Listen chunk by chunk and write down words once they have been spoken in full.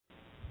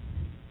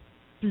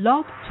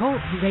Blog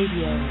Talk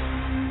Radio.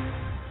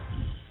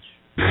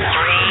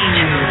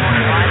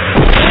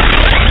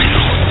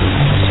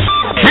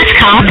 Let's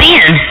call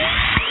Ben.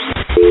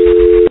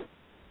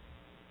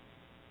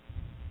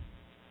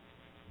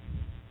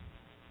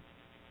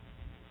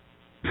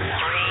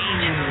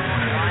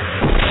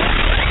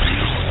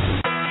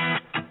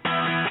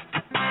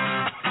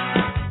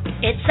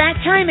 It's that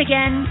time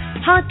again.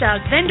 Hot Dog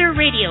Vendor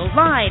Radio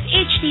Live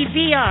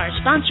HDVR,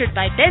 sponsored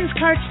by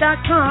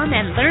BensCarts.com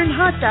and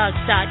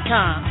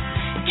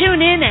LearnHotDogs.com.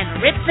 Tune in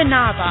and rip the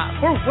knob off.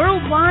 We're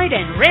worldwide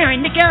and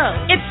raring to go.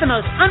 It's the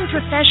most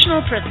unprofessional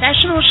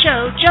professional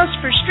show just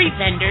for street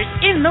vendors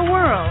in the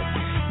world.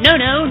 No,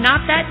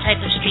 not that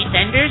type of street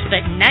vendors,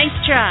 but nice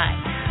try.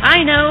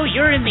 I know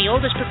you're in the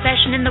oldest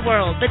profession in the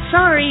world, but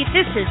sorry,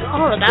 this is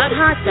all about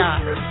hot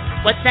dogs.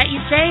 What's that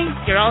you say?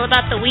 You're all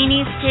about the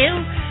weenies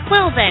too?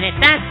 Well then, if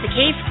that's the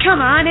case,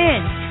 come on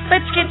in.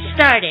 Let's get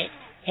started.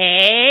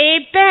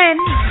 Hey, Ben.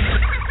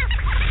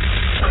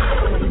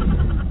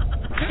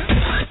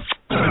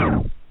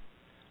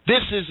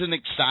 This is an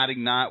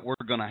exciting night. We're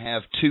going to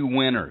have two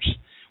winners.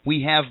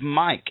 We have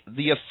Mike,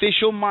 the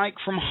official Mike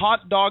from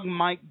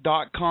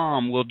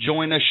HotDogMike.com, will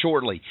join us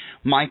shortly.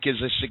 Mike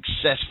is a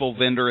successful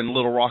vendor in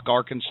Little Rock,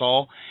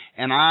 Arkansas,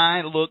 and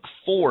I look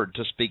forward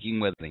to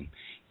speaking with him.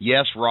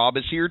 Yes, Rob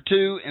is here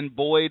too, and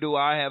boy, do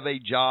I have a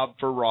job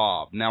for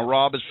Rob. Now,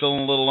 Rob is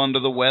feeling a little under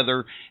the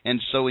weather, and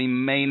so he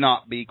may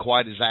not be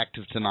quite as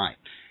active tonight.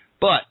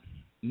 But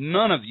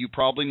none of you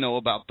probably know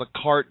about the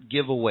cart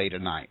giveaway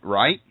tonight,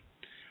 right?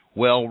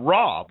 Well,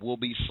 Rob will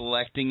be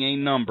selecting a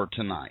number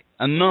tonight,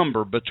 a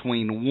number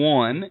between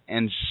 1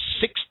 and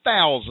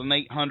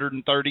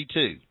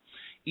 6,832.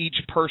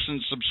 Each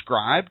person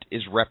subscribed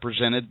is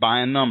represented by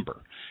a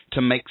number.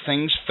 To make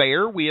things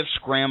fair, we have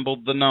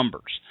scrambled the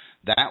numbers.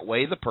 That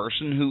way, the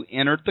person who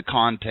entered the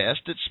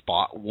contest at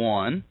spot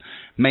 1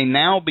 may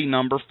now be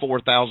number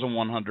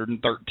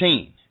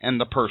 4,113,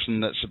 and the person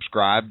that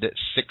subscribed at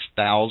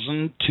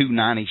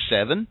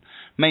 6,297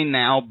 may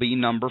now be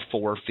number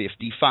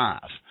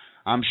 455.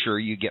 I'm sure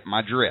you get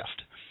my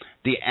drift.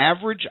 The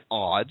average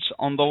odds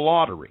on the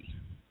lottery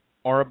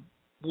are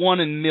 1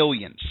 in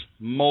millions,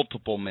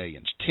 multiple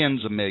millions,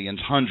 tens of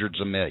millions,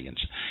 hundreds of millions.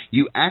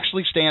 You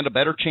actually stand a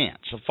better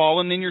chance of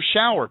falling in your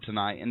shower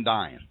tonight and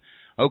dying.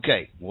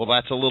 Okay, well,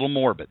 that's a little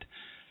morbid.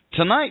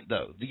 Tonight,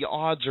 though, the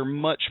odds are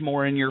much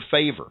more in your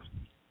favor,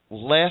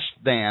 less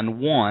than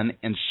 1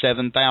 in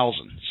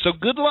 7,000. So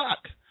good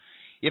luck.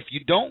 If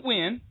you don't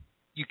win,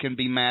 you can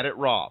be mad at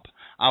Rob.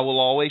 I will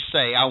always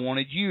say I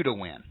wanted you to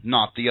win,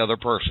 not the other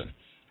person.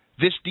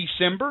 This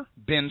December,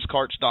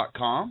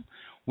 BensCarts.com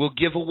will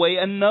give away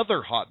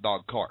another hot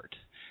dog cart.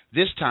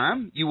 This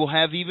time, you will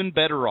have even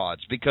better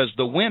odds because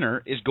the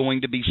winner is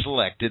going to be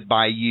selected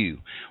by you.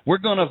 We're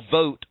going to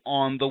vote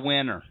on the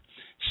winner.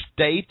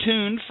 Stay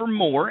tuned for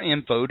more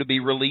info to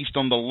be released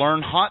on the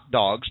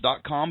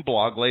LearnHotDogs.com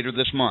blog later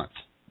this month.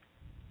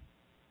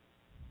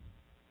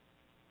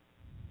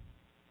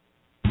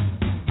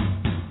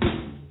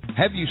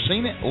 Have you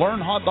seen it?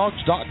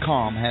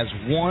 LearnHotDogs.com has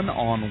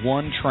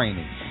one-on-one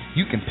training.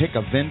 You can pick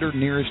a vendor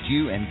nearest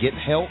you and get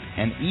help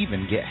and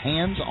even get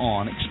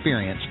hands-on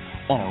experience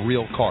on a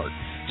real cart.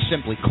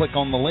 Simply click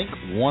on the link,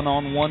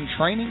 one-on-one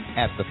training,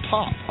 at the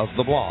top of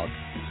the blog.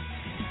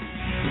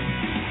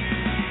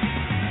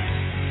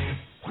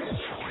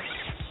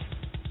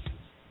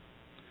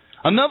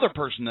 Another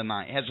person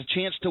tonight has a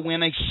chance to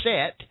win a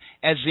set,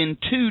 as in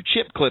 2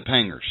 chip clip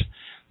hangers.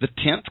 The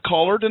 10th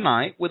caller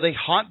tonight with a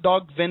hot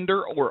dog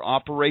vendor or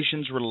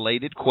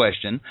operations-related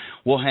question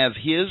will have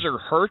his or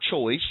her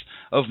choice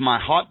of my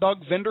hot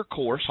dog vendor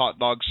course, Hot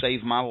Dogs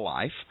Save My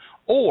Life,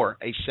 or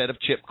a set of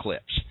chip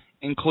clips,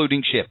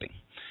 including shipping.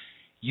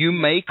 You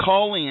may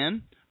call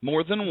in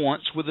more than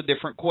once with a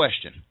different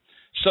question.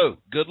 So,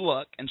 good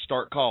luck and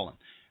start calling.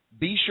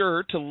 Be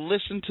sure to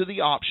listen to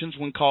the options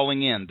when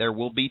calling in. There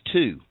will be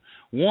 2.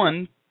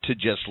 One to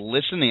just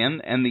listen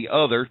in and the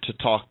other to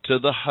talk to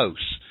the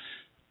host.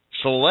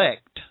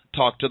 Select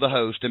talk to the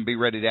host and be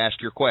ready to ask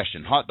your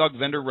question. Hot dog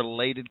vendor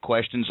related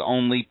questions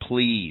only,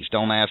 please.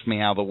 Don't ask me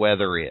how the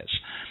weather is.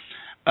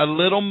 A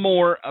little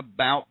more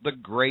about the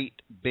great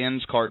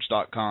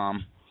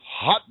BensCarts.com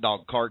hot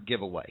dog cart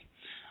giveaway.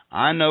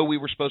 I know we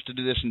were supposed to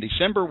do this in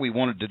December. We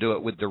wanted to do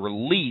it with the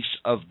release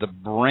of the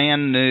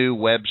brand new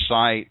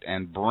website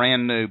and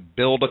brand new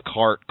Build a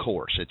Cart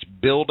course. It's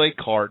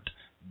buildacart.com,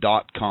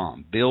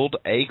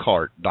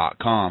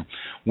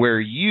 where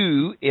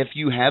you, if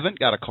you haven't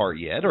got a cart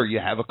yet or you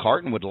have a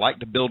cart and would like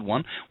to build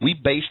one, we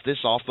base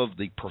this off of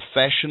the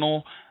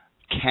professional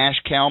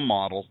cash cow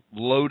model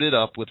loaded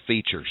up with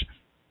features.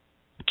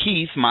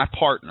 Keith, my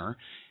partner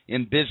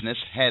in business,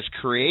 has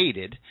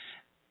created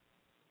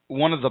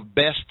one of the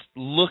best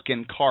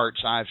looking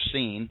carts I've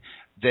seen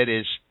that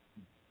is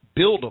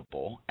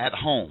buildable at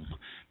home.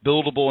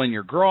 Buildable in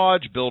your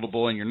garage,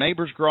 buildable in your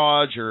neighbor's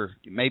garage, or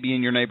maybe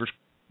in your neighbor's,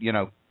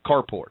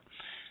 carport.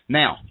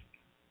 Now,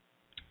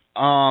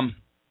 I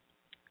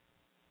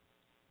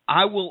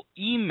will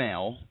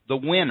email the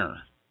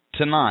winner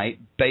tonight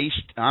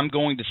I'm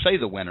going to say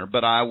the winner,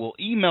 but I will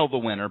email the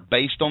winner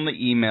based on the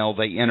email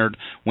they entered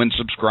when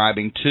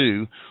subscribing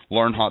to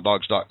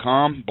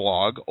LearnHotDogs.com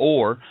blog,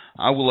 or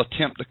I will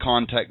attempt to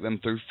contact them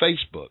through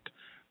Facebook,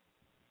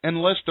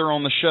 unless they're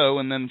on the show,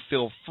 and then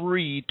feel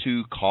free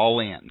to call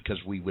in,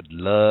 because we would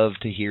love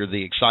to hear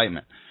the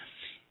excitement.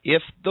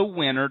 If the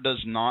winner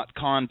does not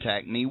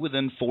contact me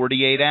within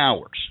 48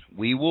 hours,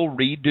 we will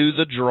redo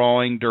the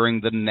drawing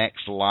during the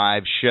next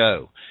live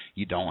show.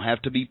 You don't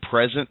have to be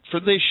present for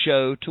this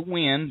show to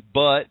win,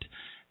 but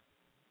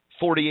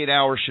 48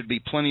 hours should be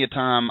plenty of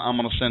time. I'm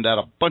going to send out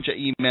a bunch of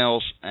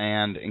emails,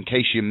 and in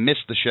case you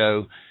missed the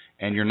show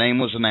and your name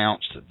was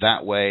announced,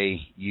 that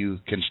way you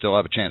can still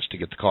have a chance to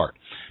get the cart.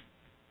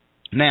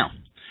 Now,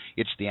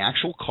 it's the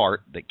actual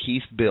cart that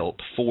Keith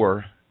built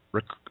for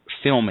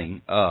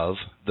filming of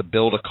the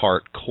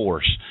Build-A-Cart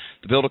course.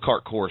 The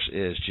Build-A-Cart course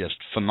is just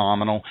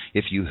phenomenal.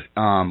 If you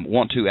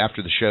want to,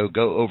 after the show,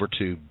 go over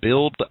to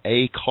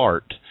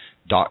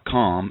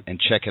buildacart.com and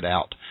check it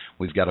out.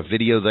 We've got a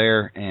video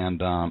there,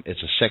 and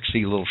it's a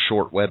sexy little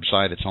short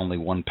website. It's only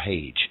one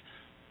page.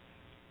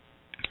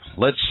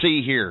 Let's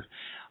see here.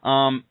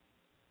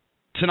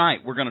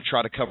 Tonight we're going to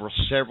try to cover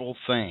several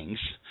things.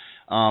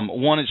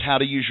 One is how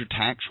to use your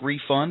tax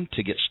refund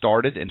to get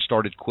started, and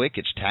started quick.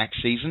 It's tax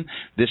season.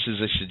 This is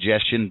a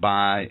suggestion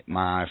by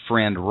my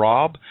friend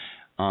Rob,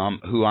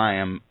 who I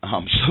am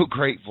so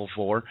grateful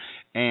for,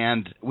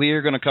 and we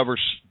are going to cover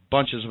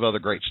bunches of other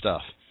great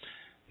stuff.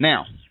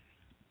 Now,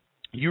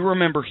 you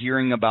remember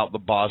hearing about the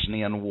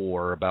Bosnian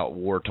War, about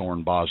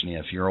war-torn Bosnia.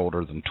 If you're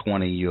older than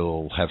 20,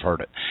 you'll have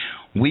heard it.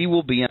 We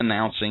will be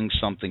announcing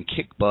something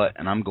kick butt,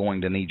 and I'm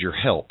going to need your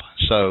help.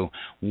 So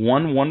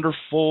one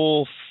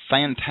wonderful,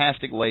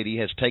 fantastic lady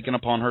has taken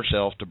upon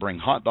herself to bring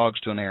hot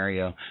dogs to an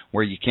area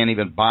where you can't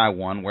even buy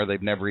one, where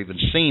they've never even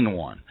seen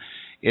one.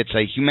 It's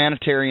a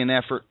humanitarian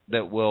effort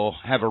that will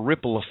have a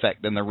ripple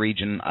effect in the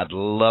region. I'd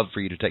love for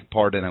you to take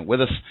part in it with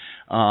us.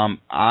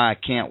 I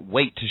can't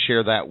wait to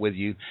share that with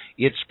you.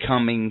 It's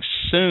coming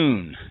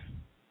soon.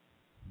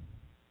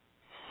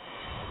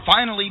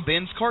 Finally,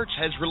 Ben's Carts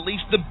has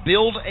released the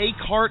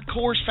Build-A-Cart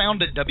course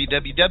found at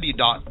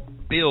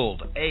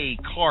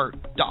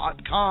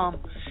www.buildacart.com.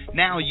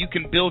 Now you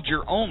can build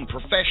your own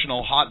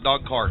professional hot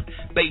dog cart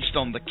based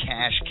on the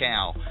cash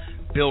cow.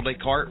 Build a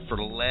cart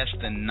for less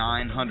than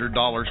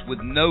 $900 with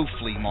no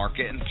flea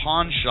market and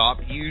pawn shop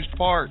used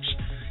parts.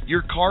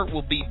 Your cart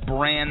will be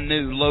brand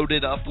new,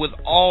 loaded up with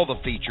all the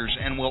features,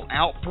 and will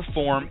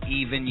outperform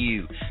even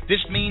you.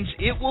 This means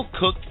it will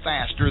cook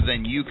faster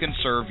than you can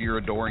serve your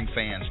adoring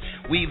fans.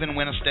 We even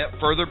went a step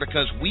further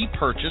because we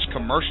purchase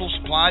commercial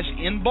supplies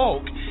in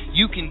bulk.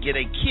 You can get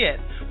a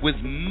kit with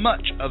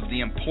much of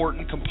the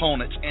important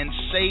components and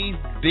save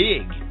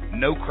big.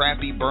 No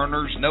crappy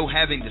burners, no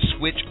having to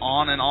switch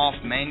on and off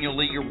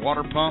manually your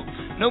water pump,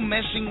 no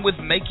messing with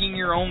making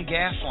your own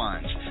gas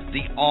lines.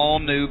 The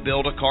all-new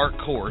Build-A-Cart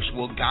course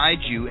will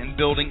guide you in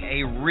building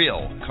a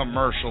real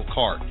commercial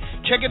cart.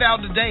 Check it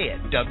out today at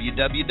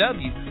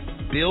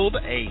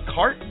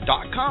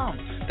www.buildacart.com.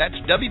 That's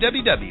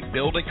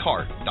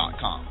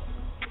www.buildacart.com.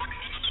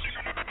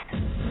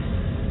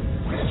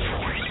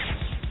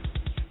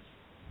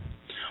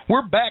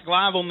 We're back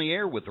live on the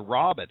air with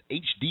Rob at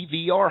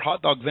HDVR,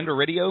 Hot Dog Vendor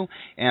Radio,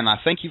 and I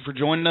thank you for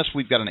joining us.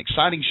 We've got an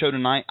exciting show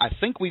tonight. I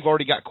think we've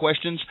already got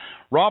questions.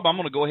 Rob, I'm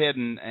going to go ahead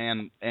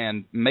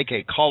and make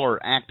a caller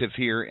active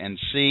here and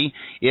see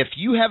if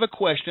you have a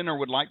question or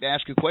would like to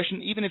ask a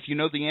question. Even if you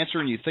know the answer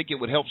and you think it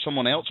would help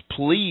someone else,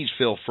 please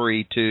feel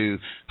free to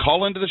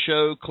call into the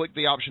show, click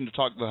the option to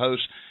talk to the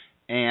host,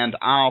 and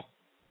I'll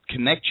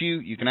connect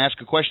you. You can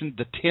ask a question.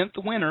 The 10th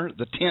winner,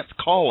 the 10th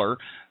caller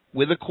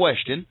with a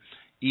question,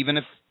 even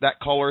if that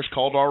caller is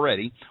called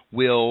already,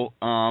 will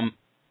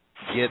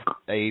get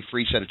a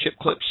free set of chip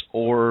clips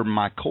or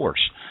my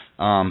course,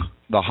 the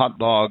Hot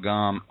Dog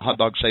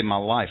Save My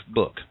Life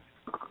book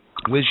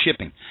with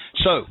shipping.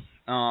 So,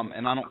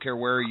 and I don't care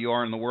where you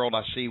are in the world,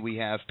 I see we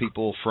have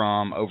people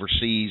from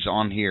overseas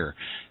on here.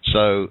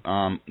 So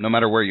no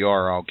matter where you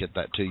are, I'll get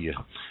that to you.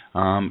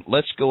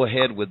 Let's go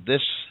ahead with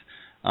this.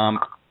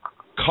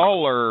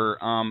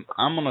 Caller, I'm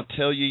going to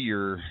tell you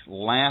your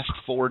last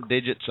four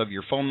digits of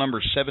your phone number,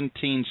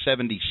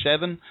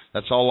 1777.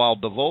 That's all I'll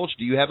divulge.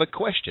 Do you have a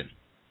question?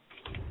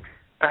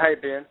 Hey,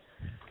 Ben.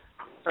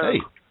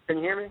 Hey. Can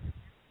you hear me?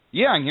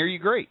 Yeah, I can hear you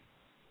great.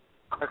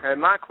 Okay,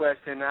 my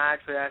question, I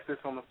actually asked this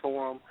on the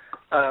forum.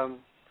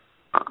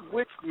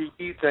 Which do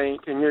you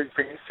think, in your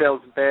experience,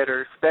 sells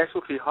better,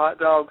 specialty hot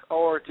dogs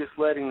or just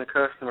letting the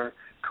customer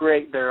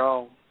create their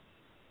own?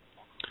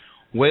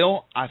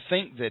 Well, I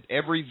think that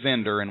every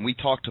vendor, and we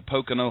talked to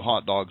Pocono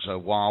Hot Dogs a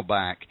while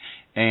back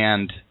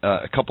and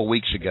a couple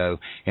weeks ago,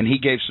 and he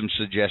gave some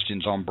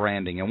suggestions on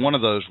branding, and one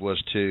of those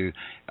was to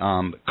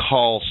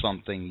call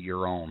something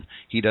your own.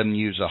 He doesn't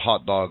use a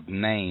hot dog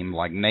name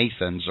like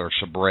Nathan's or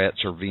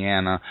Sabrett's or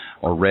Vienna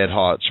or Red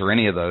Hots or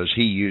any of those.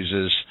 He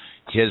uses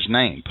his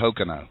name,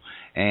 Pocono,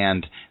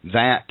 and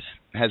that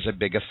has a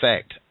big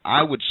effect.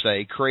 I would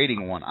say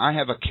creating one. I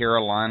have a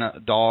Carolina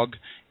dog,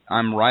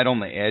 I'm right on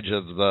the edge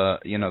of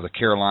the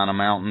Carolina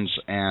mountains,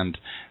 and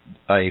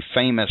a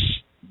famous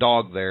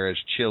dog there is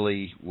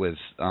chili with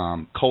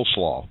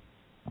coleslaw.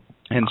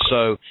 And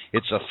so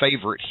it's a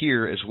favorite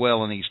here as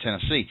well in East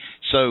Tennessee.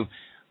 So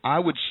I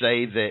would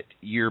say that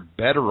you're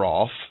better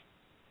off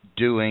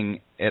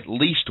doing at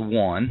least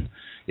one,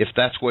 if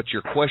that's what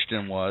your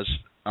question was,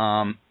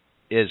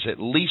 is at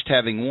least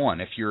having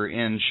one. If you're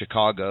in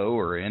Chicago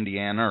or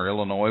Indiana or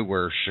Illinois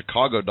where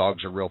Chicago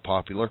dogs are real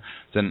popular,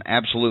 then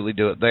absolutely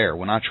do it there.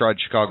 When I tried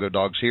Chicago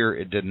dogs here,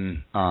 it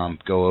didn't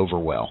go over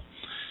well.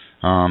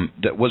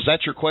 Was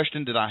that your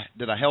question? Did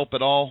I help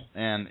at all?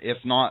 And if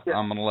not,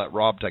 I'm going to let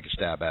Rob take a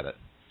stab at it.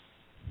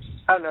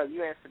 Oh, no,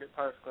 you answered it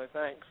perfectly.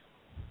 Thanks.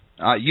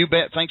 You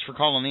bet. Thanks for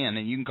calling in,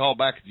 and you can call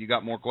back if you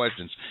got more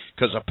questions.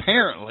 Because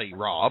apparently,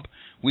 Rob,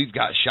 we've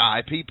got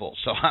shy people,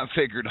 so I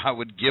figured I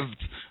would give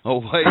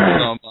away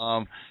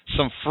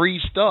some free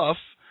stuff,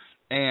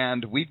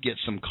 and we'd get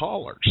some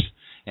callers.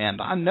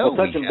 And I know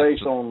touching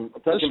base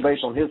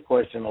on his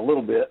question a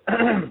little bit.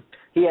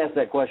 He asked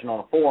that question on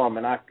a forum,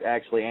 and I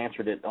actually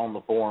answered it on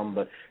the forum.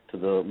 But to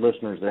the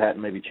listeners that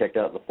hadn't maybe checked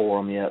out the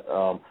forum yet.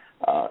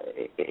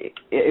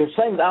 It's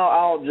same.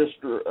 I'll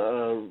just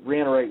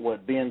reiterate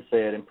what Ben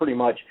said, and pretty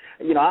much,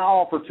 I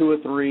offer 2 or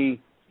 3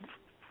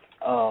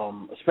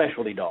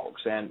 specialty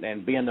dogs,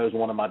 and Ben knows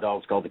one of my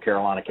dogs called the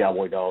Carolina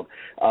Cowboy Dog,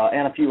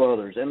 and a few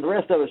others, and the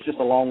rest of it's just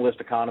a long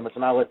list of condiments,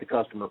 and I let the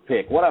customer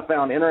pick. What I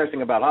found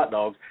interesting about hot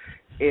dogs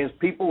is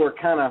people are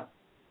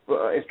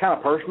it's kind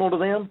of personal to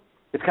them.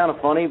 It's kind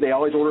of funny. They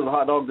always order the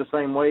hot dog the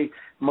same way.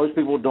 Most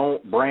people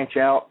don't branch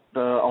out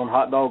on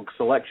hot dog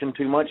selection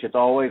too much. It's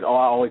always, I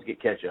always get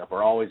ketchup,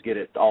 or I always get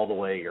it all the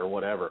way, or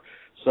whatever.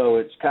 So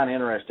it's kind of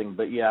interesting.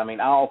 But, yeah, I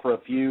offer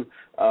a few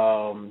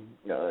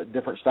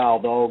different style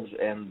dogs,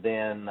 and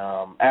then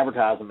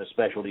advertise them as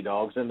specialty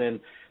dogs, and then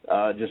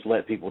just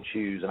let people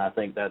choose. And I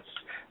think that's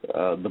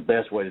the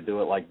best way to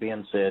do it. Like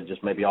Ben said,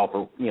 just maybe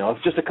offer,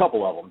 just a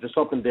couple of them, just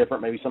something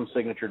different, maybe some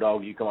signature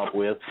dog you come up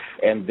with,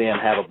 and then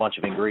have a bunch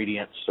of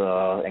ingredients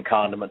and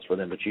condiments for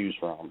them to choose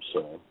from.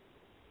 So.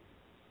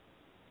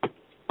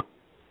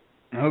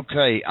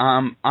 Okay,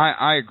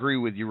 I agree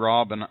with you,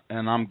 Rob,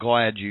 and I'm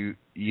glad you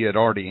had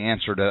already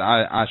answered it.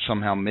 I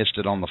somehow missed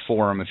it on the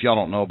forum. If y'all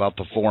don't know about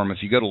the forum, if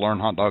you go to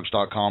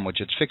learnhotdogs.com,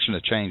 which it's fixing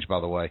to change, by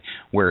the way,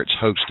 where it's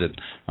hosted,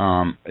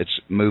 it's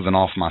moving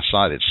off my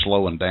site. It's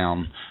slowing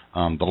down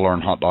the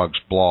Learn Hot Dogs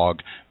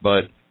blog,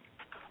 but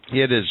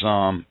it is.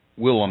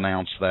 We'll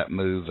announce that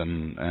move,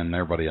 and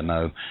everybody will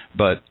know.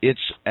 But it's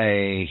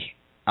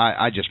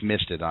I just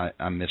missed it.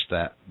 I missed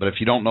that. But if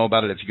you don't know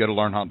about it, if you go to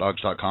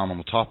learnhotdogs.com, on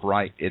the top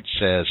right, it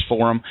says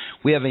forum.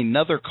 We have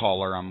another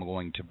caller I'm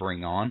going to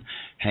bring on.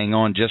 Hang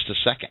on just a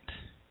second.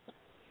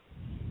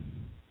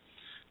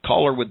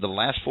 Caller with the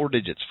last 4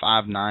 digits,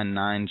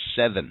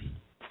 5997.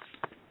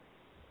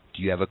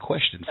 Do you have a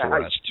question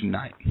for us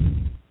tonight?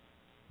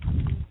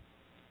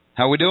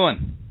 How we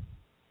doing?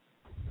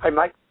 Hey,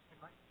 Mike.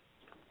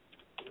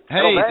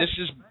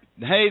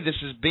 Hey, this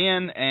is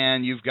Ben,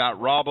 and you've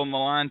got Rob on the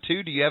line,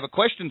 too. Do you have a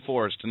question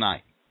for us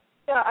tonight?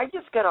 Yeah, I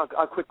just got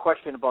a quick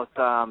question about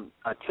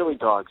chili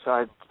dogs.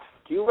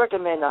 Do you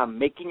recommend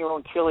making your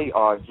own chili,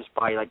 or just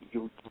buy, like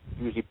you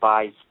usually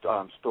buy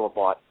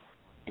store-bought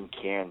in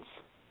cans?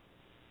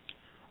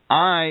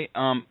 I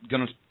am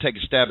going to take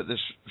a stab at this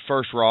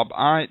first, Rob.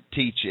 I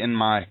teach in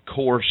my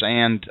course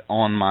and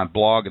on my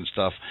blog and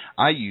stuff.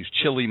 I use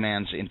Chili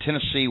Man's. In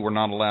Tennessee, we're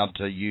not allowed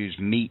to use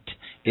meat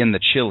in the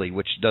chili,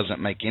 which doesn't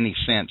make any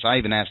sense. I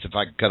even asked if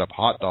I could cut up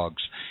hot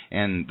dogs,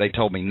 and they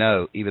told me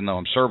no, even though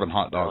I'm serving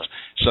hot dogs.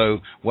 So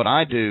what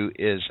I do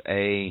is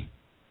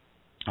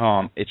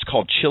it's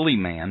called Chili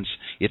Man's.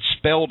 It's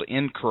spelled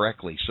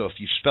incorrectly. So if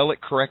you spell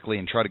it correctly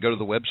and try to go to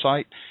the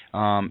website,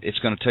 it's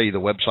going to tell you the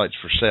website's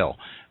for sale.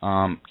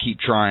 Keep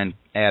trying,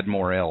 add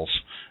more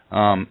L's.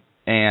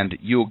 And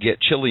you'll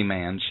get Chili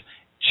Man's.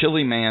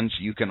 Chili Man's,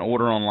 you can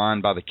order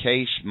online by the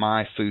case.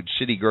 My Food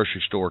City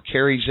grocery store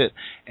carries it,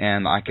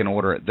 and I can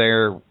order it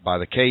there by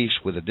the case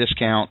with a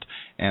discount,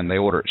 and they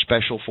order it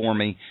special for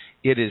me.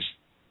 It is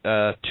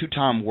a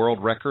 2-time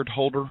world record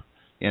holder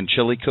in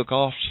chili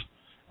cook-offs.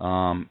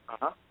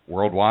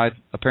 Worldwide,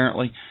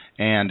 apparently,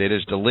 and it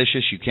is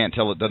delicious. You can't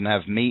tell it doesn't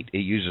have meat. It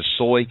uses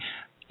soy.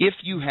 If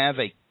you have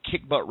a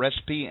kick-butt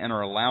recipe and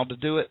are allowed to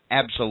do it,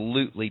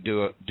 absolutely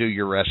do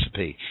your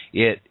recipe.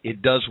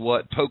 It does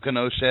what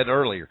Pocono said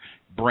earlier,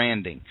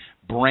 branding.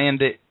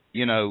 Brand it,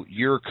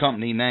 your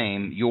company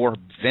name, your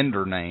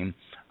vendor name,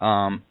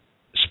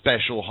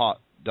 special hot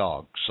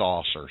dog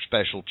sauce or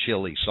special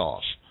chili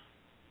sauce.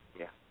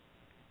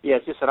 Yeah,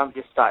 it's just that I'm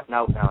just starting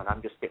out now, and I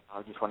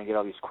just want to get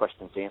all these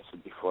questions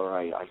answered before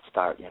I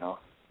start,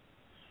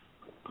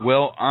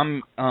 Well,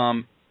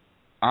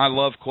 I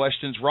love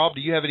questions. Rob, do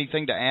you have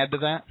anything to add to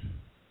that?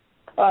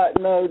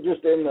 No,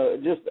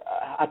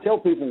 I tell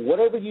people,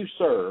 whatever you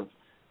serve,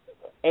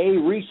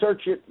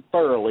 research it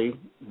thoroughly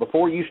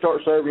before you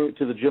start serving it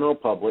to the general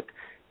public,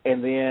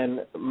 and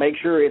then make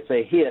sure it's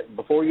a hit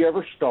before you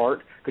ever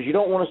start, because you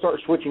don't want to start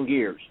switching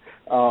gears.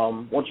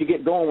 Once you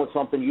get going with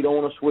something, you don't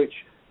want to switch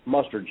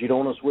mustards. You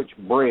don't want to switch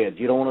breads.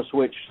 You don't want to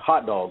switch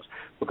hot dogs,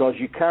 because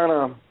you kind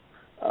of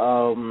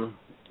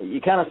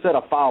set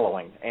a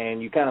following,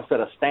 and you kind of set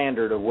a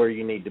standard of where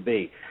you need to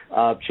be.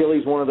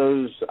 Chili's one of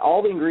those.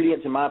 All the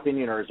ingredients, in my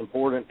opinion, are as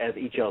important as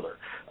each other.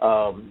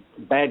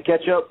 Bad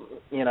ketchup,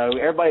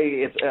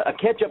 everybody. A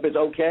ketchup is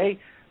okay,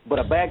 but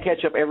a bad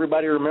ketchup,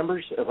 everybody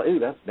remembers. It's like, ooh,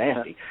 that's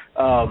nasty.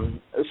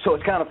 So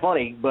it's kind of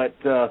funny, but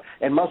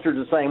and mustard's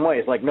the same way.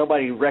 It's like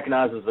nobody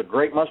recognizes a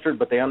great mustard,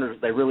 but they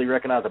really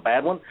recognize a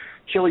bad one.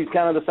 Chili's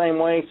kind of the same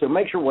way. So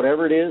make sure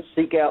whatever it is,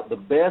 seek out the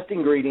best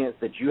ingredients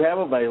that you have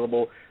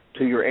available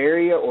to your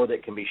area or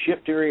that can be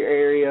shipped to your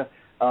area.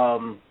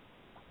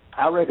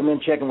 I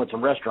recommend checking with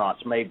some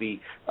restaurants maybe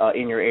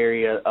in your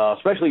area,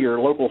 especially your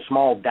local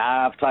small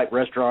dive-type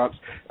restaurants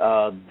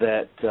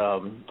that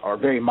are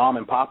very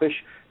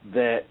mom-and-pop-ish,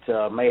 that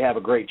may have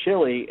a great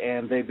chili,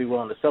 and they'd be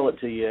willing to sell it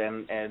to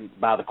you and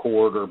by the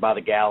quart or by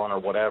the gallon or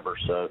whatever.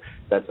 So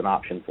that's an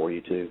option for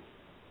you, too.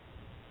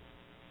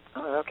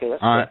 Oh, okay,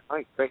 that's good. All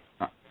right, great.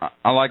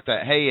 I like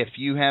that. Hey, if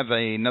you have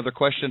another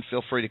question,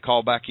 feel free to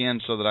call back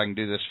in so that I can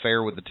do this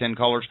fair with the 10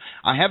 callers.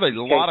 I have a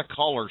lot of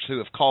callers who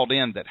have called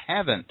in that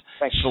haven't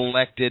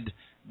selected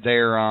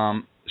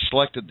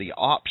the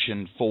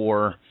option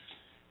for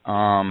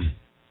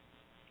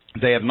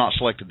they have not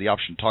selected the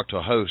option to talk to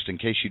a host. In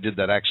case you did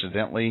that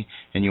accidentally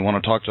and you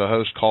want to talk to a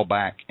host, call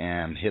back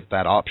and hit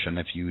that option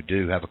if you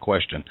do have a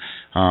question.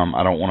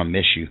 I don't want to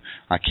miss you.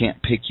 I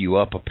can't pick you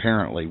up,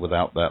 apparently,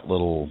 without that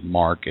little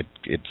mark. It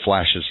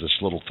flashes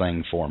this little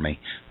thing for me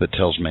that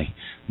tells me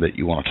that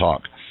you want to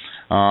talk.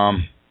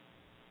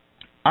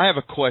 I have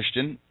a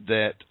question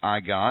that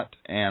I got,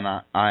 and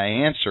I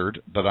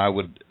answered, but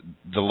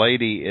the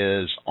lady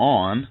is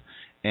on,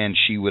 and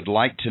she would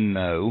like to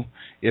know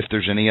if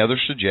there's any other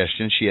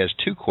suggestions. She has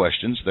 2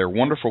 questions. They're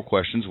wonderful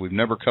questions. We've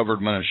never covered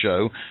them in a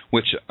show,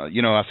 which, I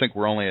think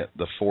we're only at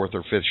the 4th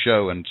or 5th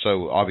show, and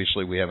so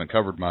obviously we haven't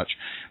covered much.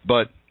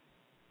 But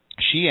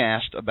she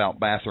asked about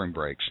bathroom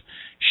breaks.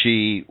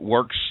 She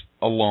works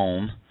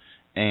alone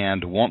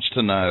and wants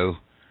to know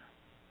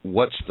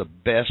what's the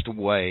best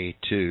way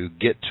to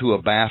get to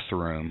a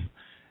bathroom.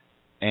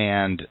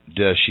 And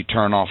does she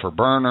turn off her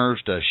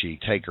burners? Does she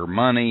take her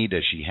money?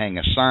 Does she hang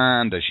a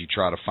sign? Does she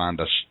try to find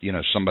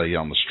somebody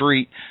on the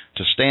street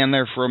to stand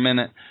there for a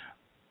minute?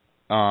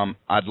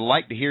 I'd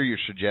like to hear your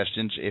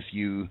suggestions. If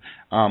you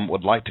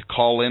would like to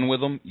call in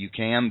with them, you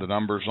can. The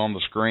number's on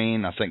the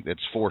screen. I think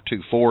that's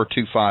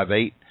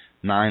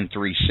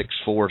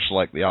 424-258-9364.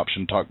 Select the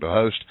option Talk to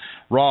Host.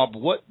 Rob,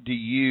 what would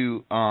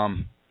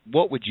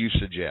you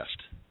suggest?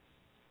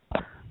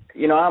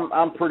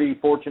 I'm pretty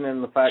fortunate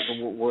in the fact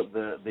that what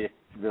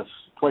this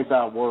place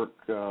I work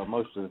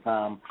most of the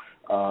time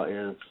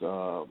is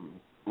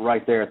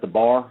right there at the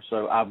bar.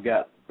 So I've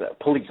got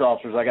police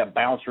officers, I got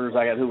bouncers,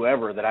 I got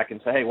whoever that I can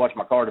say, hey, watch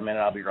my card a minute,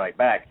 I'll be right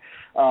back.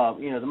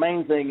 The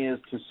main thing is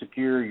to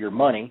secure your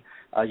money.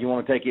 You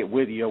want to take it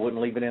with you. I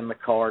wouldn't leave it in the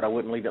cart. I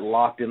wouldn't leave it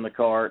locked in the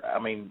cart. I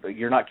mean,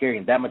 you're not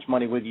carrying that much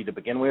money with you to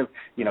begin with,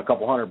 a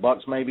couple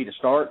 $100 maybe to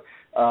start.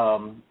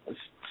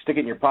 Stick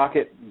it in your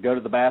pocket, go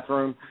to the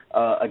bathroom.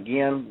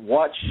 Again,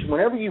 watch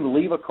whenever you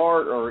leave a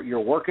cart or you're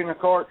working a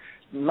cart,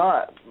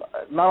 not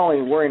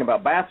only worrying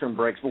about bathroom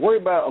breaks, but worry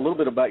about a little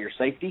bit about your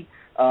safety,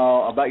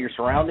 about your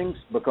surroundings,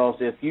 because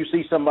if you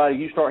see somebody,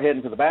 you start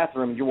heading to the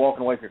bathroom and you're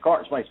walking away from your cart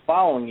and somebody's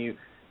following you,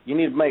 you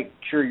need to make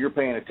sure you're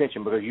paying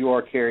attention because you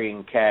are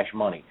carrying cash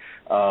money.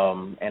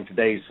 And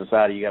today's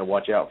society, you got to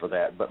watch out for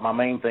that. But my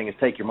main thing is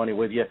take your money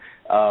with you.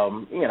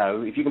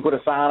 If you can put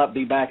a sign up,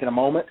 be back in a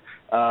moment,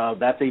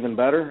 that's even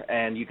better.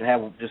 And you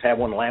can just have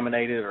one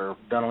laminated or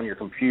done on your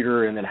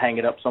computer and then hang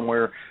it up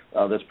somewhere.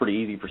 That's pretty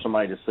easy for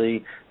somebody to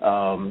see.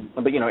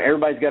 But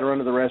everybody's got to run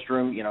to the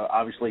restroom.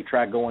 Obviously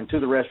try going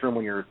to the restroom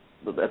when you're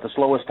at the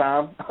slowest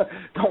time.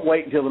 Don't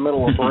wait until the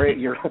middle of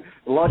your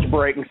lunch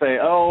break and say,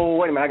 oh,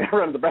 wait a minute, I got to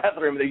run to the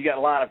bathroom. You got a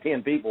line of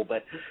 10 people.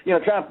 But,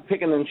 try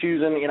picking and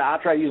choosing. I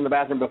try using the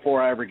bathroom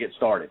before I ever get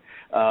started.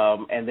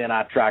 And then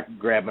I try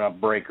grabbing a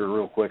breaker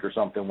real quick or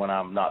something when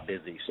I'm not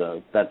busy.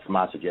 So that's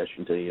my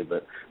suggestion to you.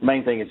 But the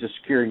main thing is just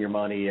securing your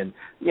money. And,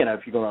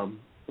 if you're going to,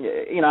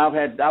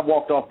 I've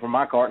walked off from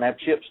my cart and have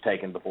chips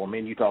taken before. Me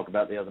and you talked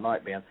about the other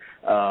night, Ben.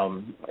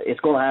 It's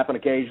going to happen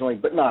occasionally,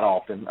 but not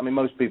often. I mean,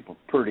 most people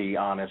are pretty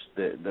honest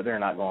that they're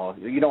not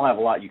going to. You don't have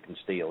a lot you can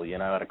steal,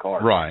 at a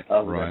cart. Right.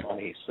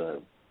 Money,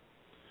 so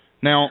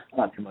now,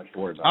 not too much to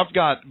worry about. I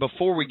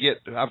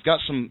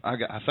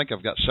think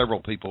I've got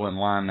several people in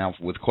line now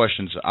with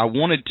questions. I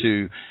wanted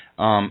to,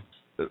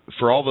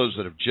 for all those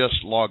that have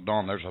just logged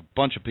on, there's a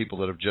bunch of people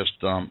that have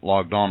just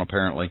logged on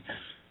apparently.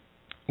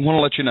 I want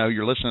to let you know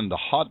you're listening to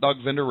Hot Dog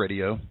Vendor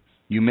Radio.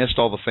 You missed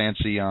all the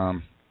fancy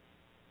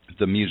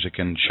the music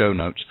and show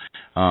notes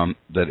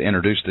that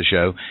introduced the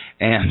show.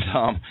 And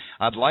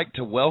I'd like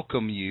to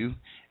welcome you,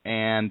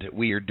 and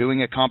we are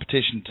doing a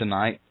competition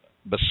tonight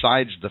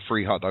besides the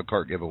free hot dog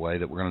cart giveaway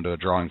that we're going to do a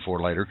drawing for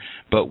later,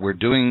 but we're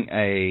doing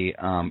a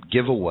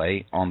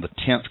giveaway on the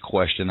 10th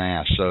question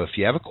asked. So if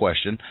you have a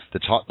question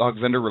that's hot dog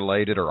vendor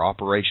related or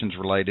operations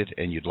related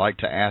and you'd like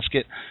to ask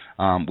it,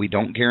 we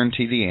don't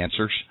guarantee the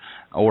answers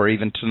or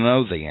even to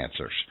know the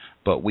answers,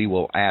 but we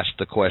will ask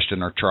the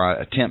question or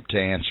attempt to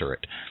answer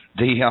it.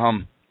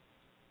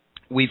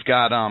 We've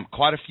got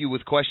quite a few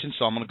with questions,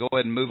 so I'm going to go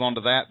ahead and move on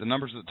to that. The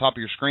number's at the top of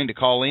your screen to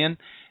call in.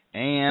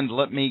 And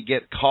let me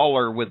get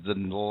caller with the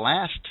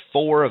last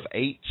 4 of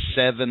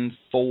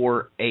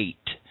 8748.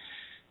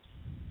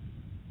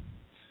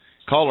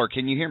 Caller,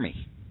 can you hear me?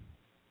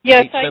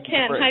 Yes, I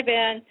can. Hi,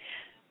 Ben.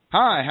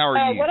 Hi, how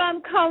are you? What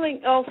I'm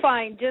calling,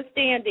 fine, just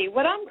dandy.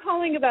 What I'm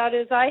calling about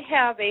is I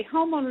have a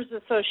homeowners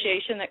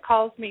association that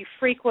calls me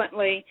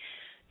frequently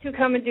to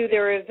come and do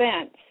their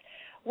events.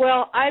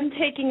 Well, I'm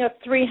taking a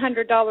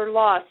 $300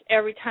 loss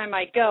every time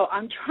I go.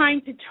 I'm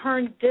trying to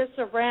turn this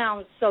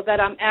around so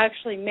that I'm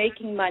actually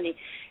making money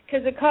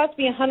because it costs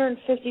me $150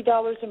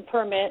 in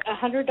permit,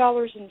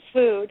 $100 in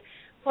food,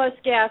 plus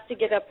gas to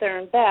get up there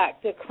and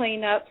back, to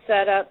clean up,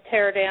 set up,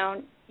 tear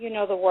down, you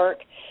know the work.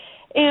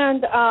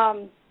 And,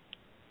 I'm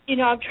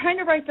trying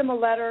to write them a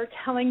letter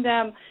telling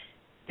them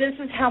this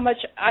is how much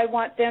I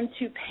want them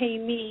to pay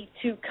me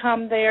to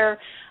come there.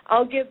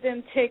 I'll give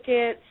them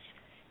tickets,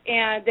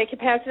 and they can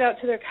pass it out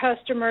to their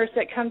customers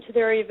that come to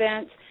their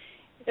events.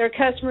 Their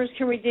customers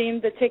can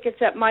redeem the tickets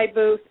at my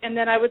booth, and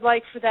then I would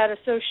like for that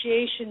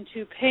association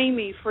to pay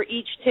me for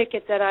each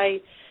ticket that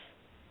I,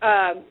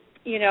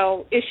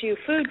 issue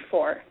food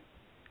for.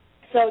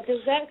 So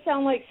does that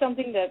sound like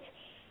something that's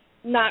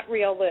not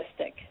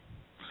realistic?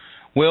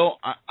 Well,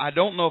 I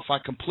don't know if I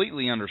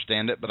completely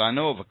understand it, but I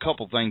know of a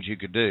couple things you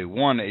could do.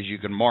 One is you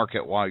can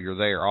market while you're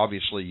there.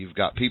 Obviously, you've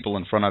got people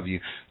in front of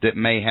you that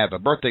may have a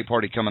birthday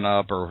party coming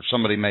up, or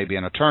somebody may be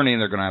an attorney and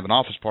they're going to have an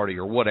office party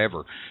or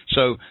whatever.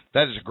 So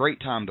that is a great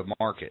time to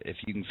market. If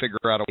you can figure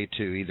out a way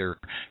to either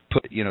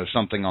put,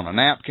 something on a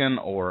napkin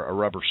or a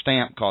rubber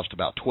stamp, cost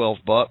about $12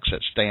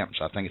 at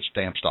Stamps, I think it's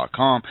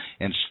stamps.com,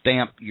 and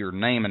stamp your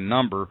name and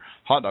number,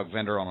 hot dog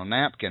vendor, on a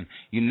napkin,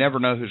 you never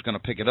know who's going to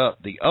pick it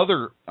up. The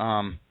other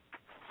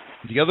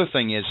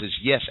thing is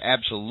yes,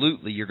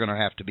 absolutely, you're going to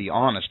have to be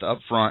honest up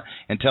front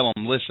and tell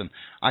them, listen,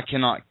 I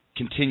cannot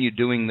continue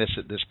doing this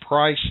at this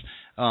price.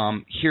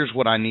 Here's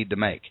what I need to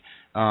make.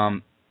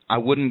 I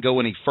wouldn't go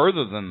any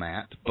further than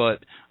that,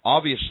 but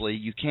obviously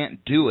you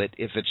can't do it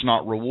if it's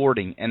not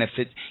rewarding. And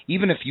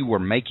even if you were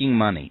making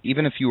money,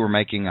 even if you were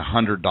making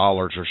 $100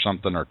 or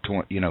something, or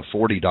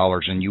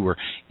 $40, and you were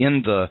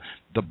in the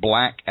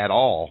black at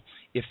all,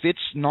 if it's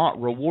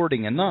not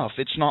rewarding enough,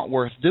 it's not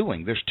worth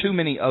doing. There's too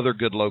many other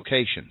good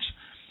locations.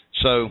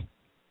 So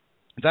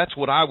that's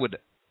what I would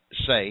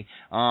say.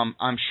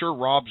 I'm sure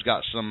Rob's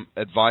got some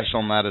advice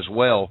on that as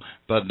well.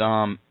 But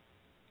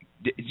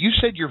you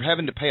said you're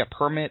having to pay a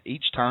permit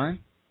each time?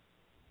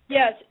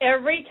 Yes,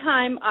 every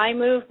time I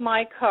move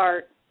my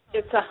cart,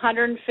 it's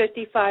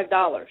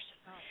 $155.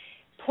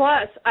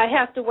 Plus, I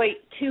have to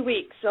wait 2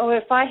 weeks. So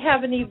if I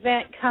have an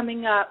event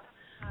coming up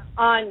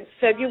on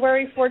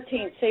February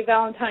 14th, say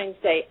Valentine's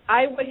Day,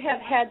 I would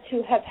have had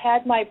to have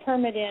had my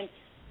permit in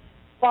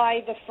by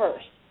the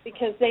 1st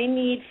because they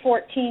need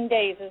 14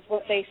 days is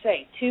what they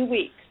say, 2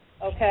 weeks,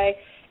 okay?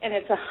 And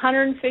it's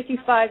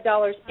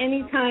 $155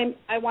 anytime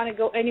I want to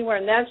go anywhere,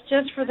 and that's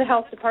just for the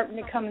health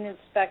department to come and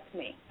inspect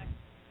me.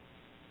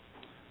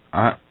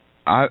 I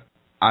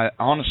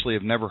honestly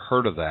have never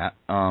heard of that.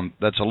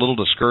 That's a little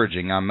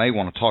discouraging. I may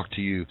want to talk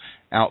to you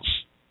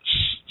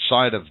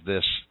outside of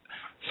this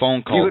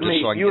phone call so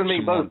I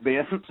can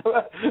get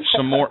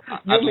some more.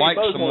 I'd like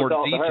some more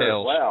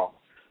details. Wow.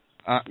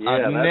 I've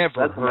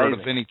never heard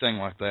of anything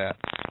like that.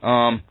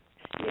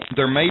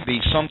 There may be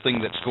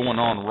something that's going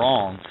on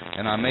wrong,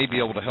 and I may be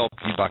able to help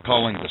you by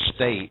calling the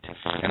state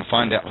and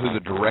find out who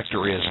the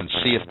director is and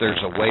see if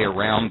there's a way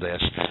around this,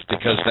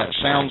 because that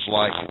sounds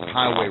like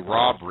highway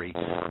robbery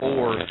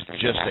or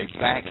just a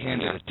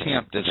backhanded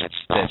attempt at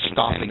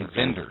stopping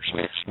vendors,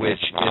 which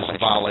is a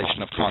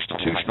violation of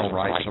constitutional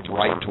rights of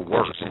right to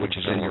work, which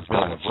is in your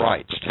Bill of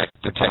Rights,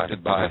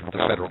 protected by the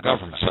federal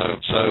government.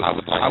 So I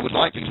would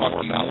like to talk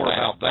to you more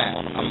about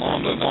that. I'm going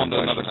to move on to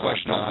another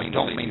question. I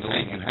don't mean to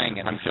leave you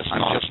hanging. I'm just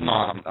not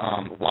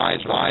wise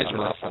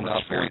enough and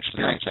experienced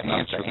to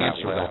answer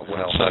that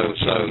well.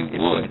 So you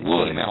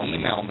would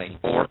email me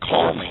or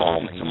call me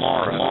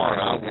tomorrow,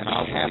 and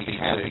I'll be happy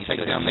to take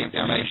down the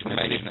information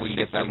if we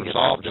get that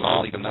resolved.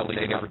 I'll even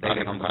update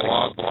everybody on the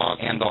blog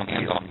and on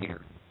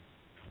here.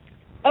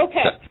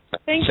 Okay.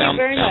 Thank you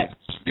very much.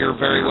 You're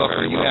very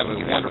welcome. You have a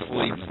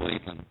wonderful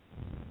evening.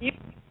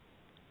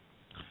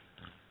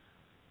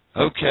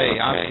 Okay,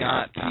 I've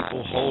got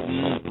people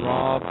holding.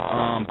 Rob,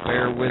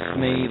 bear with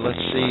me. Let's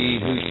see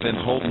who's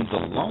been holding the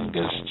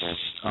longest.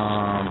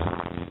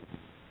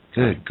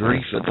 Good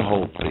grief at the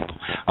hold, people.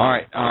 All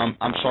right,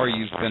 I'm sorry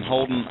you've been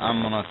holding.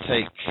 I'm going to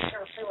take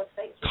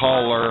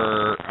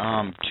caller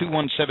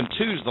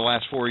 2172 is the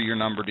last 4 of your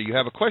number. Do you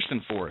have a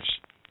question for us?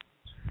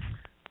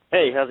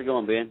 Hey, how's it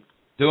going, Ben?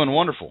 Doing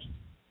wonderful.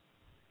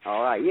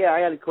 All right. Yeah, I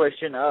had a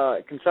question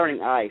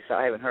concerning ice.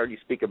 I haven't heard you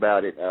speak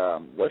about it.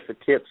 What's the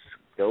tips,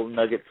 golden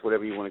nuggets,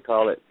 whatever you want to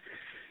call it,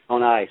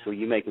 on ice? Were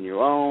you making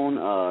your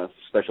own,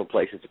 special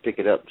places to pick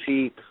it up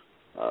cheap?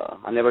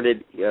 I never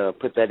did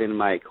put that into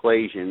my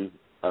equation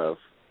of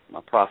my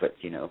profits,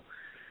 you know.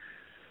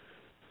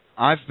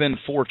 I've been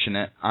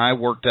fortunate. I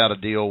worked out a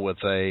deal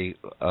with a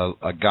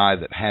guy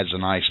that has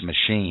an ice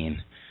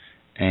machine,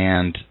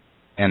 and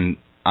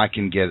I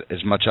can get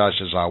as much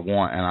ice as I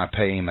want, and I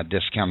pay him a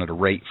discounted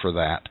rate for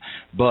that.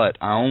 But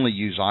I only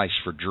use ice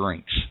for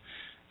drinks.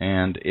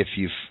 And if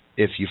you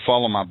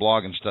follow my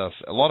blog and stuff,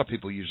 a lot of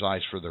people use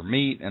ice for their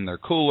meat and their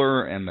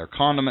cooler and their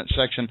condiment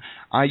section.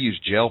 I use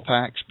gel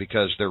packs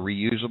because they're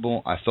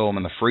reusable. I throw them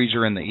in the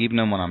freezer in the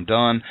evening when I'm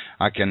done.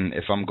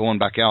 If I'm going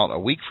back out a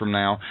week from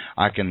now,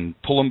 I can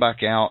pull them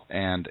back out,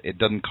 and it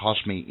doesn't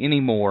cost me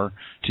any more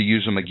to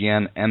use them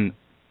again. And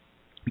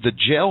the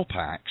gel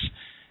packs,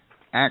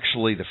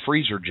 actually, the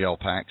freezer gel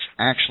packs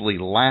actually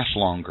last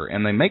longer,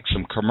 and they make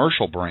some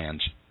commercial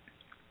brands.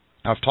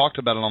 I've talked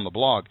about it on the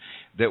blog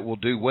that will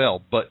do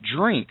well. But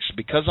drinks,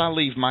 because I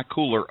leave my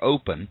cooler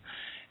open,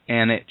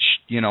 and it's,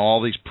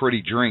 all these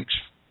pretty drinks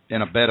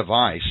in a bed of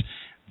ice,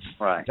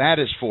 right, that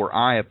is for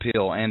eye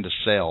appeal and to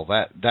sell.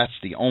 That's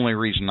the only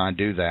reason I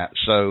do that.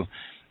 So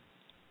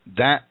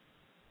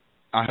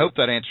I hope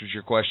that answers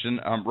your question.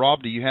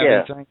 Rob, do you have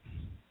anything?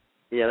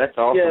 Yeah, that's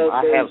awesome.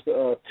 Yeah,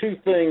 there's two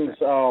things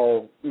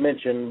I'll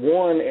mention.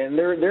 One, and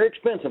they're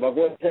expensive, I'm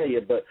going to tell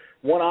you, but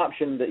one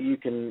option that you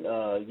can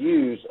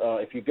use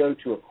if you go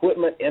to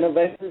Equipment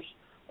Innovators,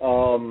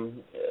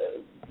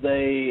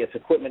 it's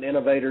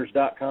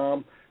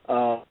equipmentinnovators.com.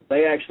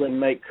 They actually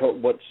make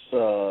what's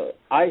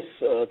ice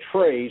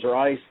trays or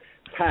ice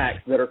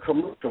packs that are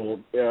commercial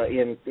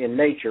in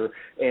nature,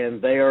 and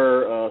they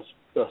are a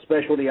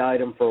specialty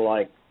item for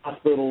like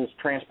hospitals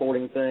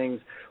transporting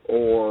things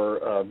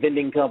or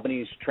vending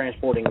companies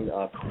transporting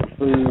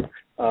food.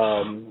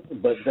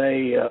 But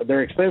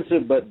they're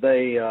expensive, but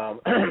they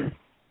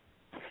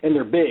and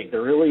they're big.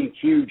 They're really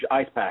huge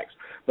ice packs,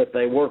 but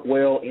they work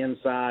well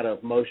inside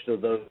of most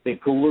of those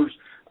big coolers.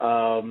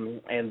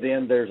 And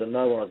then there's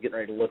another one. I was getting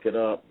ready to look it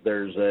up.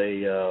 There's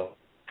a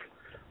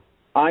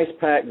ice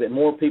pack that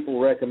more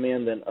people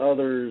recommend than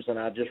others, and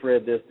I just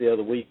read this the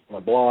other week on my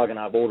blog, and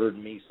I've ordered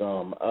me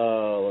some.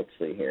 Let's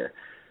see here.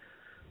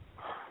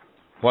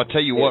 Well, I'll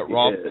tell you what,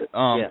 Rob,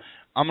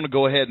 I'm going to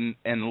go ahead and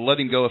let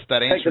him go if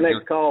that answers your question. Take the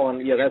next call,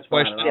 and that's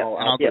fine.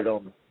 I'll put it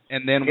on.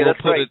 And then we'll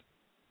put it.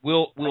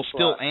 We'll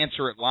still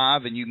answer it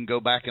live, and you can go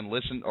back and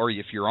listen. Or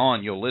if you're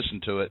on, you'll listen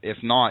to it.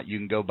 If not, you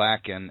can go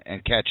back and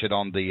catch it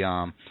on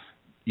the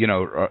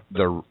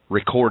the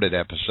recorded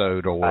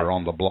episode or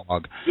on the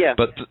blog. Yeah.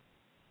 But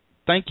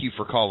thank you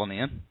for calling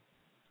in.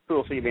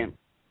 Cool. See you, Ben.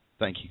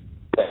 Thank you.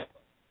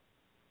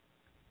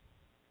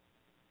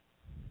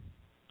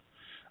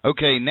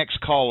 Okay,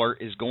 next caller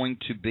is going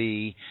to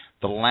be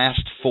the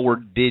last four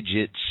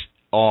digits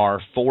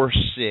are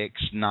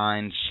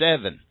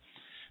 4697.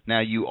 Now,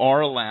 you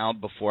are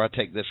allowed, before I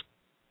take this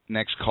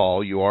next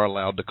call, you are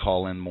allowed to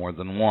call in more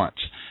than once.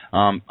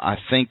 I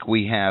think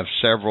we have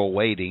several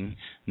waiting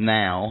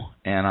now,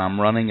 and I'm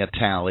running a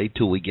tally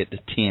till we get to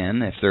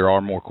 10. If there are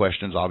more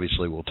questions,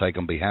 obviously we'll take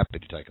them, be happy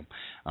to take them.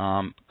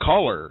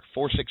 Caller,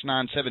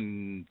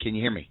 4697, can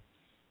you hear me?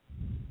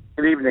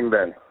 Good evening,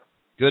 Ben.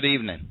 Good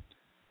evening.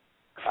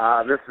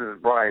 This is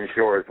Brian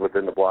Shores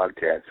within the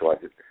Blogcat, so I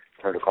just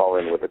wanted to call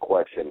in with a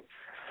question.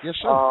 Yes,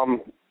 sir.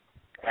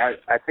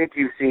 I think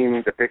you've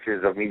seen the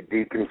pictures of me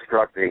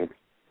deconstructing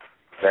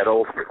that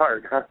old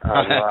cart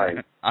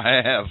online.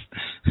 I have.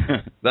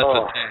 That's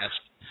a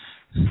task.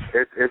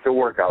 It's a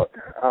workout.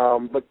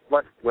 But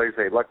like I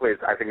say, luckily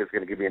I think it's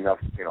going to give me enough,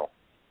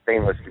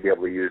 stainless to be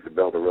able to use to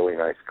build a really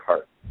nice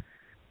cart.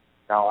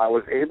 Now, I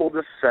was able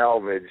to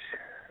salvage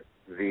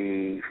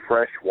the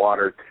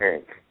freshwater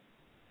tank.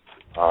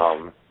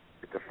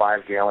 It's a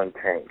 5-gallon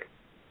tank,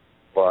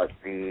 but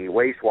the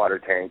wastewater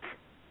tank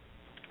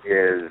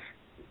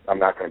I'm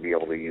not going to be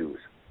able to use.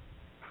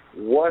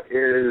 What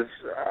is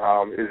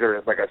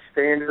there like a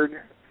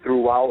standard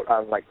throughout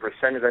on like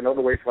percentage? I know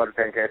the wastewater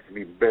tank has to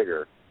be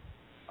bigger.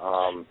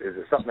 Is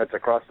it something that's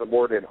across the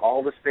board in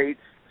all the states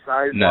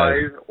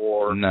size-wise?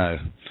 Or no.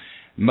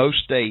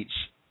 Most states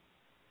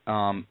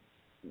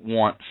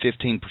want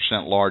 15%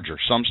 larger.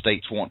 Some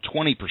states want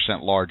 20%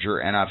 larger,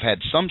 and I've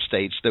had some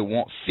states that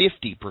want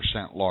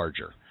 50%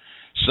 larger.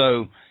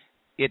 So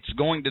it's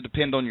going to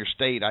depend on your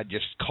state. I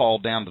just call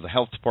down to the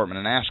health department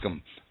and ask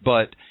them.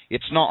 But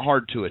it's not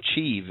hard to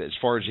achieve. As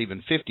far as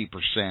even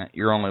 50%,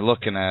 you're only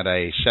looking at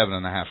a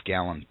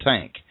 7.5-gallon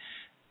tank.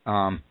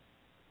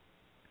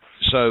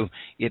 So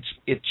it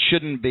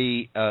shouldn't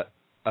be a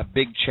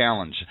big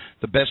challenge.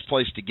 The best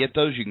place to get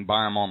those, you can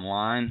buy them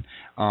online.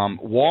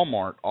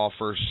 Walmart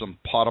offers some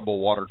potable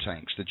water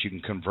tanks that you can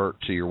convert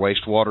to your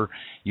wastewater.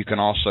 You can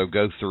also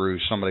go through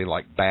somebody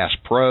like Bass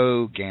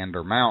Pro,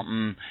 Gander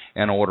Mountain,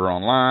 and order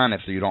online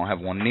if you don't have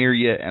one near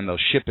you, and they'll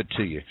ship it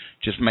to you.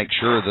 Just make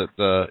sure that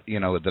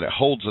that it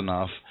holds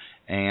enough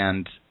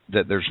and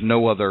that there's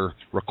no other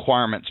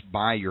requirements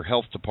by your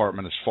health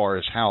department as far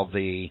as how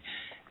the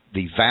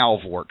the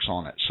valve works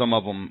on it. Some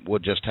of them will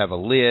just have a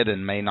lid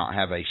and may not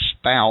have a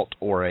spout,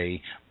 or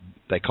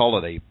they call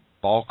it a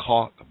ball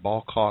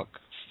cock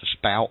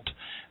spout,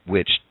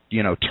 which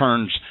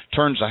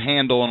turns a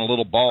handle and a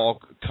little ball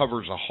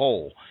covers a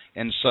hole.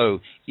 And so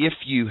if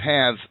you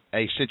have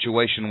a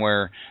situation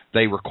where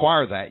they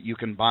require that, you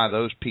can buy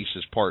those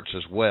pieces parts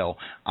as well.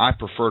 I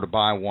prefer to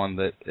buy one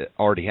that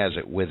already has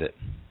it with it.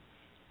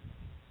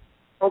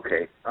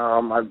 Okay.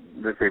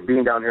 Let's say,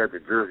 being down here at the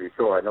Jersey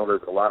Shore, I know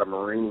there's a lot of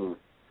marine.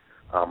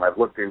 I've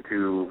looked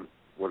into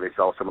where they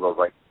sell some of those,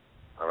 like,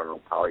 I don't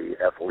know,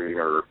 polyethylene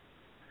or,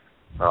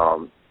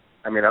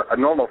 a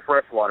normal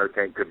freshwater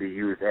tank could be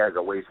used as a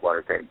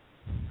wastewater tank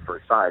for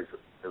size,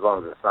 as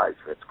long as the size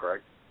fits,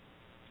 correct?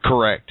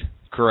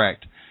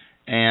 Correct.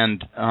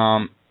 And,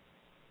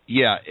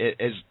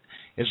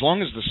 as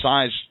long as the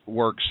size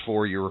works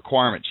for your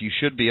requirements, you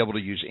should be able to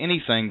use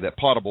anything that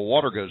potable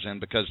water goes in,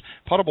 because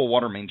potable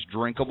water means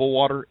drinkable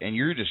water, and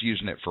you're just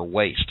using it for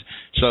waste.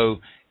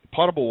 So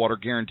potable water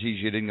guarantees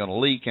you it isn't going to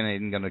leak and it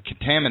isn't going to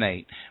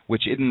contaminate,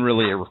 which isn't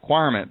really a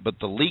requirement, but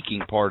the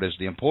leaking part is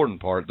the important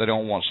part. They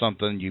don't want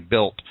something you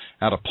built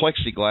out of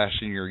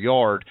plexiglass in your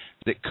yard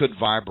that could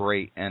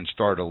vibrate and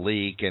start a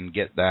leak and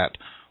get that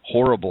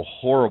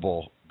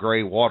horrible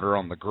gray water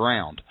on the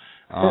ground.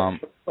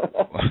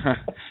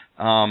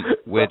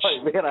 Which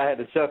man, I had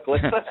to chuckle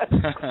at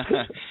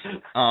that.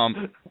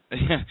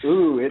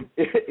 Ooh,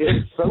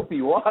 it's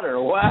soapy water.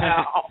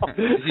 Wow.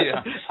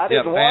 Yeah. I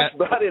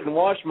didn't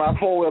wash my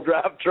 4-wheel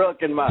drive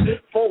truck and my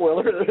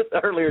 4-wheeler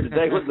earlier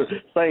today with the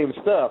same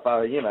stuff.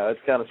 It's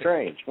kind of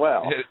strange.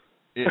 Wow.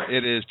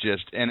 It is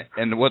just,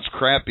 and what's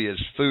crappy is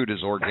food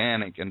is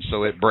organic, and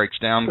so it breaks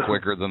down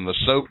quicker than the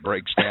soap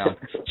breaks down.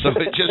 So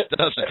it just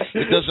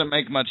doesn't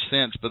make much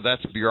sense. But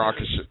that's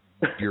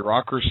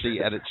bureaucracy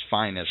at its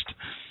finest.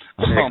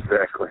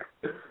 Exactly.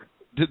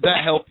 Did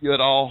that help you at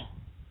all?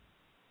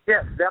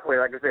 Yeah, definitely.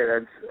 Like I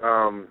said,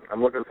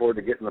 I'm looking forward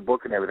to getting the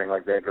book and everything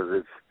like that,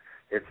 because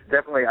it's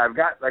definitely, I've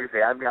got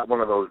one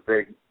of those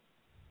big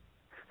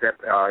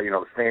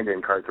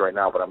stand-in carts right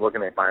now, but I'm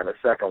looking at buying a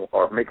second,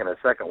 or making a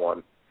second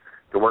one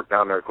to work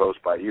down there close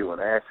by you in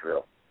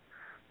Asheville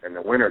in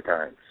the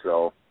wintertime.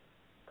 So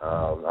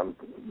I'm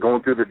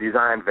going through the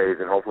design phase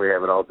and hopefully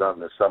have it all done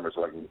this summer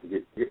so I can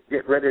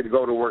get ready to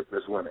go to work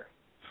this winter.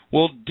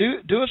 Well,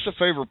 do us a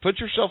favor. Put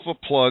yourself a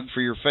plug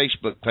for your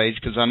Facebook page,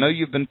 because I know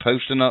you've been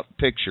posting up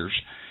pictures,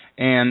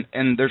 and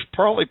there's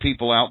probably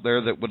people out there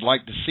that would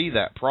like to see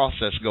that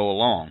process go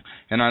along.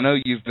 And I know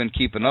you've been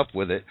keeping up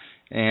with it,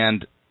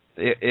 and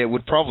it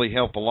would probably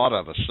help a lot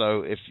of us.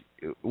 So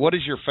what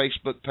is your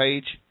Facebook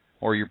page,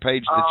 or your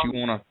page that you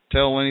want to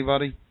tell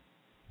anybody?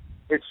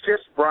 It's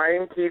just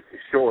Brian Keith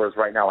Shores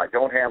right now. I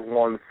don't have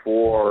one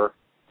for,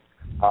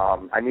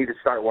 I need to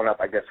start one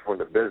up, I guess, for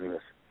the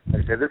business.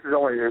 Like I said,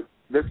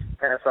 this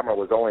past summer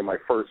was only my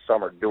first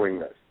summer doing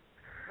this.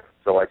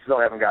 So I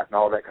still haven't gotten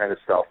all that kind of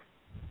stuff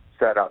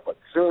set up. But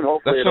soon,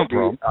 hopefully, it'll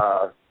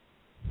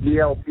be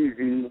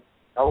ELPZ,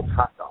 Elks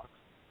Hot Dogs.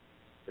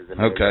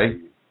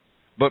 Okay.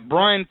 But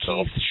Brian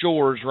Keith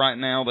Shores right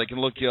now, they can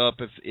look you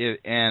up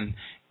and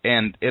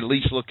at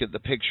least look at the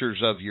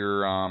pictures of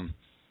your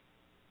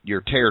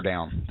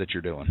teardown that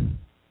you're doing.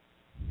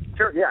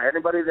 Sure, yeah.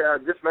 Anybody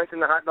just mention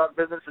the hot dog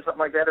business or something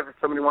like that, if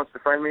somebody wants to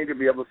find me to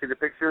be able to see the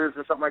pictures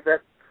or something like that,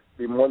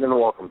 be more than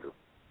welcome to.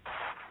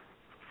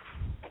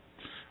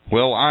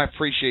 Well, I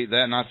appreciate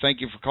that, and I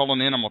thank you for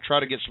calling in. I'm going to try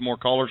to get some more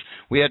callers.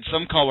 We had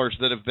some callers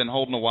that have been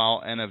holding a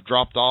while and have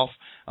dropped off.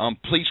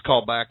 Please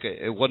call back.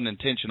 It wasn't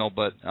intentional,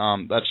 but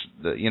that's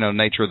the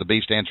nature of the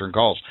beast, answering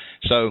calls.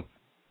 So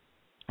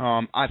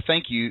I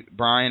thank you,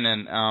 Brian,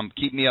 and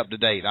keep me up to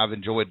date. I've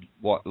enjoyed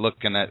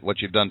looking at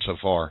what you've done so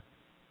far.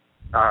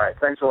 All right.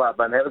 Thanks a lot,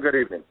 Ben. Have a good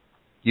evening.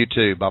 You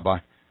too.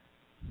 Bye-bye.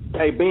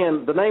 Hey,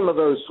 Ben, the name of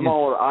those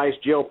smaller ice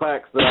gel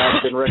packs that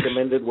I've been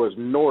recommended was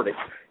Nordic,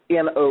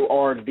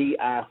 Nordic.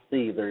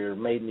 They're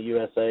made in the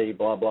USA,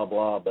 blah, blah,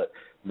 blah, but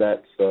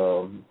that's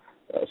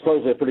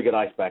supposedly a pretty good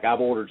ice pack.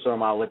 I've ordered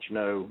some. I'll let you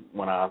know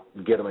when I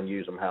get them and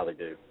use them how they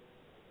do.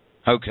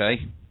 Okay.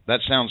 That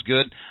sounds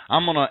good.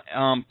 I'm going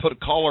to put a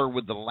caller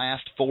with the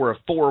last four of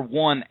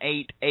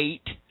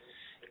 4188.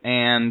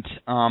 And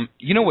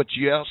you know what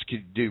you else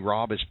could do,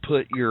 Rob, is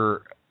put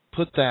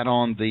that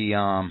on the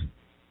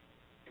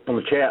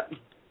chat.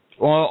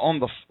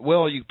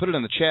 Well, you can put it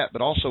in the chat,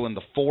 but also in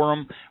the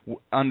forum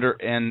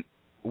and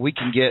we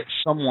can get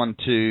someone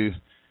to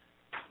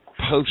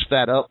post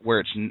that up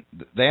where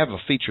they have a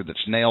feature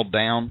that's nailed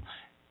down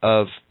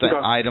of the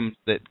item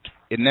that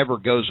it never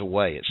goes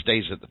away. It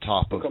stays at the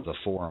top of the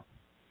forum.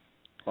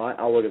 All right,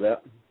 I'll look at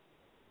that.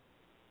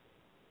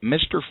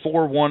 Mr.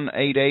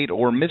 4188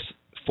 or Miss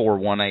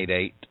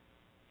 4188,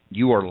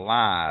 you are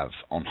live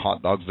on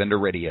Hot Dog Vendor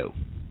Radio.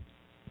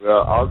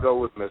 Well, I'll go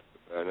with Mr.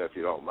 Ben if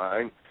you don't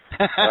mind.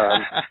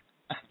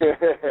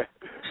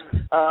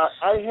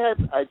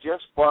 I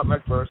just bought my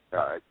first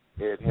cart.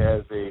 It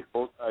has a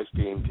full-size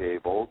game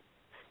table,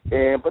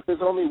 but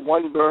there's only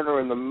one burner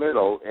in the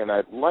middle, and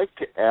I'd like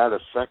to add a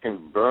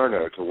second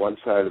burner to one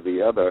side or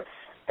the other.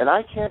 And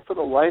I can't for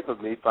the life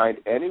of me find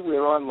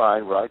anywhere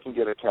online where I can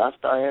get a cast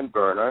iron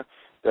burner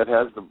that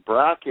has the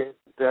bracket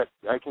that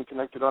I can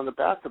connect it on the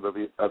back of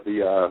the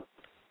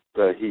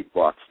heat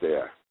box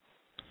there.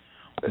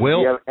 Well,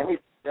 do you have any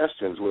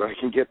suggestions where I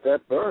can get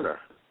that burner?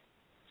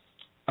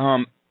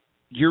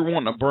 You're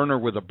wanting a burner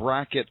with a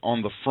bracket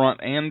on the front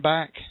and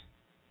back?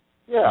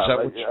 Yeah,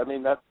 I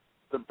mean, that's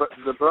the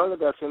burner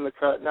that's in the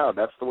cut now.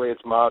 That's the way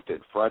it's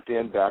mounted, front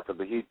and back of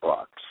the heat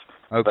box.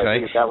 Okay. But I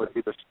think that would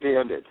be the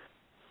standard.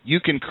 You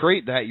can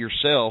create that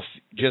yourself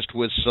just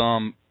with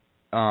some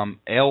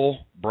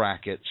L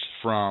brackets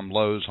from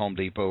Lowe's, Home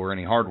Depot, or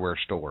any hardware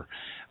store.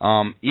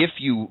 If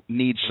you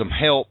need some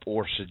help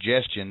or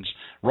suggestions,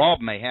 Rob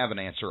may have an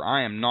answer.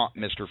 I am not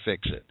Mr.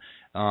 Fix-It.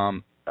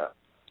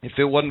 If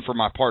it wasn't for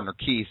my partner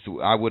Keith,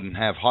 I wouldn't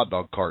have hot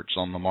dog carts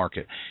on the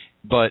market.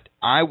 But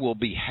I will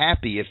be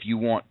happy if you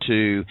want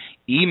to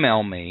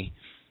email me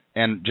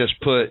and just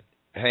put,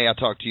 hey, I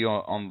talked to you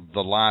on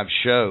the live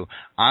show.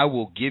 I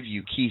will give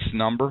you Keith's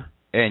number,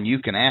 and you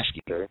can ask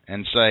him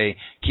and say,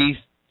 Keith,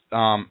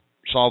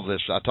 solve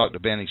this. I talked to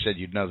Ben. He said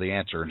you'd know the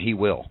answer, and he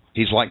will.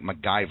 He's like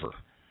MacGyver.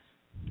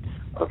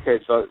 Okay,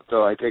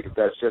 so I take it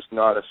that's just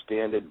not a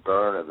standard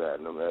burner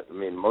then. I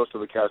mean, most of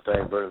the cast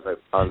iron burners I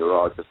found are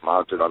all just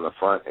mounted on the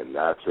front, and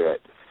that's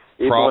it.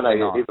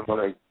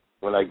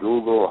 When I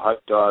Google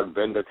hot dog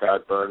vendor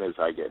cart burners,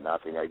 I get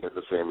nothing. I get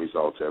the same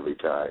results every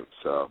time.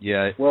 So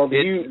yeah. Well,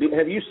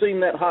 have you seen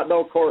that hot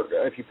dog cart?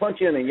 If you punch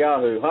in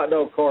Yahoo, hot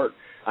dog cart,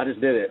 I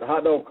just did it.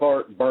 Hot dog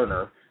cart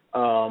burner.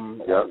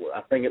 Yep.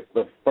 I think it's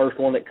the first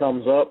one that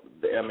comes up.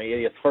 I mean,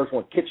 it's the first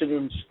one,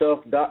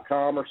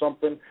 kitchenstuff.com or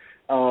something.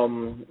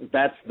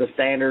 That's the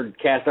standard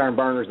cast iron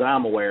burners that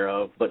I'm aware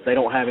of, but they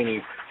don't have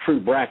any true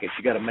brackets.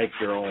 You got to make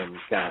your own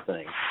kind of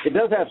thing. It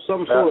does have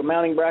some sort of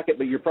mounting bracket,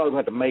 but you're probably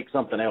going to have to make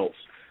something else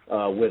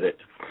with it.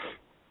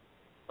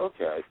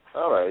 Okay.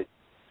 All right.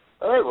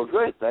 Well,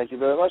 great. Thank you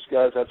very much,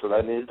 guys. That's what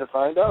I needed to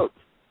find out.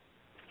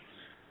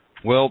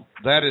 Well,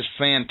 that is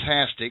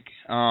fantastic.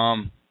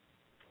 I'm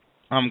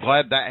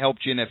glad that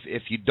helped you. And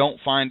if you don't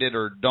find it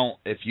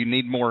if you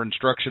need more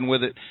instruction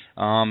with it,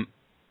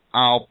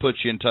 I'll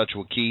put you in touch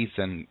with Keith,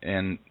 and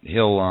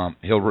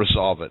he'll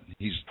resolve it.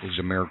 He's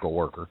a miracle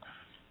worker.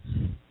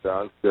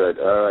 Sounds good.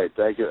 All right,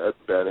 thank you,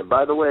 Ben. And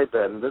by the way,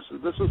 Ben, this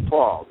is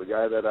Paul, the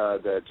guy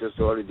that just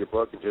ordered your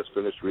book and just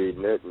finished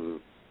reading it, and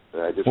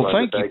I just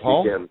wanted to thank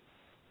you again.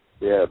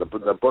 Yeah, the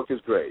book is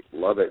great.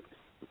 Love it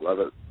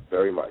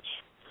very much.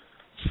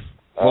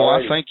 Well,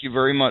 I thank you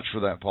very much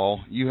for that,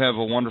 Paul. You have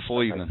a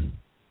wonderful evening.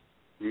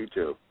 You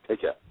too. Take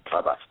care.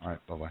 Bye-bye. All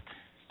right, bye-bye.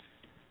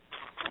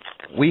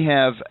 We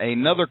have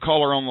another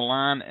caller on the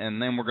line,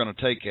 and then we're going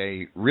to take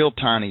a real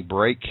tiny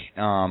break.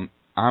 I'm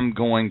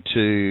going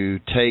to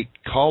take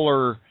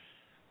caller,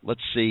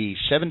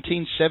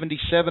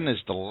 1777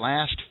 is the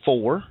last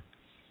four.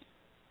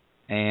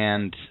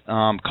 And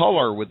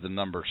caller with the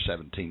number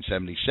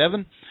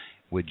 1777,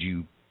 would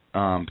you,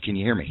 can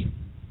you hear me?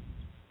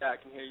 Yeah, I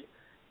can hear you.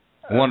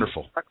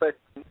 Wonderful.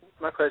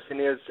 My question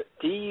is,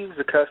 do you use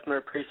the customer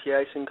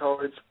appreciation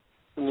cards,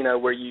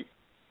 where you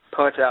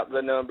punch out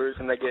the numbers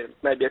and they get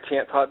maybe a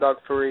 10th hot dog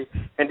free?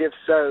 And if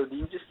so, do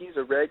you just use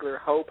a regular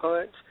hole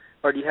punch,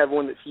 or do you have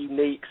one that's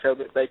unique so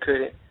that they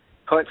couldn't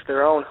punch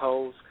their own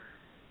holes,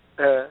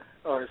 or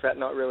is that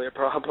not really a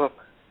problem?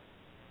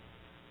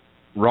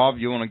 Rob,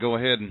 you want to go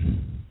ahead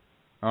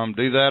and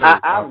do that?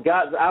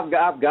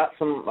 I've got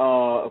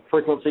some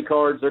frequency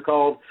cards. They're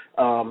called.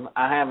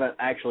 I haven't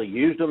actually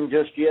used them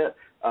just yet.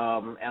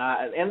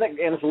 And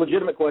it's a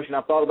legitimate question.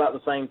 I've thought about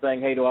the same thing.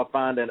 Hey, do I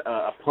find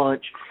a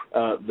punch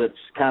that's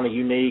kind of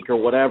unique or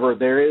whatever?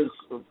 There is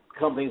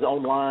companies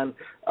online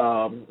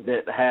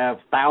that have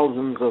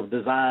thousands of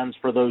designs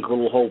for those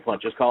little hole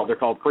punches. They're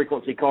called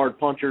frequency card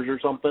punchers or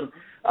something.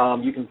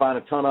 You can find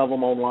a ton of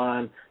them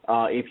online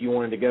if you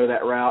wanted to go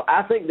that route.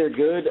 I think they're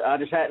good. I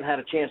just hadn't had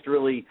a chance to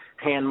really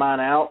hand mine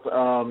out.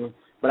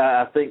 But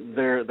I think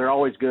they're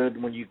always good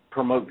when you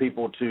promote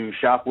people to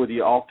shop with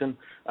you often.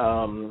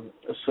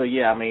 So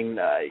yeah, I mean,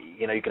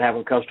 you can have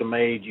them custom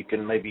made. You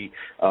can maybe,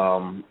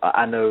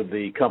 I know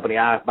the company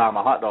I buy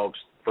my hot dogs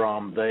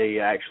from, they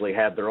actually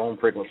had their own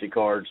frequency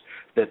cards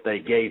that they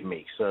gave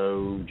me.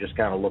 So just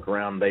kind of look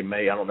around. I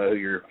don't know who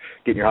you're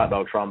getting your hot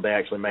dogs from. They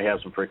actually may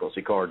have some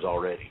frequency cards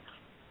already.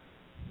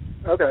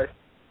 Okay.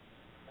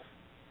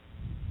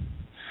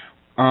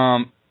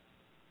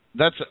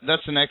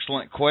 That's an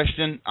excellent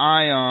question.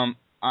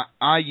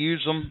 I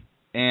use them,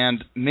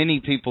 and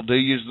many people do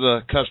use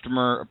the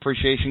customer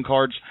appreciation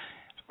cards.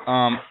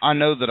 I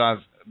know that I've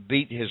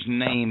beat his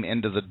name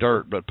into the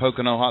dirt, but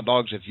Pocono Hot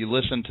Dogs, if you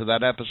listen to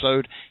that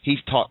episode, he's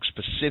talked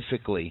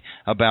specifically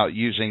about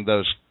using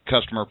those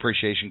customer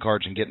appreciation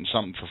cards and getting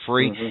something for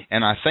free. Mm-hmm.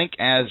 And I think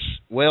as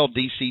well,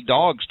 DC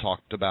Dogs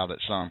talked about it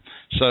some.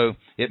 So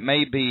it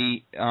may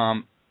be,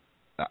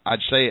 I'd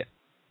say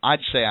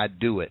I'd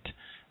do it.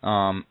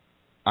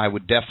 I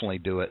would definitely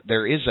do it.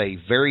 There is a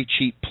very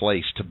cheap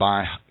place to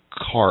buy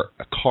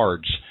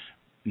cards,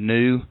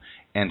 new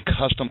and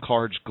custom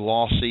cards,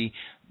 glossy.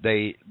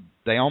 They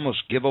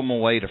almost give them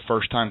away to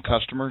first-time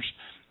customers,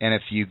 And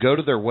if you go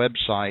to their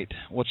website,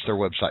 what's their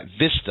website?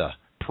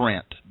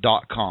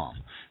 Vistaprint.com.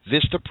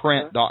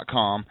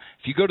 Vistaprint.com.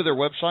 If you go to their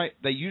website,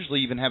 they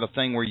usually even have a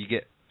thing where you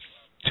get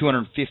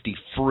 250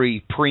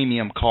 free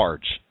premium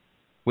cards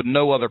with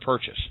no other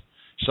purchase.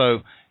 So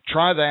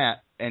try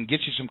that and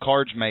get you some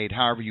cards made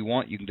however you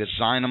want. You can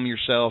design them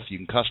yourself. You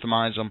can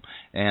customize them,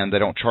 and they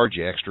don't charge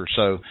you extra.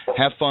 So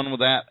have fun with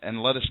that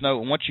and let us know.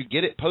 And once you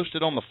get it, post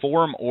it on the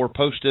forum or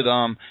post it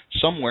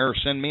somewhere or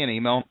send me an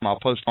email, and I'll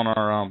post on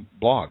our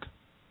blog.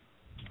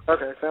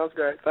 Okay, sounds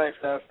great. Thanks,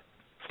 guys.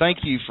 Thank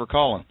you for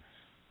calling.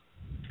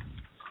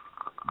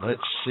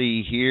 Let's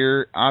see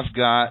here. I've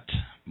got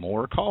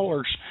more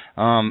callers.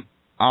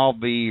 I'll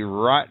be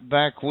right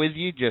back with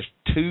you. Just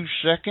 2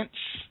 seconds.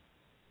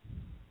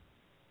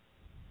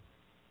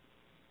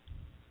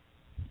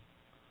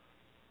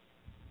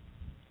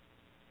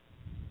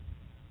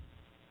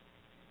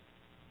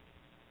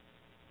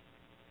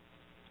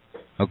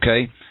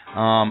 Okay.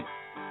 Want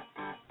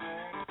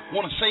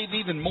to save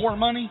even more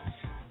money?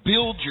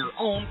 Build your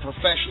own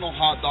professional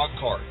hot dog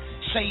cart.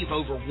 Save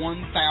over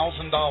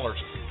 $1,000.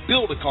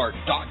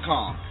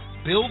 Buildacart.com.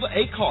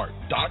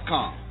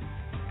 Buildacart.com.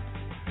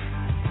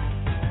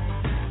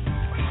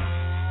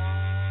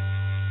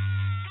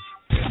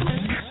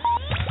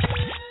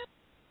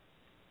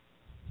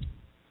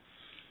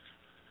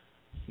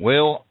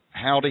 Well,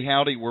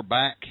 howdy, we're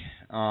back.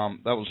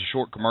 That was a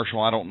short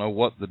commercial. I don't know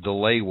what the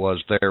delay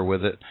was there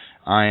with it.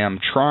 I am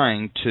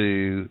trying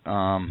to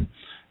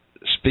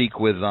speak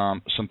with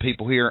some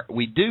people here.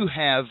 We do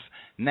have,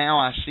 now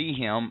I see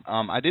him.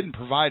 I didn't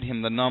provide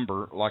him the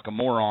number like a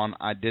moron.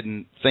 I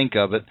didn't think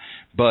of it.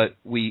 But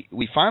we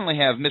finally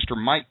have Mr.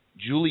 Mike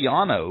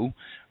Giuliano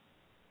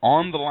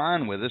on the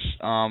line with us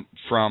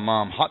from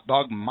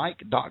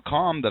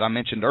hotdogmike.com that I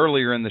mentioned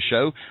earlier in the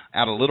show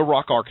out of Little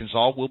Rock,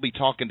 Arkansas. We'll be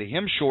talking to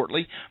him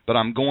shortly, but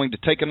I'm going to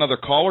take another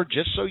caller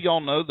just so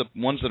y'all know, the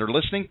ones that are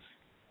listening,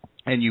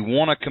 and you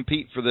want to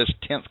compete for this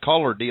 10th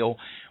caller deal.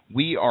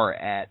 We are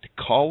at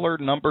caller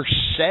number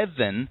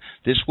 7.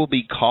 This will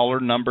be caller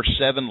number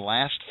 7.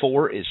 Last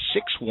 4 is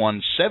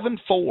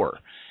 6174.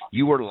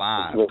 You are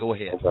live. Go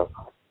ahead.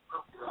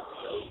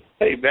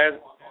 Hey, Ben.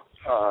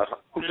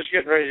 I'm just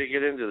getting ready to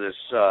get into this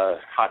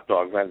hot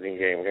dog vending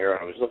game here.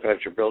 I was looking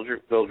at your build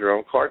your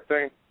own cart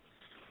thing.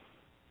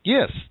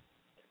 Yes.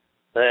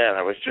 And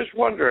I was just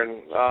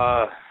wondering,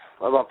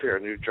 I'm up here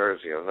in New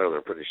Jersey. I know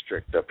they're pretty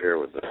strict up here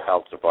with the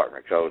health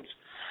department codes.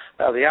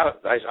 Now,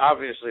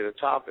 obviously the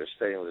top is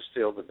stainless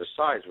steel, but the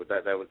sides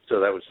that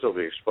would still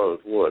be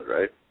exposed wood,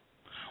 right?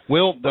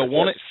 Well, they'll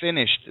want it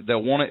finished.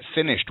 They'll want it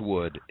finished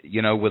wood,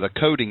 with a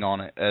coating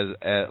on it, as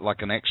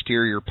like an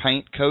exterior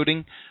paint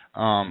coating.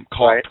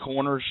 Caulked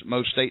corners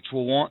most states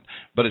will want,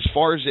 but as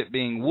far as it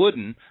being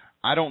wooden,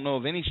 I don't know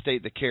of any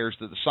state that cares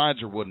that the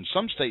sides are wooden.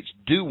 Some states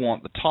do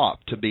want the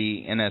top to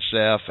be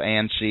NSF,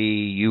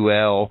 ANSI,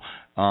 UL,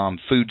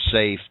 food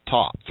safe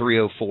top,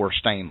 304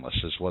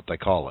 stainless is what they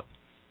call it.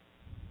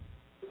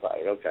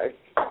 Right, okay.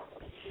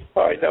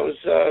 All right, that was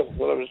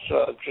what I was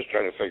just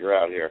trying to figure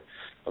out here.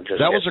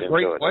 That was a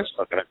great question.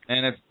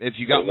 And if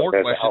you got more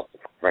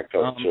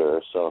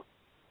questions,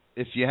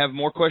 if you have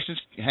more questions,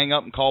 hang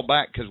up and call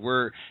back because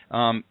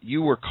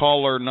you were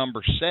caller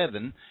number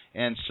 7,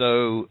 and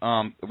so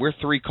we're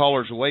 3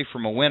 callers away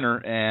from a winner,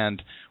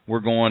 and we're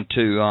going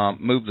to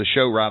move the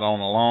show right on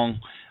along.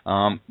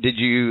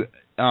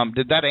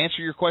 Did that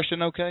answer your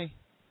question? Okay.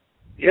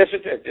 Yes,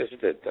 it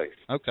did. Thanks.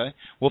 Okay.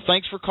 Well,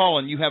 thanks for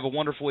calling. You have a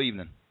wonderful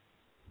evening.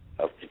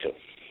 Oh, you too.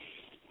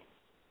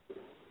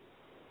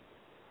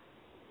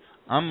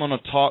 I'm going to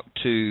talk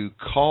to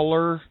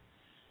caller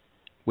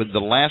with the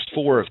last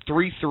 4 of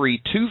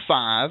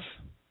 3325.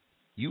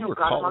 You were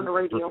caller on the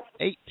radio.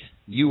 8.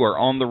 You are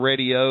on the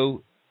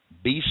radio.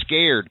 Be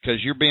scared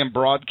because you're being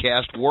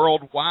broadcast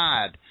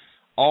worldwide.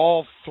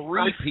 All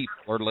 3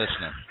 people are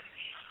listening.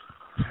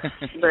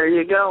 There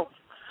you go.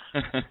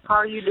 How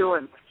are you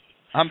doing?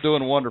 I'm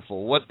doing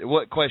wonderful.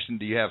 What question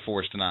do you have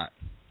for us tonight?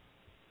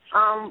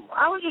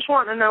 I was just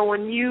wanting to know,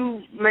 when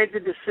you made the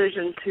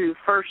decision to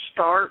first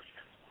start,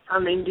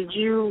 did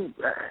you,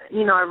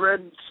 I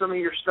read some of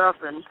your stuff,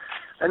 and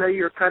I know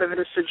you're kind of in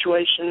a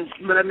situation,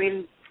 but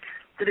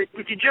did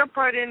you jump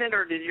right in it,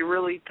 or did you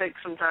really take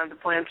some time to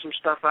plan some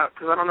stuff out?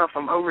 Because I don't know if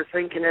I'm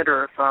overthinking it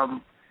or if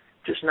I'm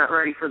just not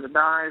ready for the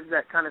dive,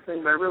 that kind of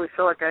thing, but I really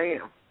feel like I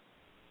am.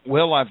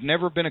 Well, I've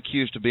never been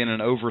accused of being an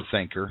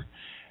overthinker,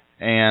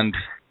 and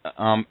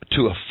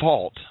to a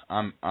fault,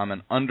 I'm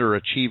an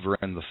underachiever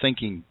in the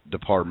thinking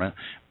department,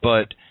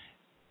 but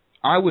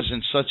I was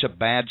in such a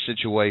bad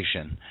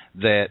situation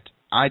that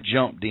I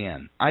jumped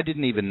in. I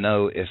didn't even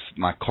know if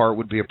my cart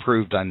would be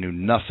approved. I knew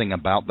nothing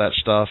about that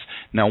stuff.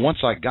 Now, once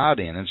I got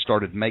in and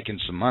started making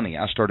some money,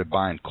 I started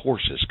buying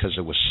courses because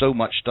there was so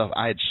much stuff.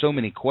 I had so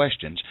many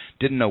questions,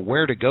 didn't know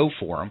where to go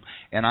for them,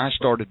 and I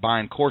started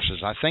buying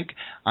courses. I think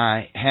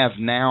I have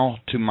now,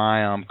 to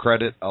my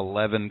credit,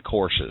 11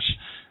 courses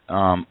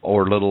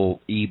or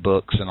little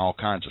e-books and all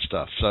kinds of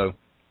stuff. So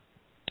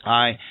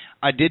I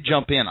did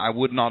jump in. I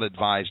would not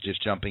advise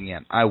just jumping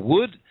in. I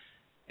would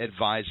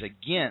advise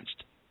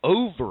against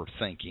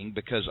overthinking,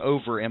 because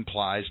over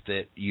implies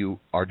that you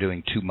are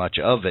doing too much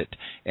of it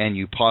and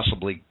you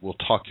possibly will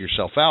talk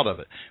yourself out of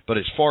it. But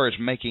as far as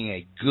making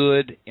a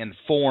good,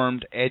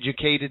 informed,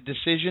 educated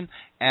decision,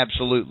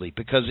 absolutely,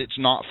 because it's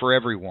not for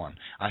everyone.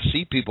 I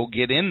see people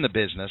get in the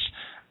business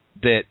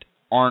that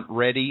aren't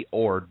ready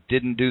or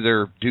didn't do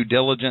their due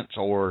diligence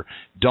or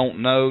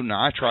don't know.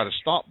 Now, I try to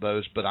stop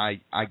those, but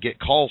I get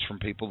calls from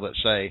people that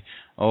say,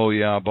 oh,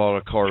 yeah, I bought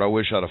a cart. I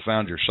wish I'd have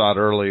found your site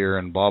earlier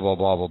and blah, blah,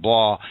 blah, blah,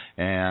 blah.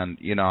 And,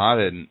 you know,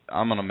 I'm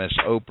going to miss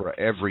Oprah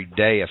every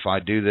day if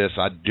I do this.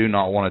 I do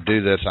not want to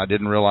do this. I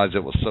didn't realize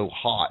it was so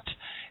hot.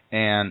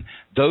 And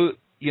though,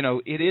 you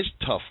know, it is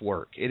tough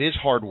work. It is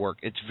hard work.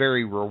 It's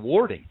very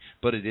rewarding,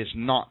 but it is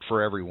not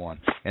for everyone.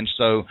 And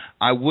so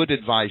I would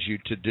advise you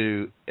to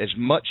do as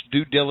much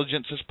due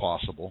diligence as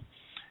possible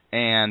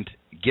and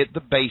get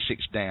the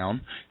basics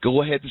down.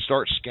 Go ahead and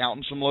start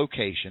scouting some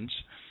locations.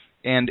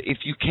 And if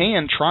you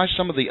can, try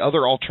some of the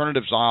other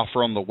alternatives I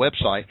offer on the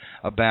website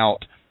about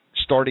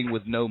starting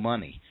with no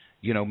money.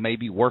 You know,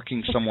 maybe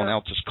working someone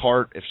else's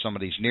cart if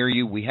somebody's near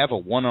you. We have a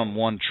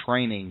one-on-one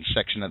training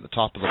section at the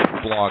top of the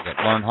blog at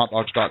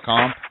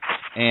learnhotdogs.com,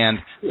 and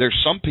there's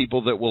some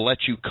people that will let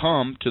you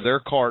come to their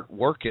cart,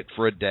 work it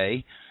for a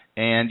day,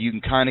 and you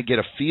can kind of get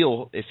a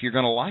feel if you're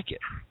going to like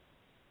it.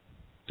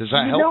 Does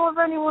that help? You know of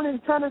anyone in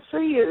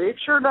Tennessee? It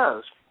sure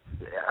does.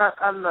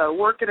 On the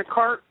work at a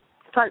cart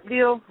type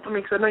deal. I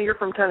mean, because I know you're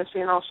from Tennessee,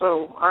 and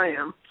also I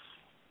am.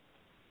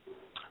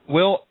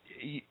 Well,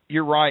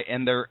 you're right,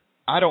 and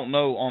I don't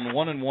know, on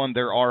one-on-one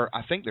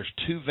I think there's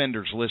 2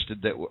 vendors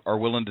listed that are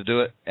willing to do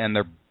it, and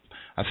I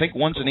think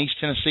one's in East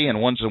Tennessee and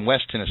one's in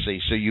West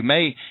Tennessee. So you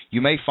may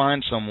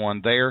find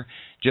someone there.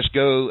 Just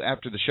go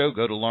after the show,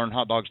 go to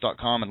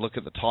learnhotdogs.com and look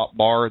at the top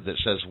bar that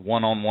says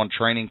one-on-one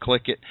training,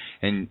 click it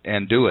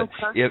and do it.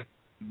 Okay.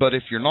 But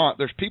if you're not,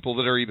 there's people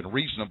that are even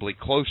reasonably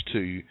close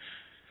to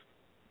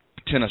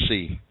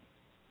Tennessee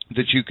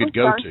that you could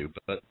go to,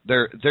 but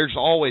there's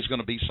always going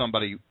to be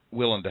somebody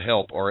willing to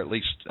help, or at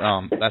least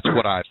that's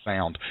what I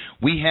found.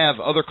 We have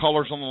other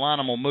callers on the line,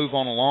 and we'll move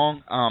on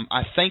along.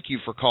 I thank you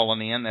for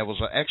calling in. That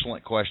was an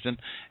excellent question,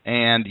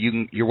 and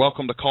you're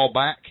welcome to call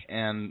back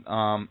and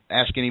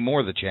ask any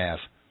more that you have.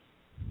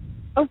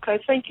 Okay,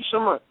 thank you so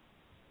much.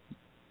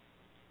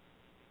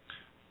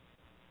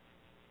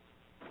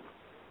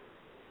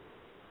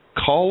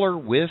 Caller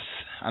with,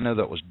 I know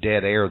that was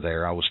dead air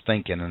there. I was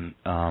thinking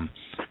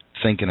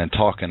and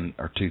talking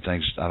are two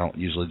things I don't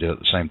usually do at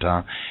the same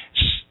time.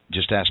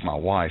 Just ask my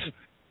wife.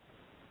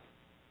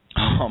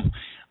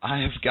 I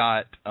have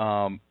got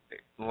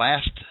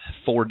last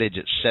 4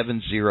 digits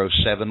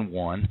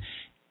 7071.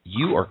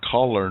 You are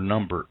caller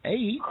number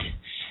 8,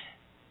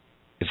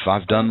 if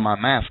I've done my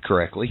math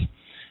correctly.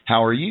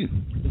 How are you?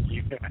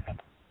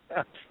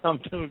 I'm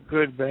doing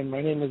good, Ben.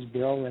 My name is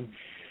Bill, and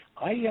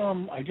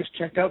I just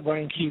checked out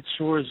Brian Keith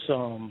Shores'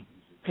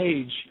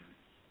 page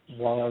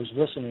while I was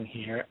listening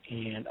here,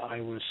 and I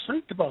was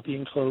psyched about the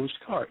enclosed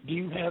cart. Do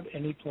you have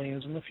any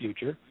plans in the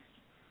future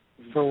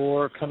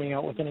for coming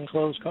out with an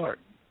enclosed cart?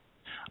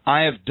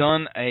 I have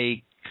done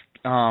a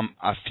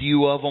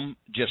few of them,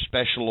 just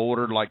special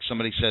ordered, like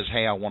somebody says,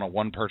 hey, I want a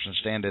 1-person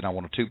stand-in, I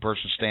want a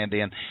 2-person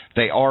stand-in.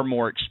 They are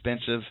more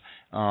expensive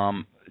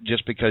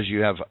just because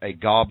you have a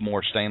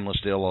Gobmore stainless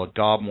steel, a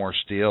Gobmore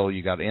steel,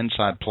 you got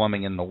inside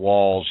plumbing in the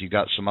walls, you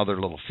got some other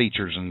little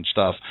features and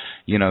stuff,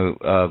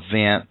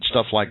 vent,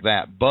 stuff like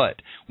that. But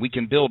we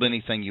can build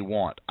anything you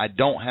want. I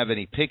don't have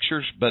any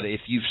pictures, but if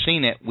you've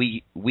seen it,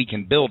 we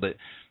can build it.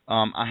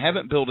 I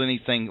haven't built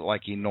anything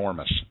like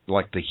enormous,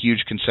 like the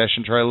huge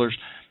concession trailers,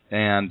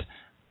 and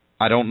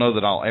I don't know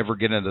that I'll ever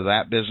get into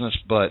that business,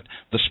 but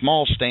the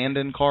small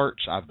stand-in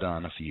carts, I've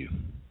done a few.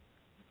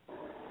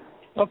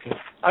 Okay.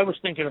 I was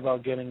thinking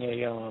about getting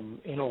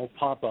an old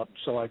pop-up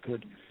so I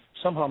could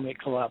somehow make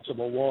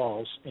collapsible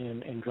walls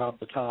and drop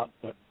the top,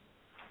 but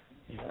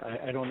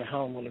I don't know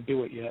how I'm going to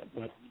do it yet,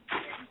 but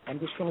I'm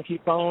just going to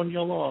keep following you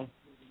along.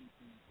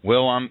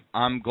 Well,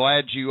 I'm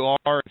glad you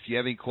are. If you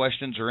have any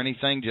questions or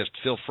anything, just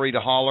feel free to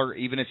holler,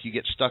 even if you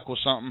get stuck with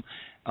something.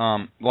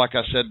 Like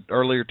I said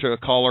earlier to a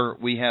caller,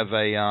 we have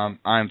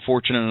I'm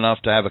fortunate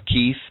enough to have a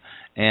Keith,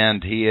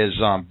 and he is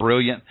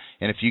brilliant.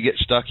 And if you get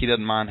stuck, he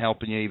doesn't mind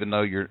helping you, even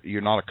though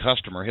you're not a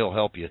customer. He'll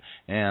help you,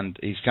 and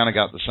he's kind of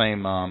got the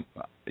same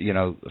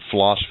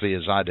philosophy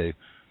as I do.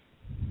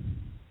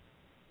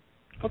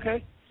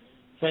 Okay.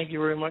 Thank you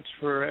very much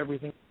for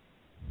everything.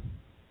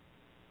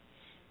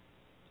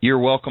 You're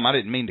welcome. I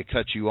didn't mean to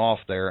cut you off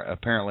there.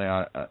 Apparently,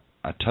 I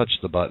touched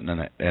the button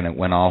and it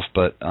went off.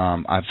 But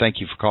I thank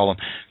you for calling.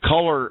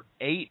 Caller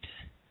 8.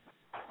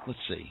 Let's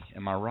see.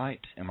 Am I right?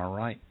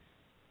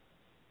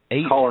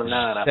 8. Caller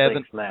 9. I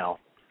think now.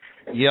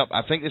 Yep.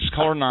 I think this is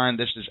caller 9.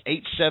 This is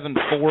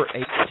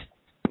 8748.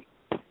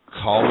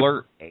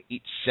 Caller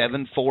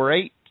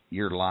 8748.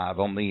 You're live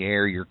on the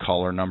air. You're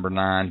caller number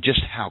 9. Just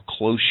how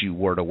close you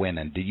were to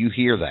winning. Did you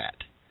hear that?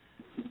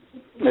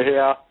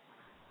 Yeah.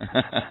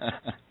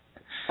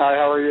 Hi,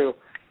 how are you?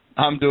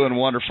 I'm doing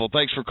wonderful.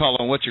 Thanks for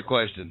calling. What's your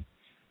question?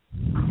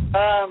 Me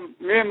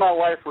and my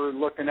wife were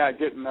looking at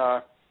getting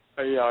a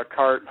a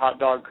cart, hot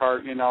dog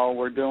cart. You know,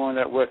 we're doing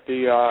it with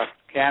the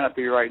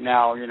canopy right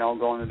now. You know,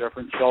 going to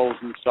different shows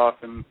and stuff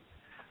and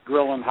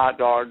grilling hot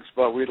dogs.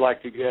 But we'd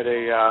like to get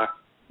a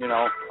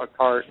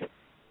cart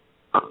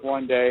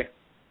one day.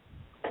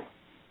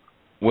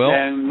 Well,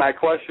 and my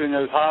question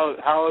is,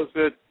 how is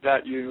it that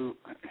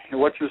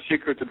what's your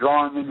secret to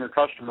drawing in your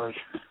customers?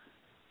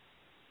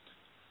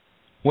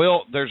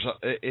 Well,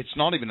 it's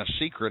not even a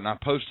secret, and I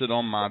posted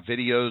on my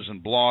videos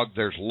and blog,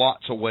 there's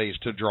lots of ways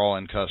to draw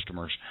in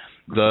customers.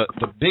 The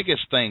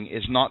biggest thing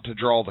is not to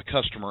draw the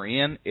customer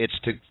in, it's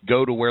to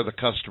go to where the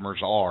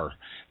customers are.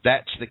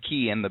 That's the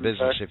key in the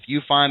business. If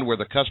you find where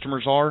the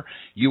customers are,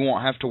 you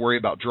won't have to worry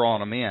about drawing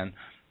them in.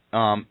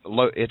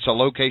 It's a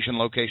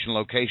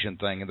location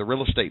thing, and the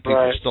real estate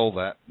people stole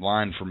that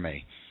line from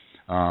me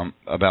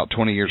about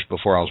 20 years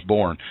before I was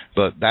born,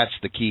 but that's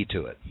the key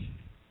to it.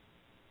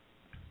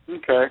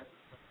 Okay.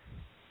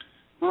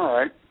 All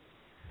right.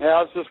 Yeah,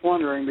 I was just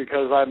wondering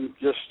because I'm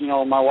just,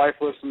 my wife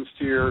listens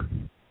to your,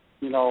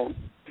 to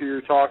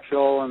your talk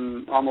show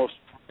and almost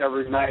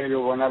every night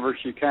or whenever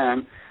she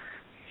can.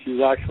 She's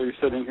actually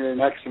sitting here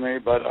next to me,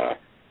 but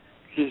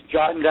she's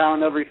jotting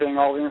down everything,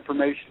 all the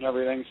information and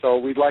everything, so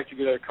we'd like to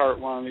get a cart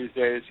one of these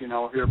days,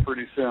 here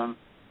pretty soon,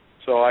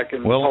 so I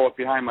can tow it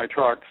behind my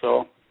truck.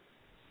 So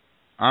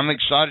I'm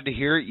excited to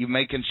hear it. You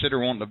may consider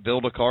wanting to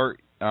build a cart.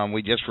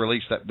 We just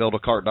released that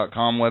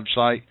buildacart.com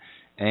website,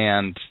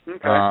 and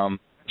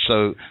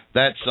so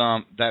that's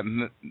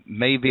that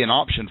may be an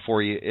option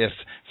for you if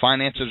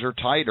finances are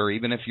tight, or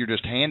even if you're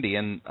just handy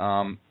and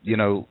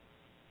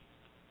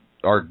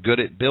are good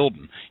at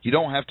building. You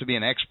don't have to be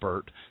an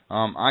expert.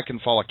 I can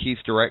follow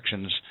Keith's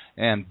directions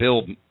and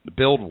build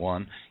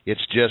one.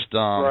 It's just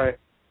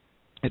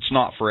it's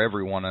not for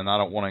everyone, and I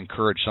don't want to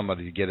encourage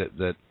somebody to get it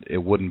that it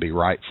wouldn't be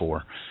right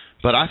for.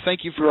 But I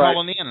thank you for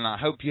calling in, and I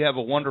hope you have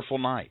a wonderful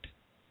night.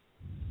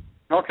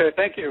 Okay,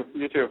 thank you.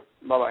 You too.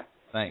 Bye-bye.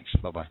 Thanks.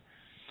 Bye-bye.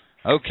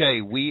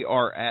 Okay, we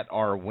are at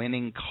our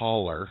winning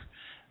caller,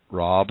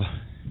 Rob.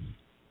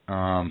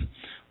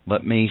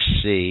 Let me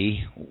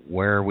see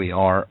where we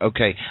are.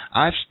 Okay,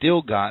 I've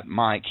still got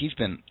Mike. He's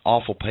been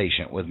awful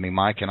patient with me,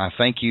 Mike, and I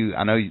thank you.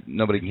 I know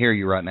nobody can hear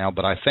you right now,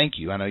 but I thank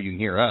you. I know you can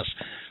hear us,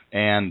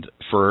 and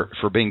for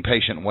being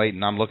patient and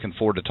waiting. I'm looking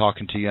forward to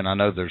talking to you, and I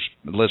know there's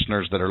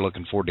listeners that are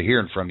looking forward to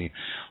hearing from you.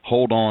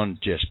 Hold on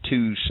just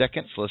 2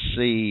 seconds. Let's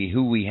see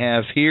who we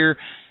have here,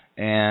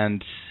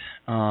 and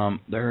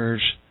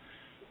there's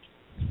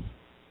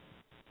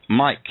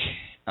Mike.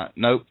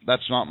 Nope,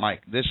 that's not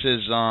Mike. This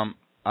is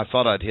I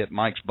thought I'd hit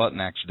Mike's button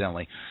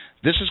accidentally.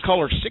 This is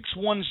caller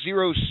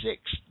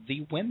 6106,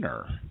 the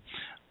winner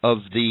of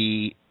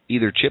the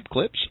either Chip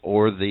Clips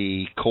or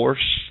the course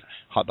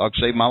Hot Dog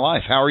Saved My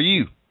Life. How are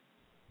you?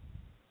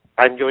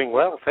 I'm doing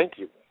well, thank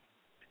you.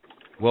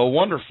 Well,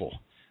 wonderful.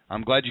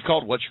 I'm glad you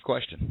called. What's your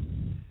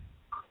question?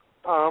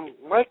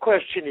 My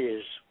question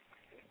is,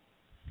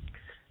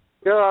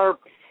 there are,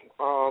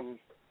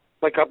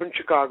 like up in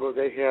Chicago,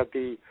 they have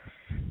the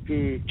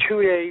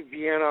 2-day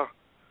Vienna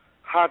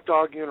Hot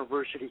Dog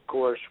University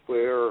course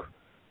where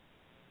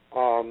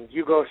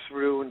you go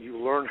through and you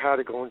learn how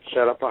to go and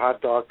set up a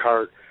hot dog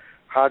cart,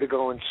 how to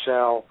go and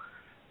sell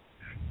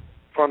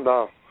from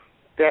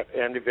that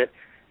end of it,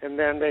 and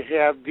then they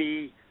have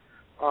the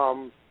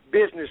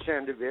business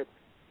end of it.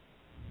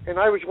 And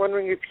I was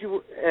wondering if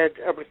you had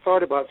ever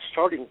thought about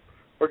starting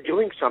or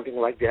doing something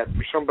like that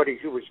for somebody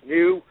who was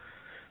new,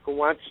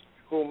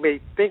 who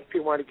may think they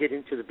want to get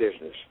into the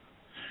business.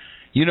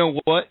 You know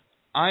what?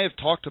 I have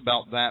talked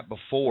about that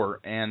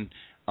before, and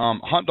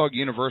Hot Dog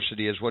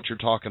University is what you're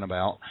talking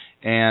about.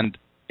 And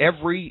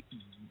every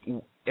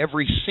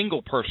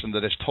single person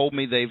that has told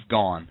me they've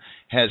gone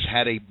has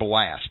had a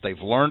blast. They've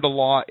learned a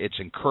lot. It's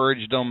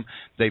encouraged them.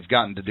 They've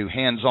gotten to do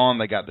hands-on.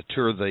 They got to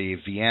tour the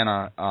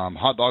Vienna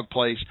hot dog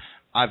place.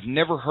 I've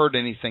never heard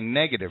anything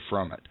negative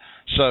from it.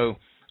 So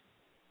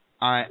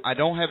I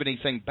don't have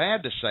anything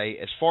bad to say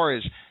as far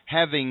as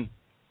having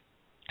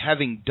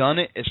done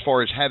it, as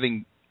far as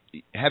having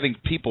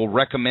people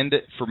recommend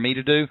it for me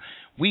to do.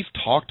 We've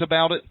talked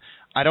about it.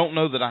 I don't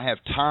know that I have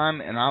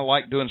time, and I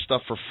like doing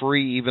stuff for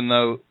free, even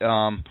though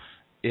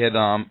it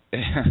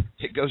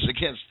goes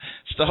against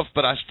stuff,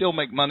 but I still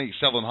make money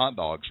selling hot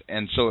dogs,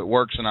 and so it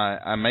works, and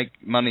I make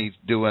money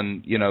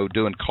doing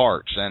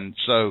carts, and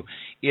so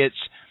it's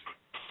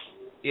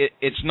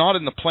not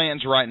in the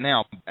plans right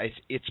now.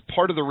 It's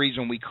part of the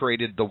reason we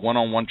created the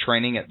one-on-one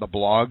training at the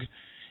blog.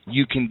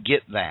 You can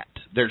get that.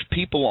 There's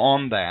people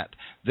on that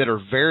are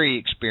very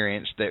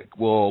experienced that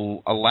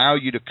will allow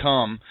you to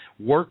come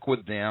work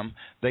with them.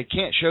 They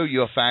can't show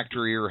you a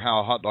factory or how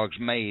a hot dog's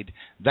made,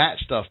 that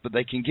stuff, but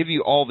they can give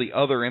you all the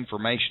other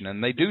information,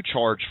 and they do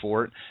charge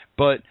for it,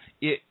 but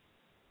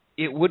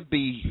it would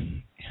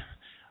be,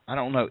 I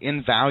don't know,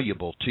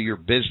 invaluable to your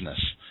business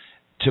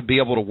to be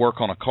able to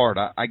work on a cart.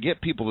 I get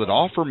people that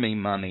offer me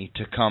money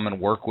to come and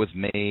work with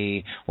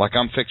me, like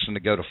I'm fixing to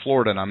go to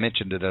Florida, and I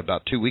mentioned it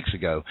about 2 weeks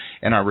ago,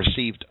 and I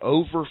received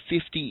over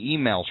 50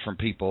 emails from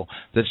people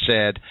that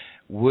said,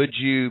 would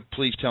you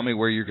please tell me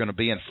where you're going to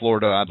be in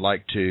Florida? I'd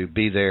like to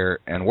be there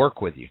and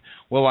work with you.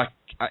 Well,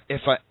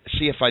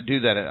 if I do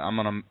that, I'm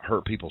going to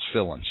hurt people's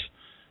feelings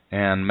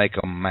and make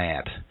them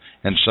mad,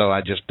 and so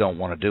I just don't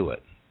want to do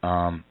it.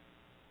 I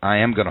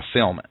am going to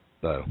film it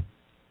though.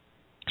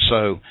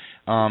 So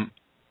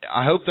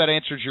I hope that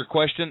answers your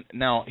question.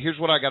 Now, here's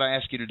what I got to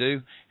ask you to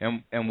do,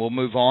 and we'll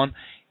move on.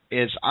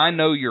 Is I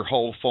know your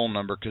whole phone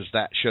number because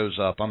that shows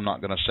up. I'm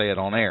not going to say it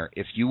on air.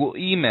 If you will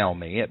email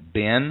me at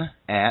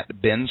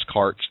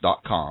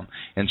ben@benscarts.com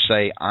and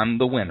say I'm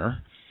the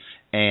winner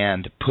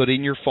and put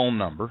in your phone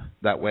number,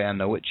 that way I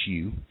know it's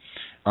you,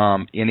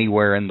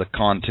 anywhere in the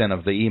content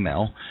of the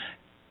email,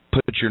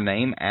 put your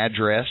name,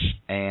 address,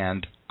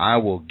 and I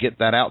will get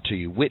that out to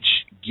you.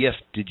 Which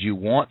gift did you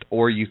want,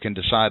 or you can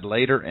decide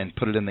later and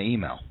put it in the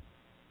email?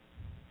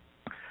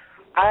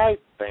 I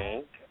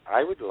think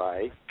I would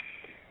like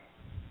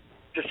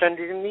to send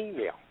it an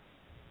email.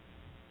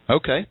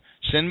 Okay.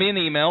 Send me an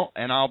email,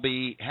 and I'll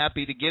be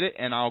happy to get it,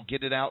 and I'll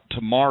get it out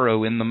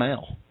tomorrow in the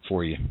mail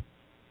for you.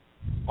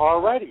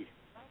 All righty.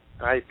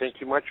 I thank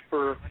you much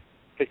for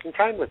taking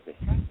time with me.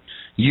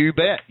 You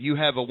bet. You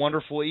have a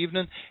wonderful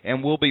evening,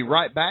 and we'll be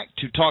right back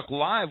to talk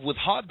live with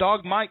Hot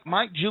Dog Mike.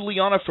 Mike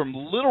Giuliano from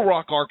Little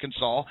Rock,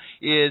 Arkansas,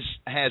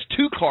 has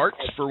 2 carts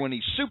for when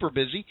he's super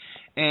busy,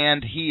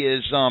 and he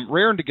is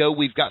raring to go.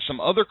 We've got some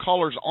other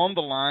callers on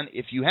the line.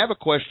 If you have a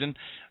question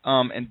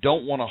and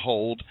don't want to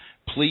hold,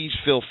 please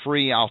feel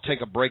free. I'll take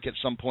a break at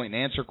some point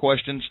and answer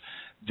questions,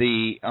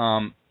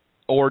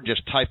 or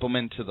just type them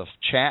into the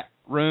chat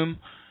room.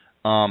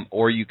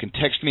 Or you can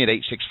text me at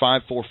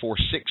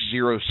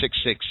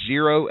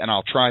 865-446-0660, and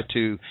I'll try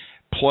to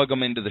plug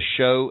them into the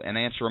show and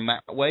answer them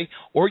that way.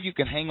 Or you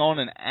can hang on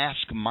and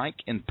ask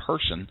Mike in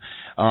person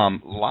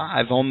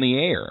live on the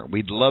air.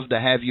 We'd love to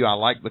have you. I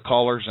like the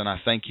callers, and I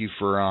thank you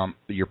for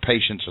your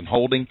patience and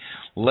holding.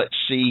 Let's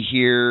see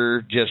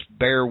here. Just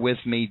bear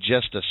with me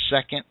just a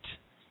second.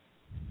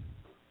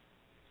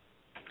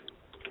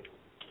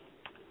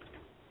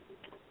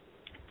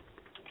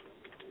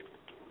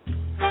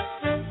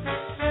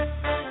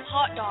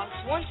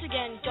 Once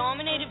again,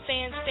 dominated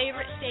fans'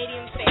 favorite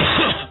stadium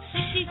favorite.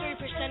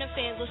 63% of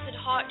fans listed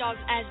hot dogs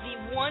as the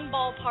one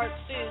ballpark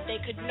food they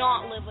could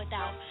not live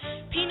without.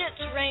 Peanuts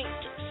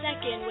ranked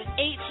second with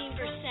 18%,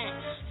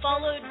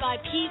 followed by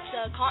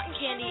pizza, cotton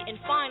candy,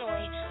 and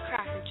finally,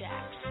 Cracker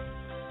Jacks.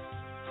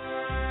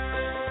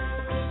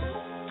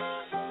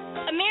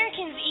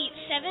 Americans eat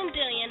 7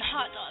 billion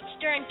hot dogs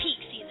during peak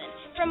season,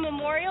 from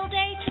Memorial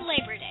Day to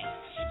Labor Day.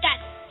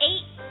 That's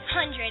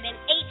 818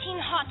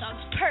 hot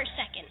dogs per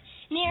second.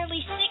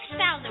 Nearly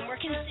 6,000 were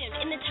consumed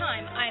in the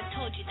time I have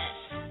told you this.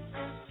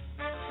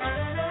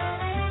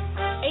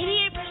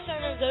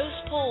 88% of those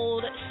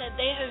polled said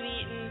they have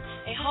eaten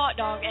a hot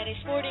dog at a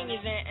sporting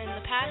event in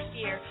the past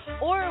year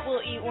or will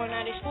eat one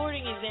at a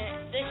sporting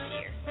event this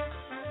year.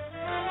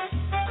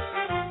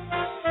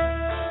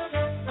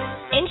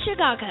 In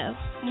Chicago,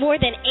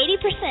 more than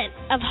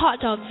 80% of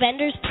hot dog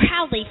vendors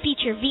proudly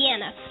feature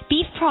Vienna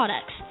beef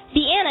products.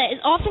 Vienna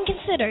is often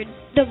considered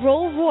the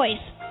Rolls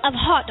Royce of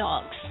hot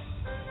dogs.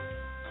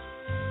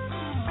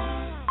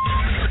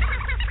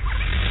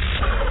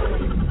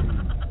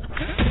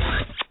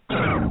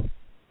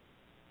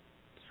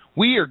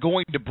 We are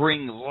going to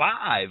bring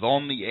live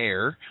on the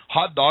air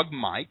Hot Dog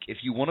Mike. If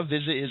you want to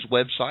visit his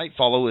website,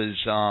 follow his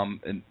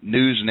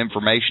news and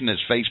information, his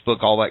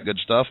Facebook, all that good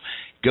stuff,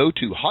 go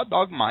to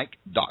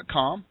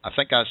hotdogmike.com. I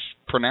think I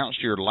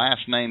pronounced your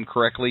last name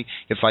correctly.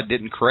 If I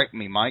didn't, correct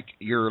me, Mike.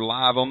 You're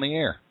live on the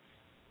air.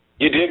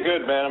 You did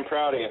good, man. I'm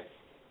proud of you.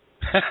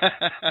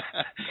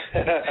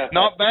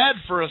 Not bad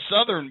for a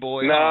Southern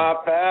boy.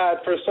 Not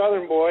bad for a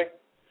Southern boy.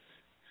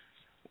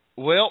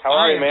 Well, how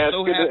are you, man?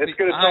 So it's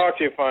good to talk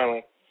to you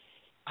finally.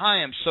 I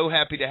am so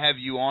happy to have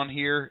you on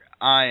here.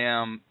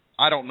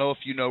 I don't know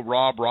if you know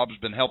Rob. Rob's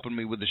been helping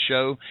me with the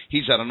show.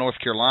 He's out of North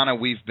Carolina.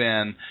 We've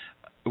had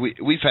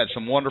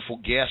some wonderful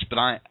guests, but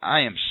I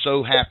am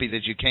so happy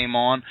that you came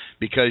on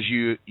because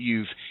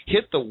you've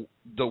hit the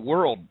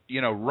world,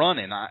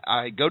 running.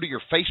 I go to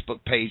your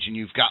Facebook page and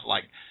you've got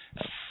like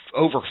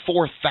over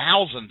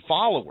 4,000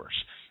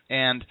 followers.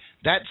 And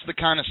that's the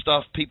kind of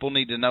stuff people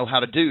need to know how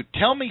to do.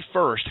 Tell me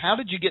first, how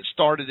did you get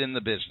started in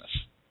the business?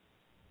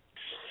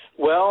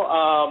 Well,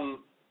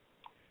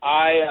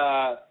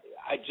 I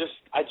just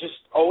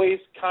always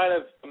kind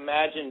of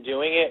imagined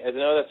doing it. I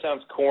know that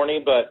sounds corny,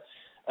 but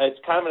it's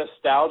kind of a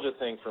nostalgia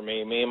thing for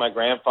me. Me and my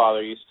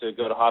grandfather used to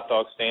go to hot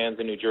dog stands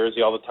in New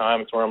Jersey all the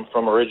time. It's where I'm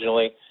from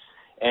originally.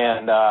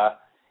 And,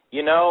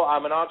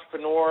 I'm an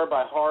entrepreneur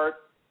by heart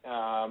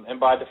and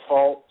by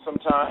default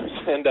sometimes.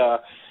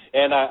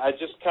 And I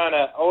just kind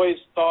of always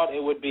thought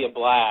it would be a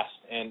blast.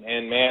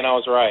 And man, I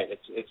was right.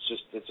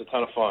 It's a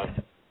ton of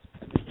fun.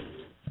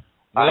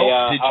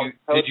 Well,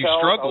 did you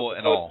struggle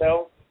at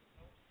all?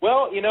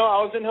 Well,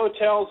 I was in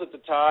hotels at the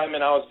time,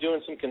 and I was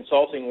doing some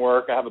consulting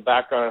work. I have a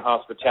background in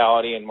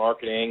hospitality and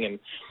marketing, and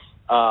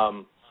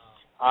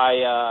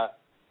I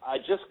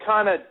just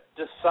kind of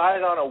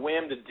decided on a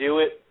whim to do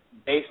it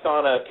based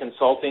on a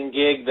consulting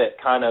gig that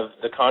kind of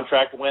the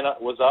contract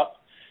was up.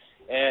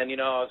 And, I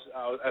was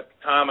at the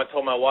time I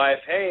told my wife,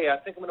 hey, I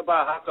think I'm going to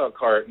buy a hot dog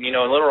cart. In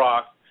Little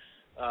Rock,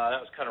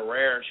 That was kind of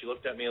rare, and she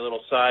looked at me a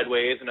little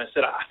sideways, and I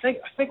said, I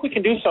think we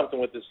can do something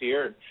with this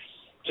here.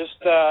 Just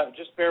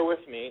bear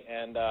with me.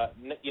 And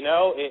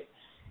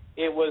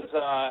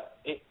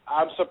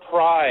I'm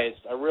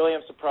surprised. I really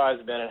am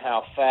surprised, Ben, at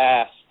how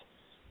fast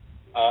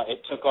it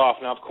took off.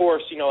 Now, of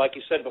course, like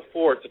you said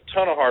before, it's a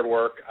ton of hard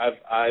work.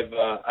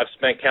 I've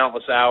spent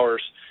countless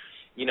hours,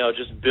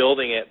 just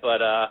building it, but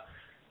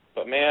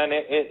man,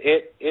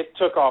 it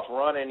took off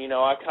running.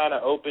 I kind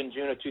of opened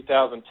June of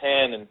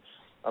 2010, and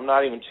I'm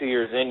not even 2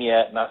 years in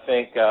yet, and I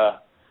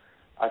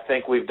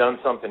think we've done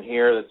something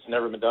here that's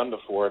never been done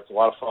before. It's a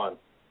lot of fun.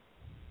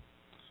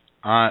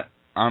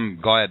 I'm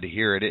glad to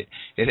hear it.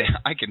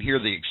 I can hear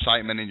the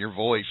excitement in your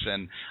voice,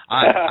 and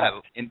I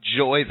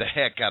enjoy the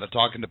heck out of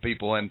talking to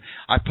people. And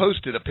I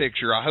posted a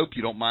picture. I hope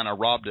you don't mind. I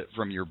robbed it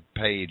from your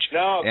page.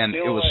 No, and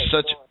it was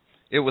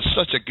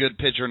such a good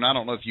picture. And I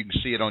don't know if you can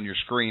see it on your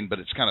screen, but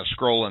it's kind of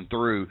scrolling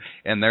through,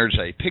 and there's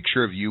a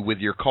picture of you with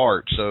your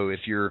cart. So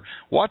if you're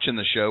watching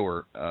the show,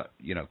 or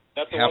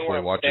that's halfway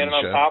watching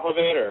the show, on top of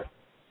it, or.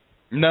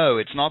 No,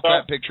 it's not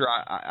that picture.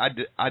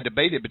 I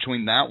debated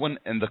between that one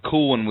and the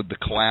cool one with the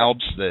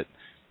clouds. That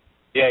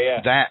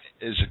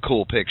is a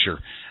cool picture.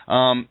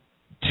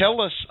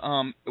 Tell us,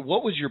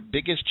 what was your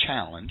biggest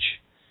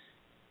challenge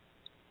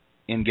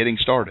in getting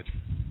started?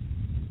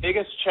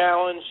 Biggest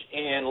challenge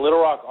in Little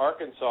Rock,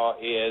 Arkansas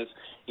is,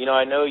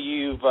 I know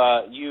you've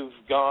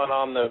gone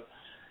on the,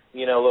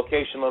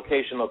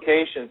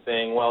 location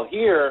thing. Well,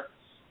 here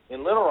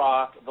in Little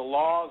Rock, the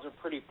laws are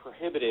pretty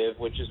prohibitive,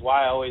 which is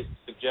why I always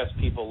suggest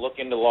people look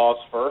into laws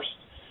first.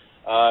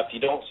 If you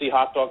don't see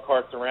hot dog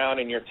carts around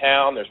in your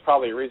town, there's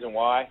probably a reason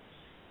why.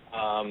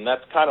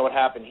 That's kind of what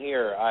happened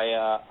here.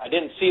 I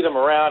didn't see them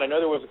around. I know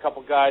there was a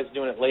couple guys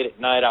doing it late at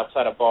night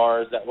outside of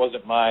bars. That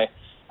wasn't my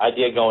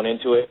idea going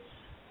into it.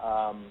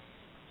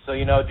 So,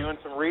 doing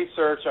some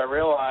research, I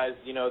realized,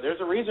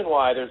 there's a reason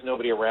why there's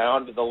nobody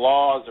around. The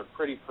laws are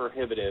pretty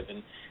prohibitive,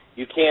 and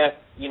you can't,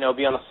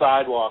 be on the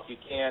sidewalk. You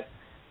can't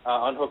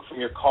unhook from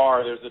your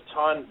car. There's a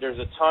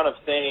ton of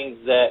things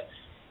that,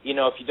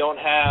 if you don't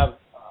have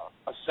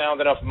a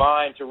sound enough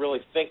mind to really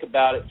think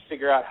about it and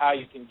figure out how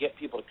you can get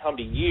people to come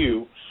to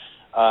you,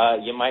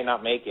 you might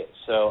not make it.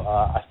 So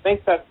I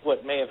think that's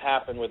what may have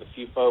happened with a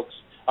few folks.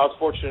 I was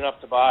fortunate enough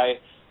to buy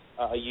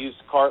a used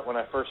cart when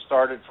I first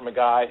started from a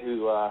guy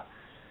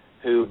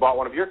who bought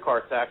one of your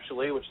carts,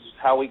 actually, which is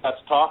how we got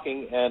to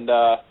talking. And,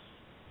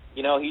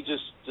 he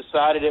just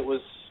decided it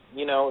was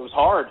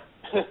hard.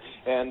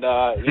 And,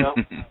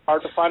 it's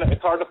hard to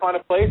find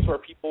a place where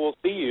people will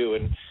see you.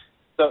 And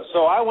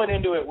so I went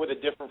into it with a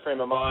different frame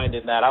of mind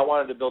in that I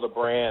wanted to build a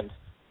brand.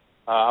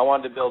 I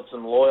wanted to build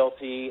some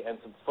loyalty and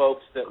some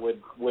folks that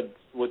would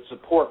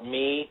support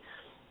me.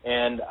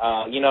 And,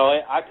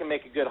 I can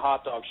make a good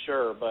hot dog,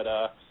 sure, but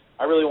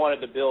I really wanted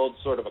to build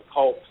sort of a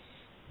cult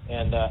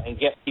and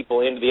get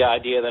people into the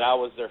idea that I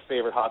was their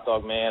favorite hot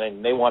dog man,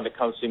 and they wanted to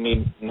come see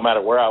me no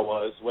matter where I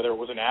was, whether it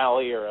was an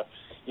alley or a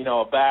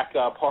back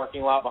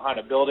parking lot behind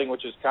a building,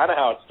 which is kind of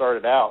how it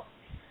started out.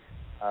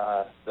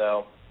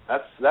 So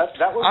that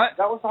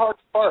was the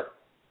hardest part.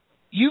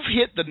 You've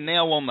hit the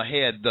nail on the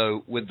head,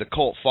 though, with the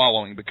cult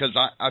following, because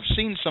I've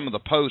seen some of the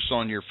posts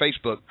on your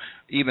Facebook,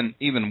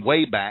 even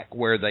way back,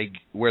 where they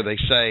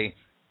say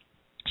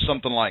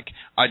something like,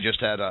 "I just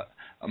had a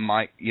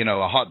Mike,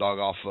 a hot dog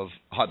off of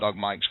Hot Dog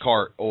Mike's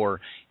cart," or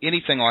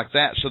anything like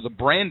that. So the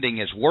branding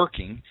is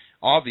working,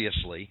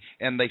 obviously,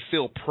 and they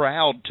feel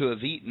proud to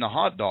have eaten a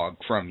hot dog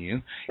from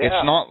you. Yeah.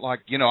 It's not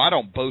like, I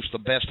don't boast the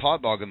best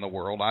hot dog in the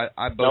world.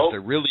 I boast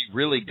a really,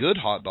 really good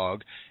hot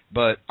dog,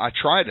 but I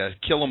try to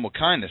kill them with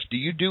kindness. Do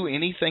you do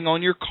anything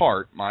on your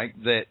cart, Mike,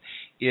 that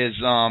is,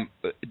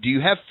 do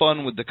you have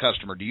fun with the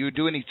customer? Do you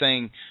do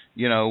anything,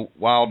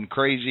 wild and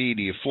crazy?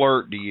 Do you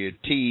flirt? Do you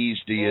tease?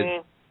 Do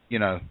you,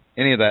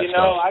 any of that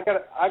stuff?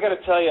 I got to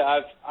tell you,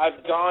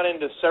 I've gone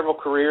into several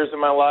careers in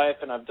my life,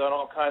 and I've done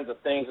all kinds of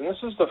things, and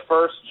this is the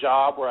first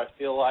job where I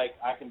feel like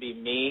I can be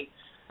me.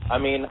 I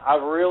mean,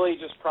 I've really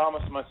just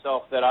promised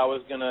myself that I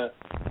was going to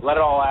let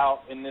it all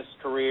out in this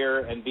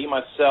career and be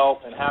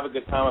myself and have a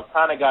good time. I've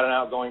kind of got an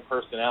outgoing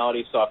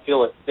personality, so I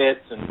feel it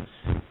fits, and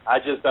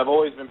I've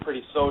always been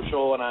pretty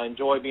social, and I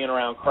enjoy being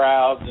around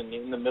crowds and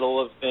in the middle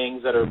of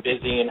things that are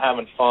busy and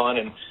having fun,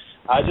 and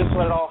I just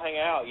let it all hang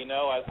out.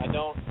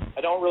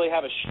 I don't really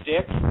have a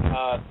shtick.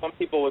 Some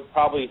people would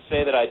probably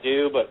say that I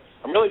do, but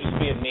I'm really just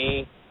being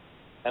me,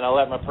 and I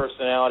let my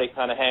personality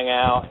kind of hang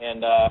out.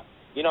 And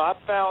I've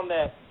found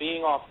that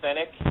being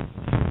authentic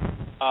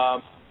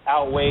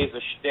outweighs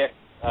a shtick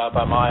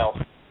by miles.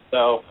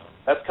 So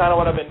that's kind of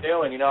what I've been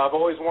doing. I've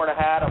always worn a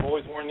hat. I've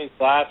always worn these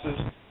glasses,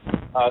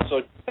 so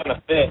it kind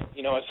of fit.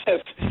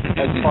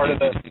 As part of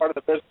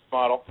the business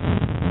model.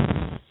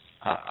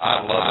 I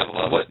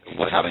love it.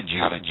 How did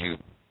you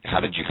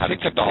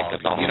pick it off?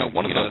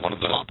 One of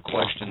the top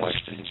questions,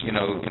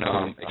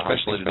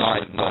 especially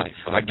tonight,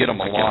 I get them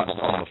a lot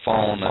on the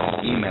phone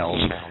and emails.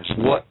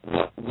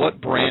 What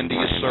brand do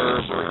you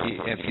serve? Or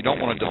if you don't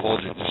want to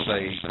divulge it, just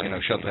say,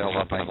 shut the hell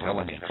up, I ain't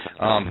telling you.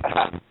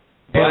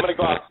 Hey, I'm going to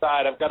go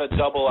outside. I've got a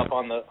double up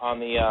on the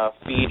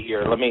feed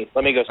here. Let me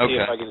go see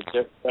if I get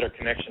a better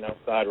connection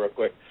outside real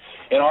quick.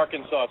 In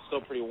Arkansas, it's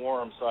still pretty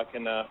warm, so I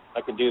can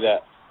do that.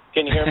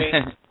 Can you hear me?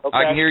 Okay.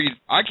 I can hear you.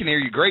 I can hear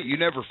you great. You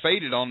never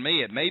faded on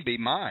me. It may be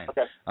mine.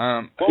 Okay.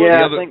 I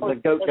think the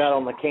goat got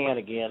on the can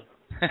again.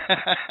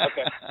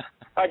 Okay.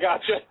 I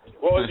got you.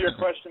 What was your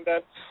question,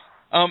 Ben?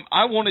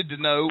 I wanted to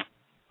know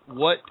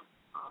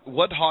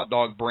what hot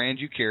dog brand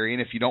you carry,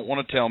 and if you don't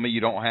want to tell me,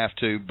 you don't have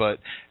to, but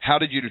how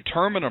did you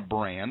determine a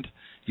brand?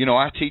 You know,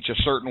 I teach a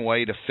certain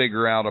way to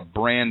figure out a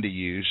brand to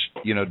use,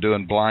 you know,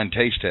 doing blind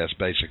taste tests,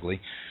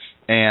 basically.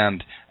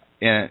 And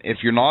if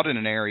you're not in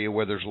an area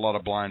where there's a lot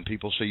of blind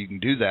people, so you can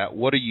do that,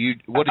 what did you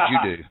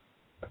do?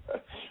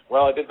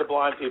 Well, I did the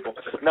blind people.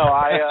 No,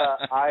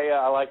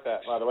 I like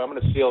that, by the way. I'm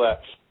going to steal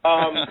that.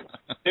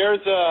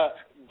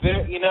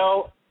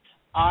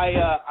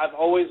 I've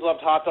always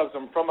loved hot dogs.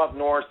 I'm from up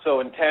north, so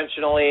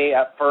intentionally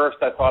at first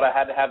I thought I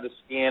had to have the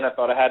skin. I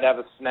thought I had to have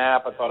a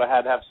snap. I thought I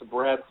had to have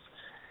soubrettes,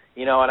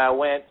 you know, and I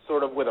went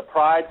sort of with a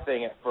pride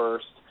thing at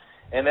first.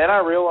 And then I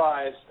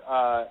realized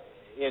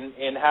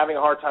in having a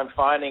hard time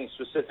finding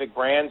specific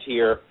brands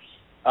here,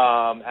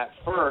 at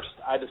first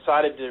I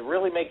decided to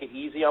really make it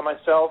easy on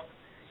myself,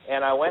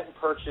 and I went and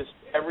purchased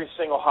every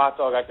single hot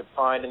dog I could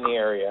find in the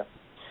area.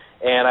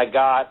 And I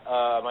got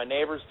my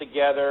neighbors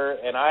together,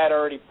 and I had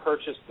already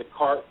purchased the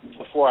cart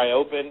before I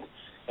opened,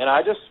 and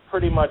I just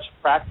pretty much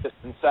practiced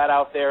and sat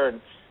out there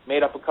and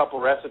made up a couple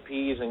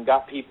recipes and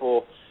got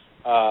people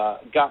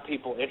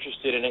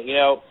interested in it. You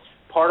know,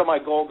 part of my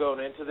goal going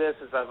into this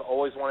is I've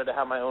always wanted to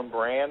have my own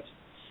brand.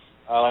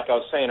 Like I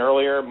was saying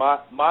earlier,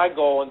 my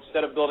goal,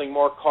 instead of building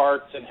more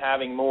carts and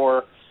having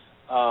more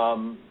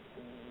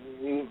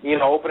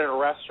opening a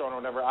restaurant or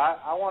whatever,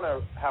 I want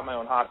to have my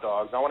own hot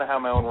dogs. I want to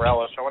have my own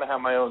relish. I want to have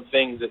my own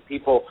things that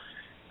people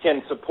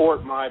can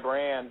support my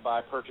brand by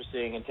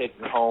purchasing and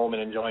taking home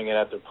and enjoying it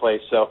at their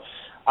place. So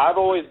I've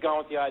always gone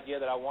with the idea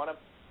that I want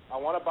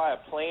to buy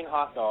a plain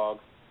hot dog,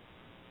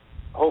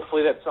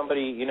 hopefully that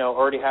somebody, you know,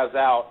 already has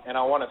out, and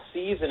I want to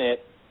season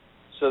it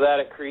so that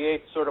it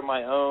creates sort of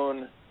my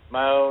own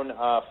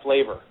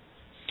flavor.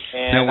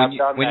 And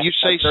now, when you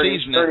say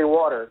season it,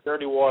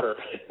 dirty water.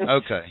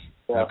 Okay.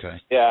 Yeah.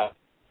 Okay. Yeah.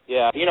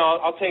 You know,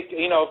 I'll take.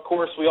 You know, of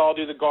course, we all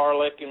do the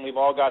garlic, and we've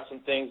all got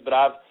some things. But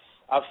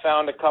I've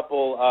found a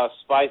couple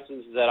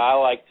spices that I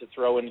like to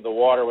throw into the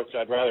water, which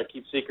I'd rather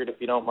keep secret if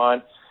you don't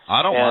mind.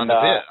 I don't mind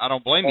a bit. I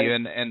don't blame you,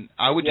 and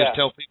I would just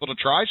tell people to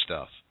try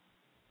stuff.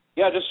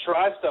 Yeah, just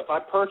try stuff. I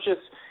purchase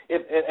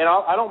it, and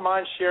I don't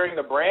mind sharing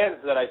the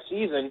brands that I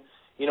season.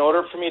 In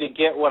order for me to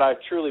get what I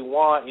truly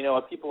want, you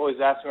know, people always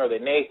ask me, are they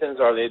Nathan's?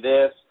 Are they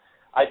this?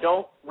 I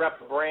don't rep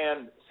a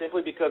brand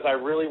simply because I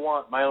really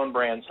want my own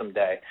brand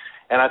someday.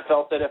 And I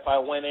felt that if I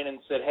went in and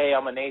said, hey,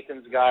 I'm a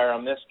Nathan's guy or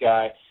I'm this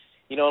guy,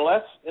 you know,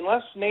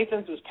 unless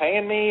Nathan's is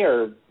paying me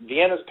or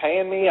Vienna's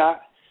paying me,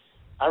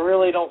 I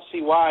really don't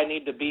see why I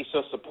need to be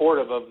so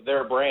supportive of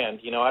their brand.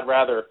 You know, I'd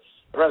rather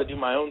do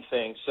my own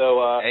thing.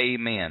 So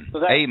amen. So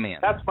amen.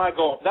 That's my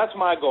goal.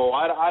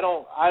 I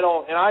don't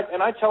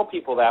and I tell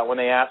people that when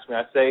they ask me.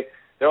 I say,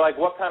 they're like,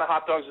 what kind of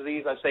hot dogs are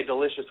these? I say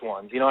delicious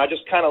ones. You know, I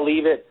just kind of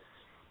leave it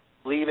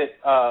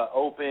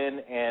open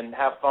and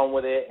have fun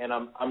with it, and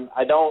I'm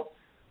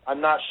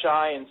not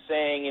shy in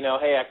saying, you know,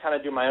 hey, I kind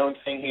of do my own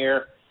thing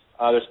here.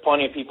 There's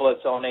plenty of people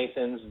that sell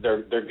Nathan's.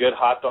 They're good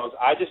hot dogs.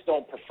 I just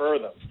don't prefer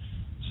them.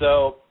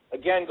 So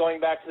again, going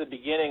back to the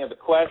beginning of the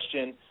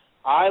question,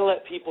 I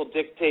let people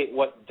dictate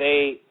what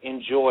they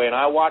enjoy, and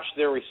I watch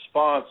their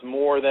response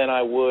more than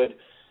I would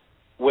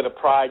with a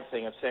pride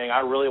thing of saying,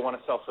 I really want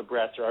to sell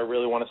soubrettes or I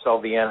really want to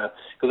sell Vienna,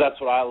 because that's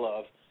what I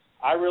love.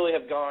 I really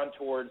have gone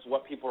towards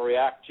what people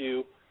react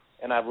to,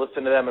 and I've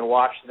listened to them and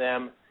watched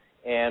them.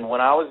 And when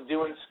I was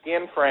doing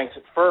skin franks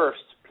at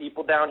first,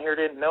 people down here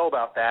didn't know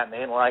about that, and they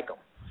didn't like them.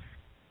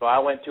 So I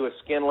went to a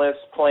skinless,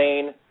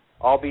 plain,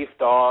 all-beef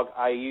dog.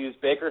 I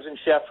used Baker's and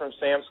Chef from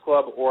Sam's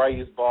Club, or I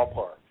used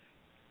Ballpark.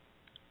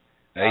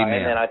 Amen.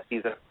 And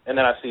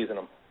then I season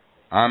them.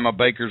 I'm a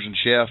Baker's and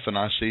Chef, and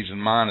I season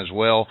mine as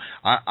well.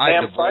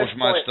 I divulge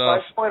my stuff.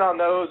 Price point on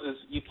those is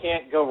you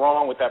can't go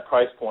wrong with that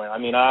price point. I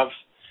mean, I've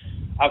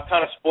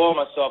kind of spoiled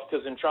myself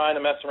because in trying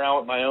to mess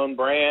around with my own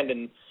brand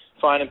and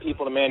finding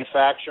people to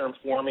manufacture them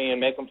for me and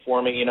make them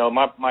for me, you know,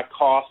 my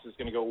cost is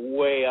going to go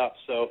way up.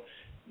 So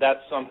that's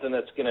something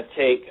that's going to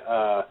take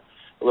a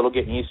little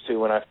getting used to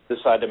when I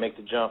decide to make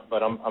the jump.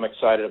 But I'm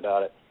excited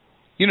about it.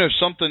 You know,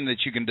 something that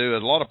you can do, a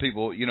lot of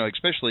people, you know,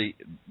 especially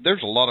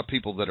there's a lot of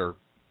people that are,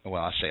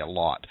 well, I say a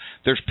lot.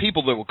 There's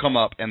people that will come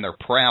up and they're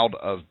proud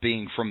of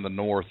being from the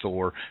North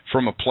or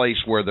from a place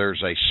where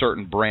there's a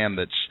certain brand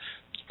that's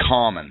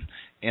common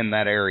in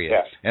that area.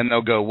 Yeah. And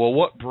they'll go, well,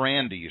 what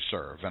brand do you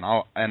serve?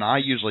 And I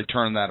usually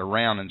turn that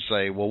around and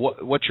say, well,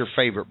 what's your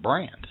favorite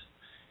brand?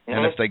 Mm-hmm.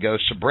 And if they go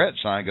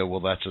Soubrettes, I go, well,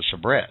 that's a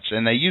Soubrettes.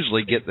 And they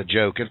usually get the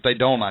joke. If they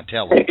don't, I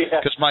tell them.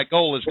 Because my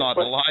goal is not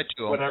to lie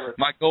to them. Whatever.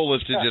 My goal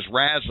is to just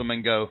razz them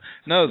and go,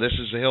 no, this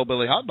is the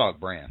Hillbilly Hot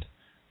Dog brand.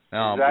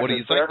 Exactly. What do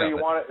you think of it?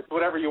 It's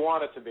whatever you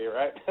want it to be,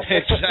 right?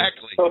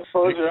 Exactly. So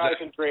close your eyes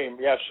and dream.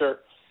 Yeah, sure.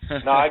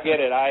 No, I get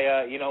it.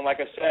 Like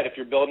I said, if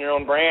you're building your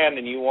own brand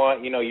and you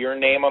want, your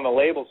name on the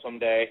label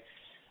someday,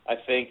 I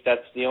think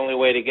that's the only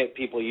way to get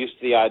people used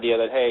to the idea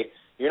that, hey,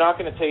 you're not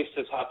going to taste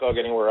this hot dog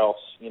anywhere else,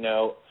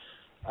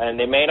 and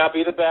they may not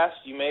be the best.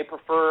 You may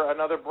prefer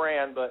another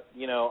brand, but,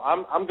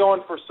 I'm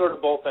going for sort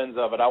of both ends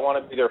of it. I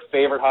want to be their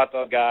favorite hot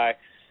dog guy,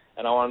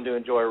 and I want them to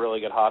enjoy a really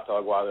good hot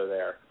dog while they're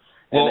there.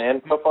 Well,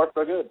 and so far,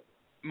 so good.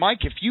 Mike,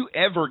 if you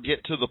ever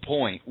get to the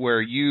point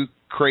where you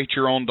create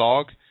your own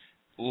dog,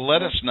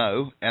 let us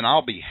know, and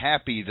I'll be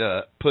happy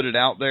to put it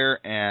out there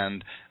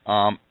and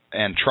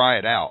try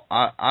it out.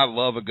 I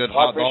love a good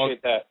hot dog. I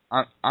appreciate that.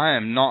 I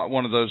am not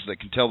one of those that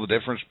can tell the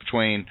difference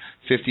between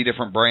 50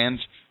 different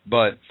brands,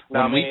 but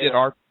when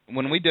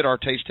we did our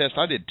taste test,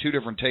 I did 2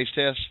 different taste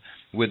tests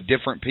with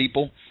different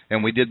people,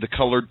 and we did the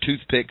colored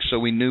toothpicks so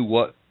we knew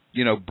what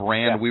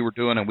brand we were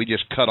doing, and we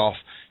just cut off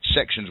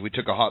sections. We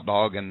took a hot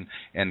dog and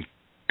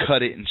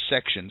cut it in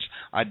sections.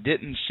 I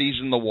didn't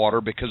season the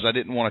water because I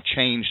didn't want to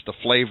change the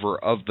flavor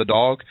of the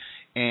dog,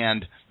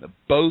 and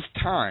both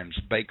times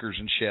Bakers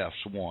and Chefs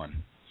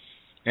won.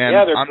 And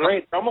yeah, they're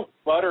great. They're almost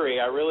buttery.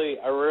 I really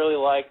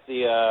like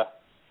the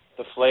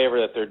flavor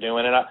that they're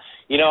doing, and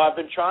I've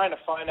been trying to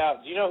find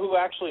out. Do you know who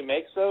actually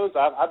makes those?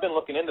 I've been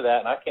looking into that,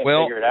 and I can't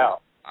figure it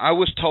out. I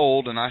was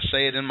told, and I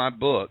say it in my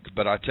book,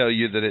 but I tell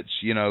you that it's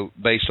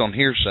based on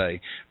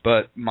hearsay.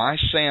 But my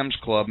Sam's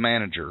Club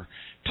manager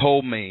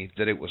told me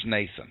that it was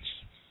Nathan's,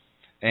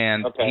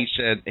 and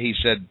he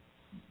said,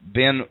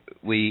 Ben,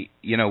 we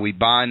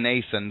buy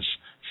Nathan's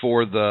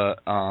for the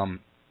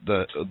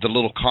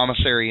little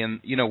commissary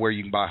and where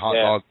you can buy hot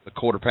dogs, the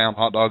quarter-pound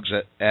hot dogs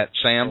at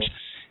Sam's.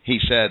 He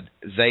said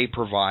they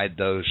provide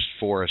those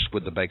for us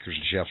with the Bakers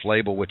and Chef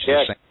label, which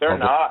is they're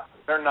not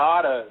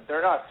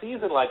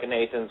seasoned like a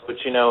Nathan's,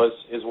 which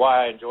is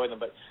why I enjoy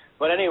them.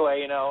 But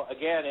anyway,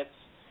 again,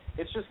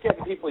 it's just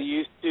getting people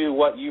used to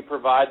what you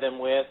provide them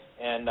with,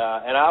 and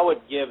I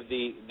would give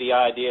the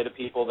idea to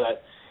people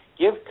that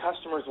give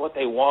customers what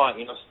they want.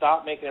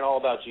 Stop making it all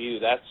about you.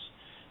 That's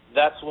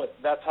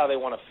how they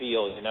want to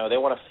feel. They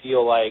want to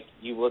feel like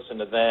you listen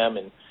to them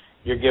and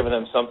you're giving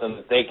them something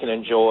that they can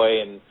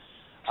enjoy. And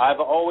I've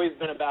always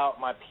been about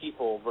my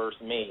people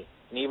versus me.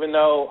 And even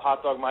though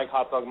Hot Dog Mike,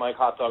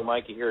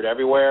 you hear it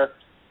everywhere,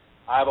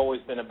 I've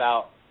always been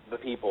about the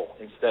people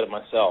instead of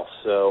myself.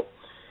 So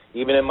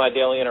even in my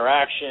daily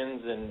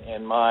interactions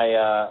and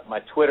my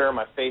Twitter,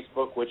 my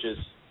Facebook, which is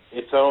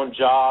its own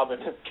job,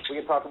 and we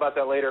can talk about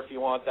that later if you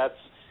want.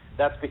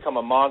 That's become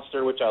a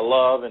monster, which I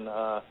love, and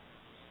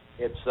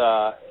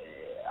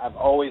I've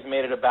always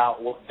made it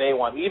about what they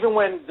want. Even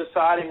when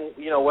deciding,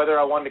 whether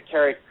I wanted to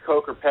carry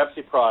Coke or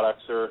Pepsi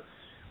products or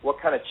what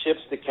kind of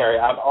chips to carry,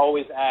 I've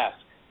always asked.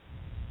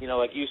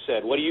 Like you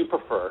said, what do you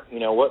prefer?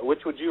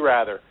 Which would you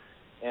rather?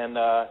 And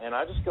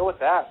I just go with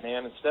that,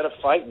 man. Instead of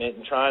fighting it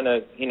and trying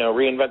to,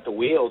 reinvent the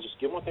wheel, just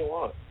give them what they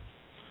want.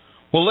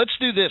 Well, let's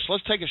do this.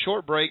 Let's take a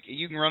short break.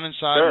 You can run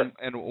inside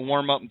and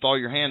warm up and thaw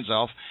your hands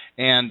off,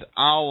 and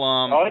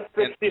I'll it's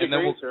 60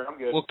 degrees, sir. I'm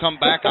good. We'll come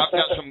back.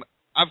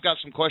 I've got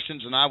some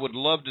questions, and I would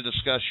love to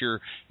discuss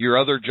your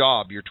other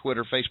job, your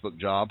Twitter, Facebook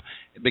job,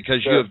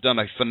 because you have done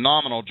a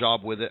phenomenal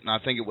job with it, and I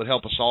think it would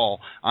help us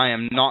all. I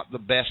am not the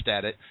best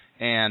at it,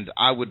 and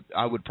I would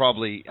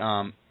probably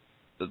know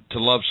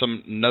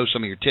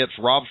some of your tips.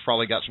 Rob's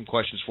probably got some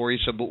questions for you,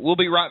 so we'll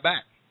be right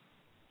back.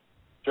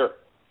 Sure.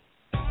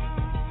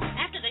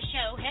 After the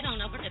show, head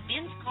on over to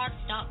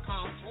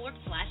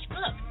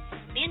benscarts.com/book.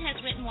 Ben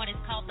has written what is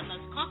called the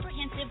most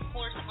comprehensive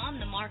course on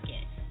the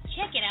market.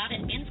 Check it out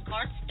at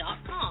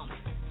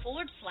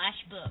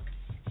benscarts.com/book.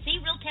 See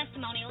real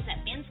testimonials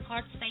at Ben's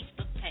Carts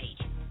Facebook page.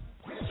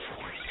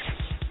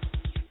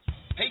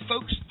 Hey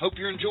folks, hope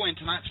you're enjoying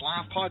tonight's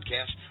live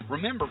podcast.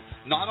 Remember,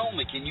 not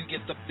only can you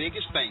get the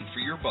biggest bang for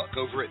your buck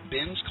over at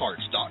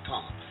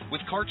benscarts.com,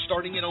 with carts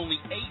starting at only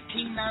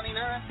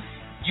 $18.99,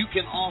 you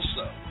can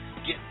also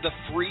get the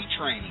free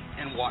training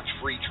and watch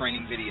free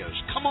training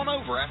videos. Come on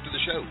over after the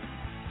show.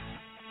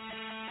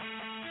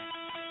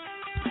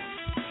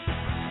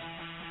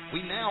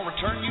 We now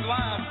return you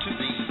live to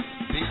the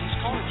Ben's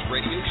Carts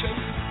radio show.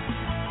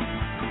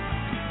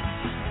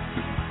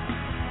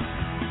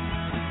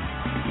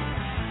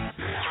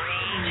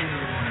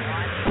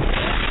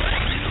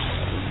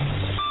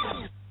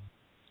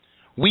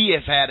 We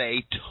have had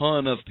a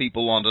ton of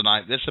people on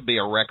tonight. This will be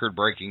a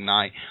record-breaking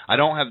night. I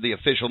don't have the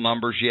official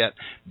numbers yet,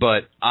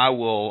 but I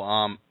will.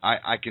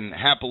 I can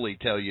happily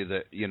tell you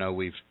that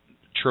we've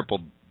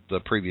tripled the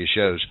previous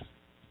shows.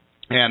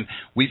 And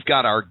we've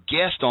got our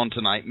guest on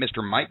tonight,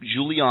 Mr. Mike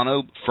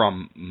Giuliano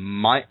from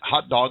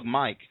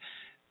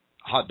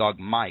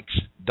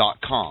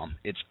hotdogmikes.com.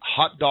 It's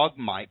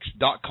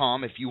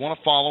hotdogmikes.com. If you want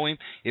to follow him,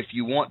 if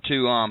you want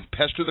to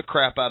pester the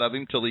crap out of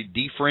him till he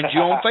defriends you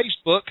on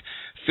Facebook,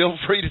 feel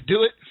free to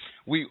do it.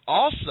 We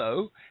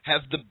also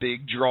have the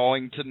big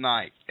drawing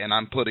tonight, and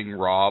I'm putting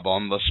Rob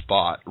on the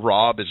spot.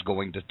 Rob is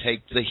going to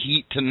take the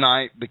heat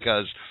tonight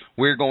because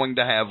we're going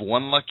to have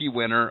one lucky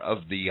winner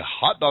of the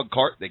hot dog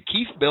cart that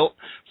Keith built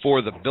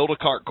for the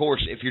Build-A-Cart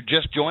course. If you're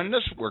just joining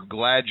us, we're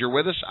glad you're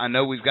with us. I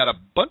know we've got a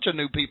bunch of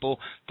new people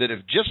that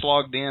have just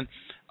logged in,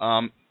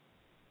 and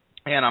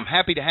I'm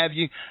happy to have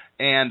you.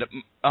 And,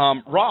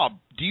 Rob,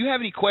 do you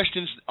have any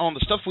questions on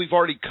the stuff we've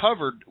already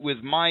covered with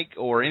Mike,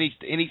 or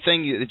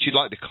anything that you'd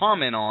like to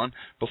comment on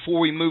before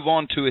we move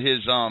on to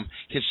his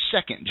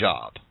second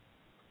job?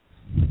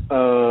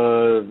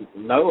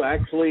 No,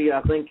 actually,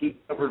 I think he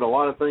covered a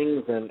lot of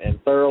things and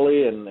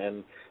thoroughly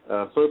and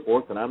so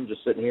forth, and I'm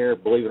just sitting here,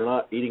 believe it or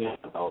not, eating a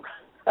hot dog.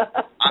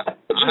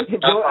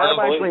 I'm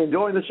actually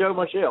enjoying the show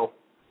myself.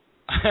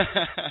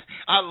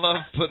 I love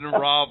putting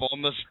Rob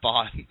on the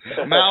spot.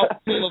 Mouth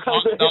full of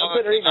hot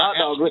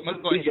dogs.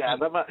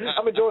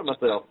 I'm enjoying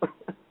myself.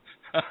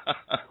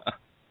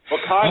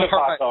 What kind of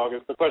hot dog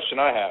is the question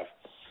I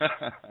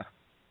have.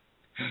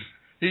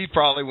 He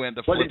probably went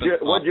to flip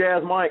it. What'd you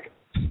ask Mike?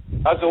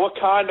 I said, what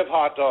kind of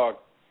hot dog?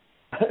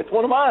 It's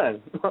one of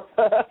mine.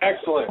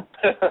 Excellent.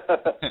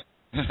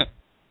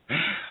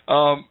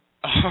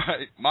 All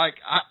right, Mike,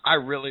 I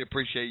really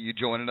appreciate you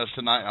joining us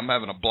tonight. I'm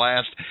having a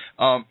blast.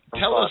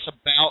 Tell us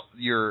about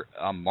your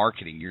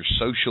marketing, your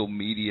social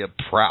media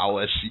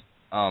prowess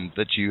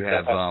that you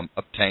have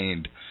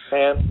obtained.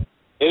 Man,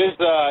 it is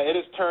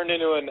turned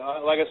into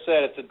like I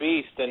said, it's a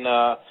beast, and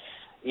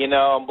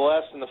I'm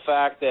blessed in the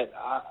fact that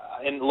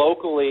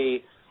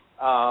locally,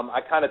 I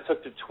kind of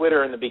took to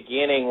Twitter in the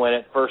beginning when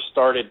it first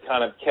started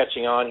kind of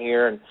catching on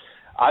here, and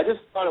I just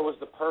thought it was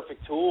the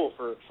perfect tool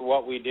for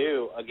what we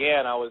do.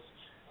 Again, I was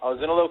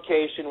in a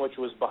location which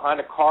was behind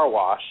a car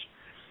wash,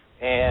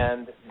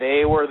 and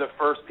they were the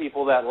first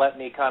people that let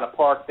me kind of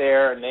park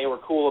there, and they were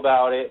cool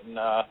about it, and,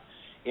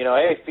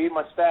 hey, feed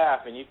my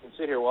staff, and you can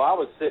sit here. Well, I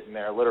was sitting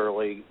there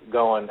literally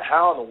going,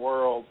 how in the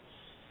world,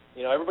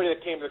 everybody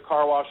that came to the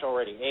car wash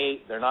already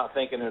ate. They're not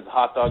thinking there's a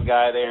hot dog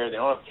guy there. They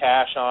don't have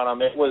cash on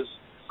them. It was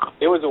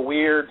a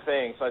weird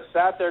thing. So I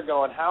sat there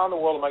going, how in the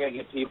world am I going to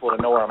get people to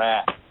know where I'm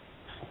at?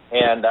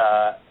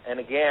 And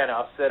again,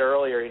 I said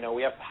earlier,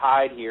 we have to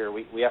hide here.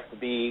 We have to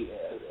be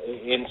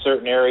in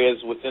certain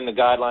areas within the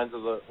guidelines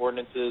of the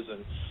ordinances.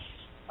 And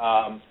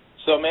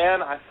so,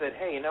 man, I said,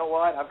 hey, you know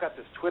what? I've got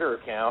this Twitter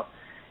account.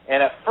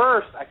 And at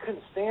first, I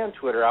couldn't stand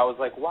Twitter. I was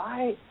like,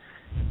 why?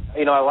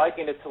 I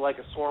likened it to like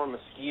a swarm of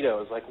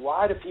mosquitoes. Like,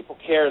 why do people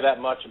care that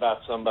much about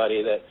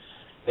somebody that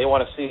they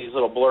want to see these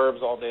little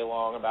blurbs all day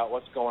long about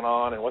what's going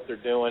on and what they're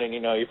doing? And,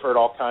 you've heard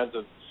all kinds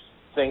of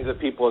things that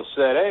people have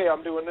said, hey,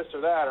 I'm doing this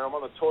or that, or I'm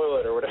on the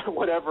toilet, or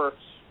whatever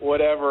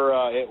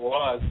it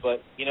was.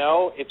 But,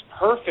 it's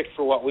perfect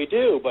for what we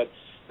do. But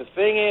the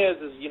thing is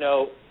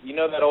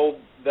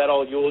that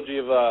old eulogy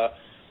of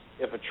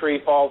if a tree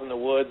falls in the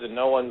woods and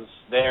no one's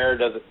there,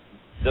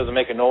 doesn't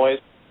make a noise.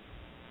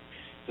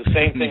 It's the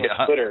same thing with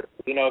Twitter.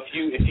 If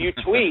you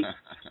tweet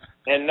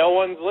and no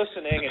one's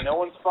listening and no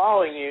one's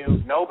following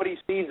you, nobody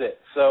sees it.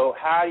 So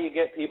how do you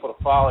get people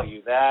to follow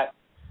you? That's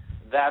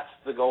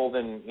the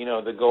golden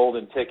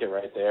ticket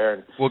right there.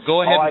 And well,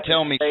 go ahead and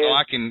tell me so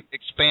I can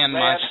expand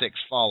my 6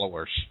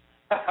 followers.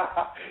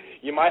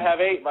 You might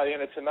have 8 by the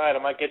end of tonight. I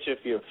might get you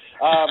a few.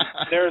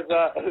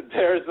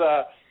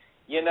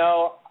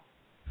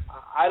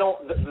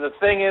 The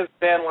thing is,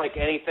 Ben, like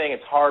anything,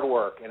 it's hard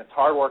work, and it's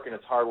hard work, and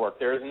it's hard work.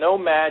 There is no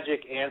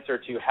magic answer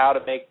to how to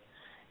make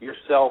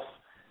yourself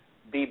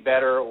be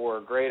better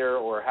or greater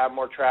or have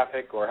more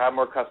traffic or have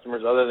more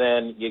customers other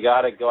than you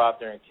got to go out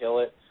there and kill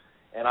it.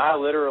 And I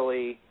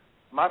literally,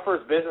 my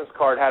first business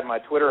card had my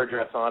Twitter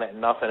address on it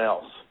and nothing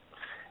else.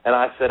 And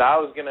I said I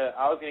was gonna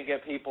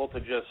get people to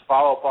just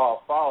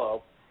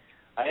follow.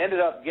 I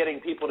ended up getting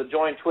people to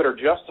join Twitter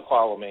just to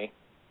follow me.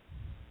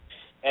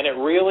 And it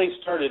really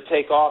started to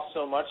take off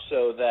so much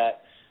so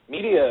that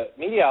media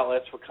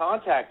outlets were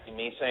contacting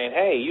me saying,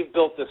 hey, you've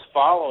built this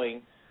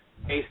following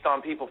based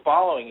on people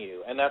following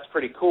you, and that's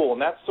pretty cool.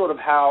 And that's sort of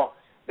how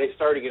they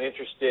started to get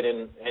interested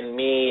in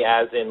me,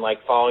 as in like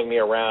following me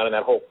around and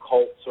that whole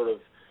cult sort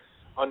of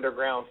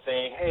underground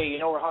thing. Hey, you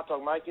know where Hot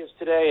Dog Mike is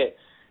today?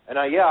 And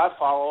I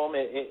follow him.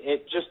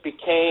 It just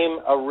became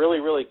a really,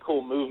 really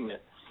cool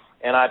movement.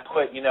 And I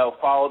put,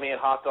 follow me at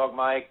Hot Dog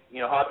Mike,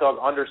 Hot Dog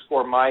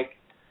 _Mike,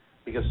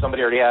 because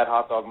somebody already had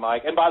Hot Dog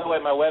Mike. And by the way,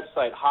 my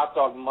website,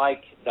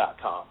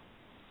 hotdogmike.com.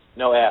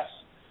 No S.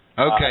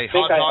 Okay,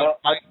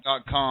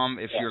 hotdogmike.com.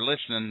 If you're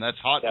listening, that's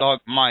Hot Dog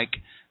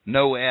Mike,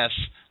 no S,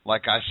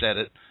 like I said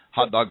it,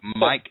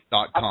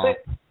 hotdogmike.com.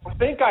 I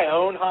think I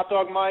own Hot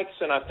Dog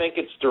Mike's, and I think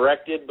it's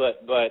directed,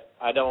 but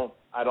I don't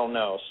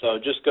know. So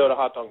just go to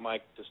Hot Dog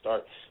Mike to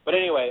start. But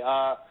anyway,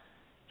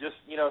 just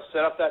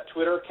set up that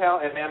Twitter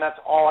account, and man, that's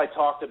all I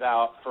talked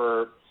about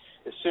for.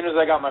 As soon as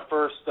I got my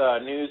first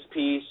news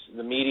piece,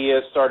 the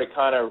media started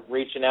kind of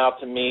reaching out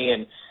to me,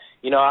 and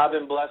I've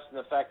been blessed in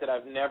the fact that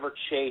I've never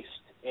chased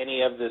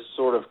any of this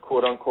sort of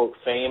quote unquote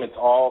fame. It's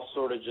all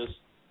sort of just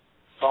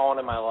fallen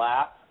in my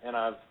lap, and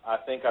I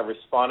think I've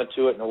responded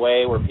to it in a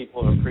way where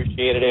people have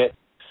appreciated it.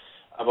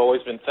 I've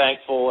always been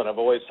thankful, and I've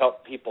always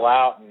helped people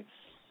out. And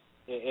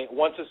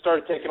once it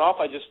started taking off,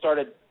 I just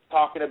started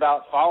talking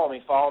about follow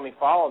me.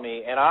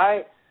 And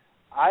I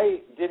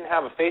didn't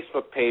have a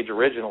Facebook page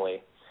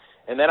originally.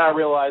 And then I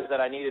realized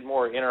that I needed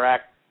more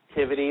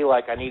interactivity,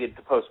 like I needed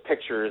to post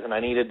pictures and I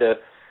needed to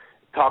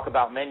talk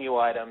about menu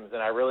items,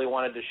 and I really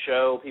wanted to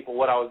show people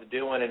what I was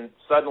doing. And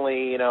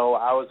suddenly,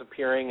 I was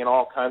appearing in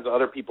all kinds of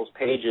other people's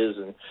pages,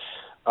 and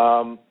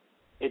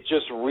it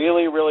just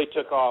really, really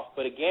took off.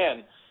 But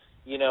again,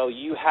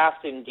 you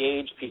have to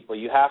engage people.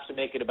 You have to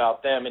make it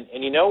about them.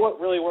 And you know what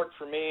really worked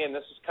for me, and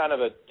this is kind of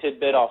a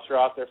tidbit I'll throw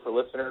out there for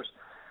listeners.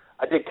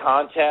 I did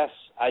contests.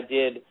 I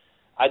did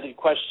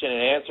question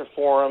and answer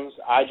forums.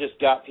 I just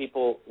got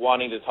people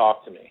wanting to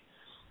talk to me.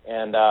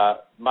 And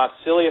my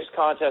silliest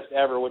contest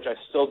ever, which I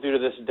still do to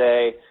this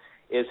day,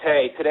 is,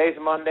 hey, today's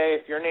Monday.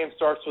 If your name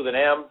starts with an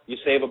M, you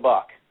save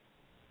 $1.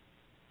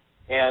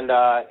 And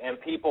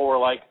people were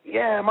like,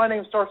 yeah, my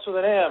name starts with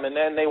an M. And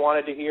then they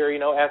wanted to hear,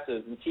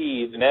 S's and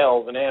T's and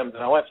L's and M's.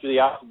 And I went through the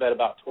alphabet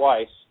about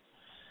twice.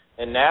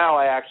 And now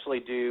I actually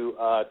do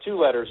 2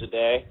 letters a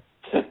day.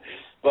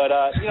 But,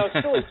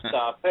 silly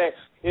stuff. Hey,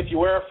 if you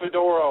wear a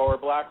fedora or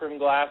black rim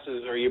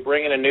glasses, or you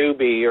bring in a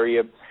newbie, or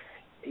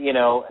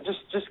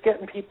just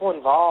getting people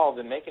involved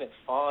and making it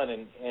fun.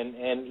 And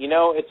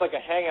it's like a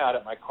hangout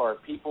at my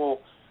cart.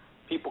 People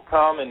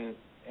come and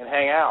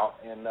hang out.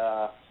 And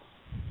I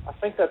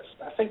think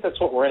that's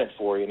what we're in it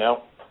for, I'd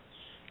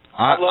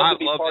love to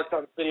be parked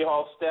on City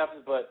Hall steps,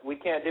 but we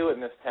can't do it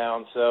in this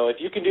town. So if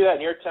you can do that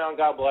in your town,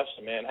 God bless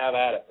you, man. Have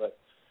at it, but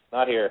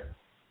not here.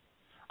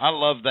 I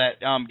love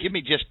that. Give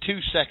me just 2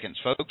 seconds,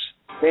 folks.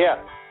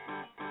 Yeah.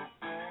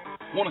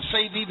 Want to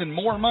save even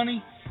more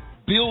money?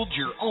 Build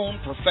your own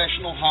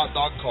professional hot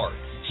dog cart.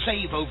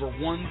 Save over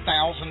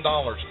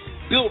 $1,000.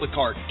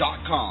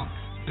 Buildacart.com.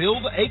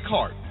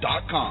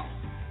 Buildacart.com.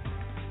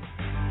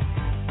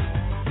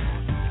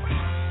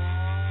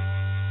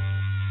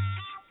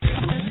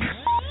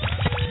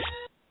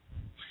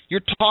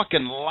 You're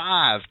talking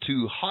live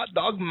to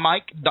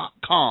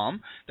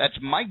hotdogmike.com. That's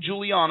Mike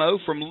Giuliano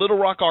from Little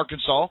Rock,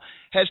 Arkansas.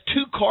 Has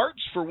 2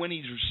 carts for when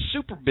he's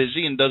super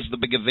busy and does the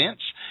big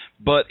events,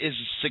 but is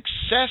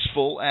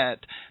successful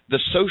at the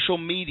social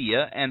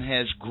media and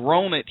has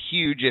grown it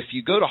huge. If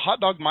you go to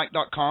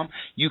hotdogmike.com,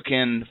 you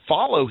can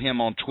follow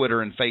him on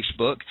Twitter and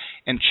Facebook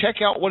and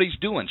check out what he's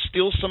doing.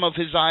 Steal some of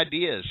his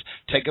ideas.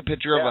 Take a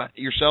picture of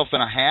yourself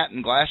in a hat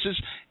and glasses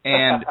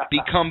and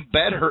become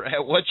better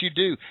at what you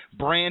do.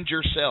 Brand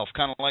yourself,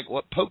 kind of like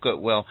what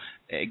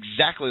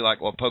exactly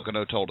like what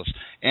Pocono told us.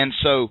 And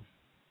so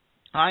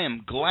I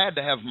am glad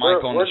to have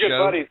Mike on the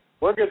show. Buddies.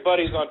 We're good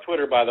buddies on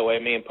Twitter, by the way,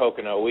 me and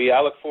Pocono. I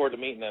look forward to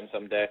meeting them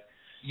someday.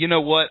 You know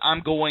what?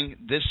 I'm going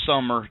this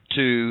summer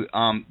to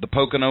the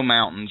Pocono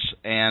Mountains,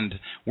 and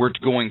we're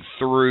going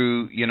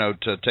through,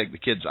 to take the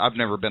kids. I've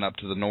never been up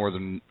to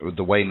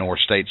the way north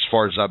states, as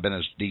far as I've been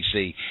as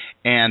D.C.,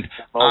 and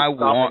I'm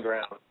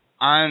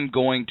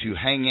going to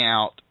hang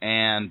out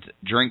and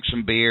drink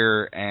some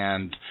beer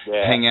and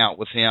hang out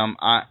with him.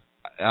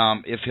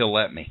 If he'll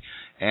let me.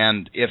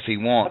 And if he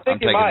won't, I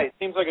think he might.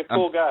 Seems like a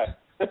cool guy.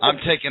 I'm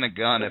taking a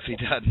gun if he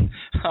doesn't.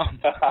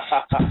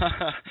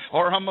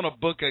 Or I'm going to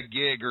book a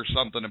gig or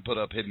something and put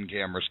up hidden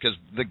cameras, because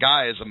the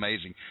guy is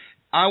amazing.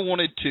 I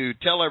wanted to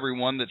tell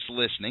everyone that's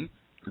listening,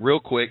 real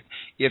quick,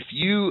 if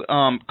you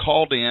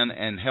called in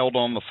and held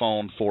on the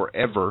phone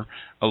forever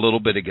a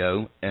little bit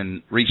ago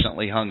and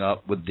recently hung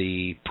up with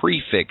the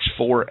prefix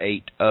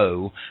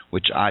 480,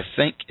 which I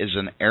think is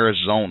in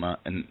Arizona,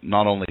 and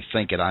not only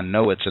think it, I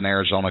know it's an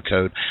Arizona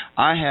code.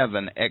 I have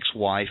an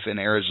ex-wife in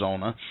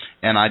Arizona,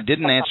 and I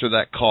didn't answer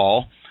that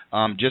call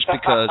just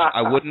because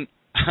I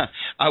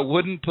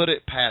wouldn't put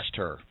it past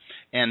her.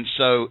 And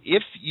so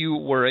if you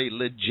were a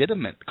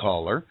legitimate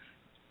caller,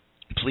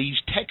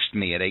 please text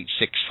me at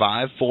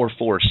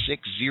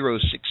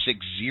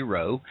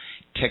 865-446-0660.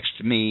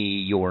 Text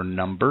me your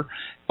number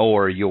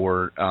or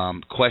your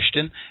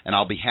question, and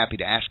I'll be happy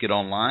to ask it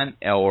online,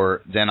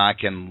 or then I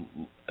can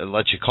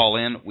let you call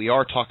in. We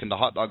are talking to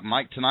Hot Dog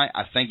Mike tonight.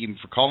 I thank him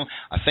for calling.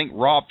 I thank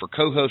Rob for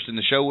co-hosting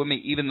the show with me,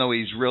 even though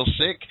he's real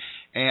sick.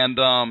 And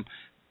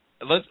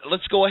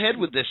let's go ahead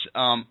with this.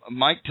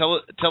 Mike, tell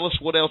us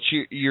what else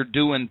you're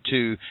doing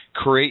to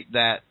create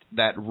that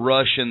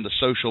rush in the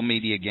social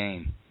media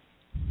game.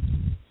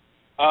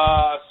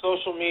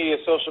 Social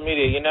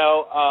media.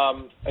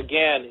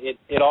 Again,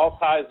 it all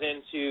ties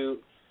into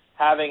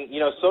having,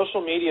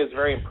 social media is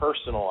very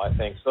impersonal, I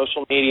think.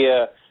 Social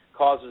media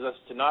causes us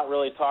to not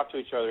really talk to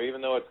each other,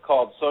 even though it's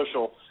called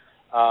social.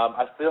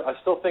 I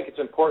still think it's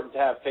important to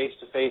have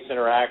face-to-face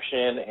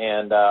interaction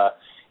and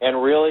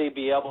really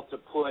be able to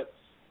put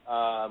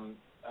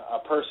a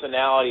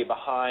personality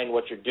behind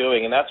what you're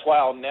doing. And that's why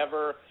I'll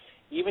never,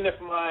 even if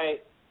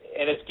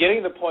and it's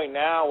getting to the point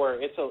now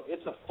where it's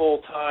a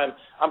full-time,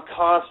 I'm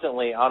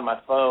constantly on my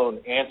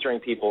phone answering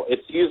people.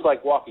 It's used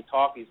like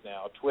walkie-talkies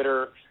now,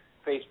 Twitter,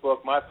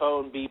 Facebook. My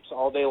phone beeps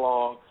all day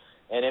long,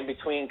 and in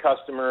between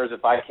customers,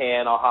 if I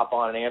can, I'll hop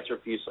on and answer a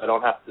few so I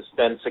don't have to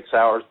spend 6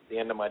 hours at the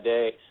end of my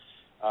day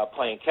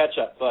playing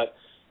catch-up. But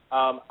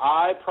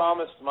I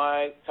promised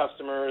my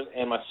customers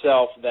and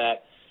myself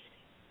that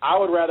I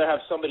would rather have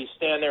somebody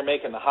stand there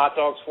making the hot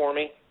dogs for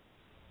me.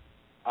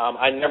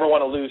 I never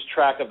want to lose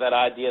track of that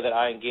idea that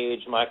I engage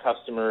my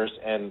customers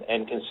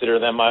and consider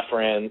them my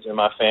friends and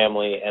my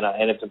family,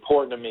 and it's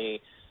important to me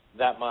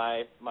that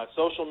my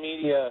social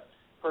media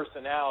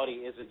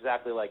personality is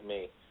exactly like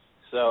me.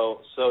 So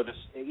just,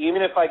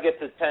 even if I get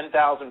to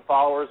 10,000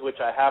 followers, which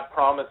I have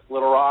promised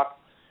Little Rock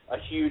a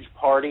huge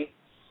party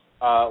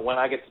when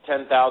I get to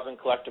 10,000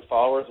 collective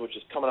followers, which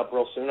is coming up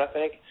real soon, I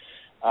think,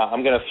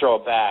 I'm going to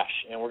throw a bash,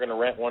 and we're going to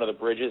rent one of the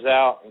bridges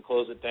out and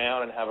close it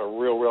down and have a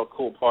real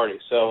cool party.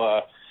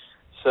 So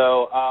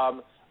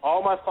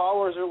all my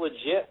followers are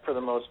legit for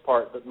the most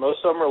part, but most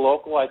of them are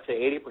local. I'd say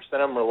 80%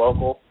 of them are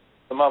local.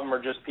 Some of them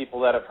are just people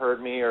that have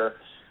heard me, or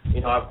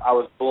I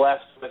was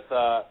blessed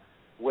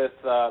with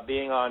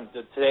being on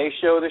the Today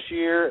Show this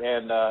year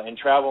and in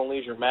Travel and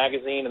Leisure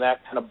magazine, and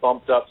that kind of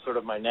bumped up sort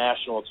of my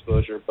national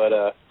exposure. But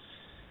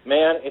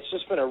man, it's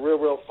just been a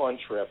real fun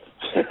trip.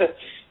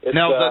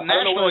 Now the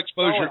national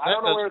exposure, I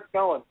don't know where it's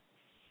going.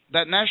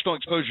 That national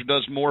exposure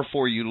does more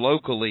for you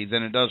locally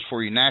than it does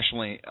for you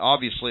nationally.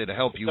 Obviously, it'll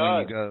help you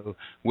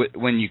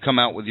when you come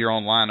out with your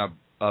own line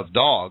of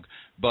dog.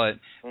 But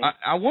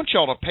I want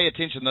y'all to pay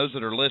attention, those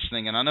that are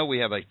listening, and I know we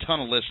have a ton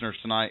of listeners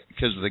tonight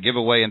because of the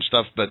giveaway and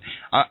stuff. But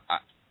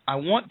I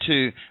want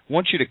you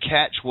to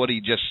catch what he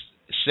just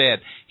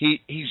said.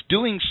 He's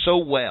doing so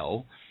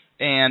well,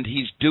 and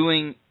he's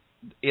doing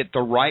it the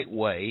right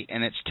way,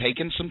 and it's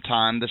taken some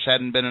time. This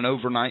hadn't been an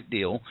overnight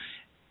deal.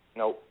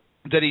 Nope.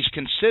 That he's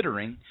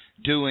considering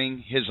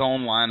doing his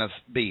own line of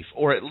beef,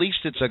 or at least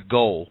it's a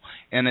goal,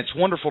 and it's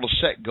wonderful to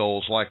set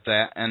goals like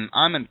that, and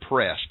I'm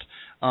impressed.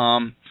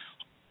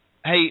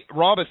 Hey,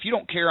 Rob, if you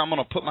don't care, I'm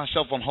going to put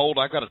myself on hold.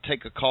 I've got to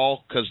take a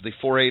call because the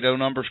 480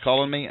 number's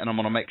calling me, and I'm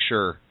going to make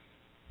sure.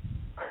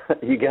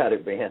 You got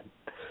it, Ben.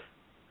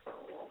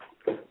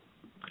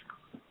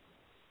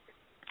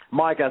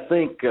 Mike, I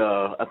think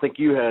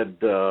you had.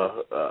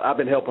 I've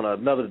been helping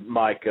another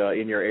Mike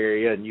in your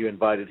area, and you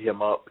invited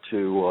him up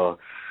to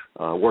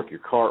work your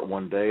cart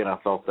one day, and I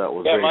thought that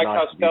was very Mike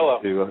nice Costello.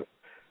 of you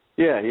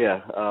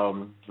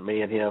to.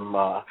 Me and him.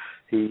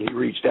 He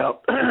reached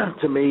out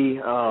to me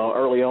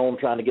early on,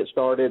 trying to get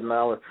started, and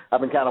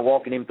I've been kind of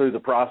walking him through the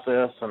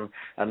process. And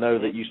I know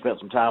that you spent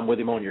some time with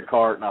him on your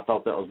cart, and I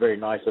thought that was very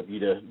nice of you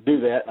to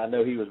do that. And I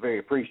know he was very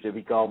appreciative.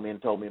 He called me and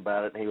told me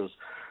about it, and he was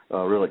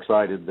real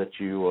excited that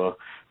you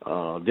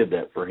did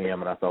that for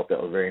him, and I thought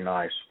that was very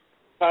nice.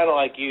 Kind of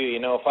like you,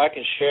 if I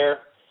can share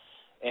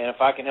and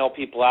if I can help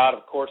people out,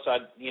 of course, I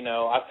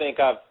think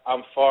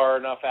I'm far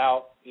enough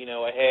out,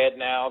 ahead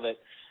now that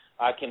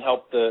I can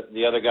help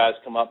the other guys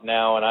come up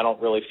now, and I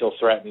don't really feel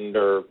threatened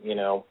or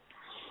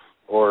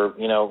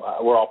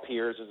we're all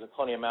peers. There's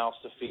plenty of mouths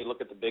to feed.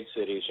 Look at the big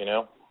cities,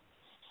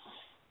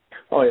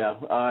 Oh yeah,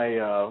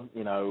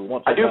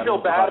 once I do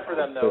feel bad for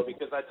them though,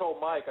 because I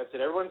told Mike, I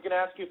said everyone's gonna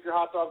ask you if you're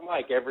Hot Dog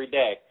Mike every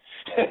day.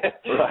 Right.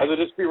 So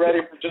just be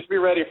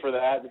ready for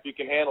that. If you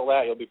can handle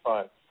that, you'll be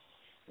fine.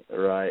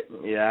 Right.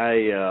 Yeah.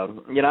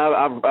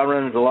 I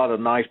run into a lot of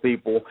nice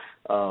people,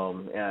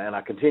 and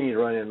I continue to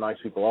run into nice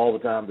people all the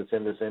time that's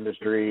in this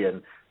industry,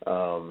 and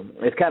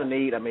it's kind of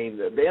neat. I mean,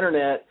 the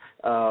internet.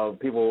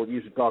 People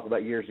used to talk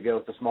about years ago,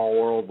 it's a small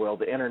world. Well,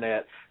 the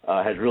internet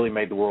has really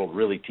made the world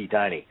really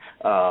teeny-tiny.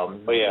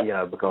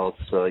 Because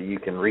you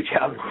can reach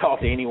out and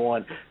talk to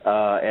anyone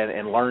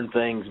and learn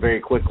things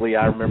very quickly.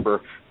 I remember,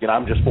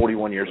 I'm just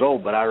 41 years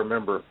old, but I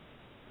remember.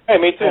 Hey,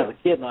 me too. As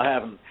a kid, not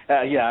having.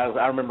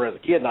 I remember as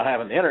a kid not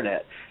having the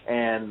internet,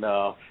 and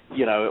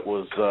it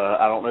was.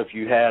 I don't know if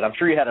you had. I'm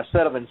sure you had a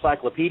set of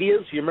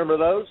encyclopedias. You remember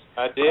those?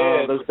 I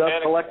did. Those dust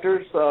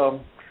collectors.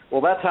 Well,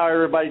 that's how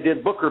everybody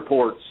did book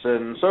reports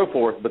and so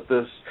forth. But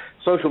this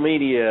social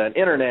media and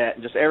internet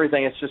and just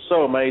everything, it's just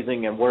so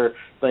amazing and where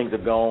things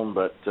have gone.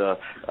 But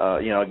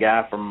a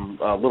guy from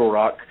Little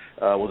Rock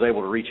was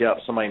able to reach out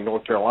to somebody in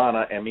North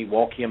Carolina and me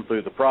walk him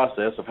through the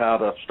process of how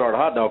to start a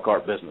hot dog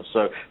cart business.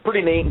 So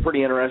pretty neat and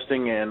pretty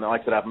interesting, and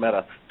like I said, I've met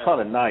a ton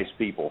of nice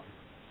people.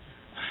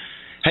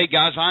 Hey,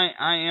 guys,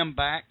 I am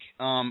back.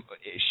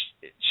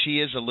 She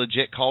is a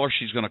legit caller.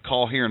 She's going to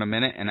call here in a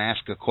minute and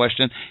ask a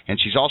question, and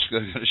she's also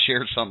going to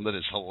share something that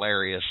is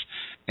hilarious.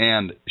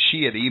 And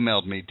she had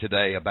emailed me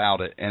today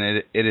about it,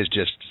 and it is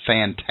just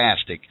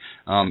fantastic.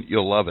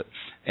 You'll love it.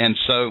 And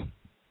so...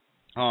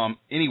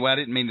 anyway, I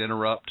didn't mean to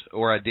interrupt,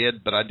 or I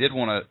did, but I did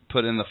want to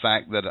put in the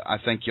fact that I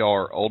think y'all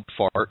are old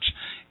farts.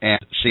 And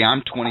see,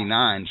 I'm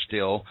 29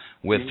 still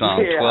with 12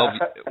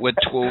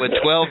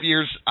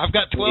 years. I've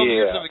got 12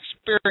 years of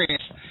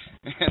experience,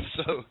 and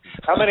so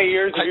how many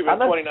years have you been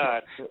 29?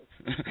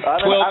 12 years.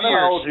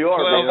 How old you are,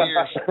 12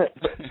 years.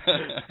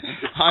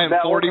 I am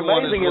 41 as well.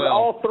 What's amazing is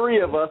all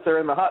three of us are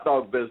in the hot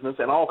dog business,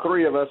 and all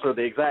three of us are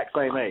the exact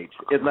same age.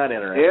 Isn't that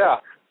interesting? Yeah.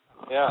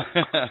 Yeah.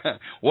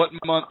 What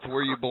month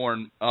were you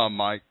born,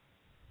 Mike?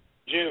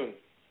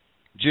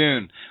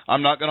 June.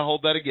 I'm not going to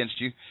hold that against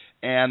you.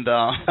 And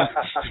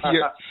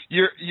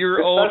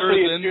you're older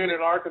Especially than in June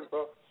in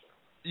Arkansas.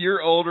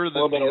 You're older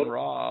than me and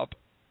Rob.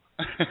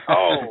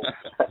 Oh.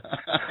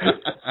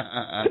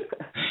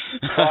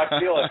 So I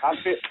feel it.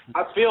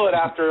 I feel it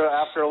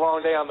after a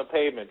long day on the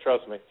pavement.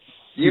 Trust me.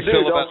 You do,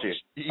 don't you?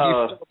 You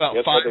feel about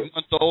yes, 5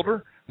 months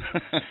older.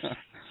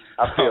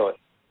 I feel it.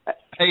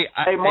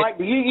 Hey, Mike,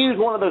 do you use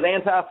one of those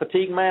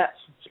anti-fatigue mats?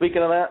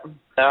 Speaking of that.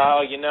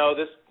 No,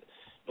 this.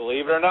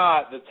 Believe it or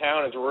not, the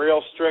town is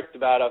real strict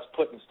about us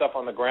putting stuff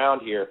on the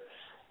ground here.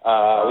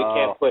 We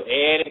can't put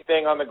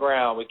anything on the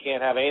ground. We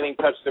can't have anything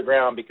touch the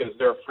ground because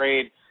they're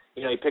afraid.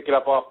 You pick it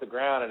up off the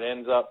ground and it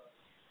ends up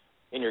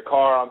in your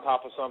car on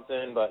top of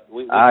something. But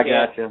we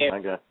can't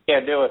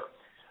do it.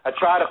 I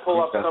try to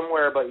pull up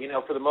somewhere, but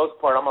for the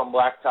most part, I'm on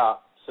blacktop,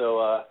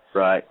 so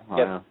right.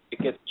 It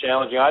gets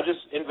challenging. I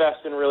just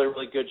invest in really,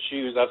 really good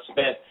shoes. I've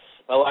spent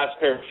my last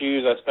pair of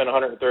shoes. I spent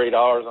 $130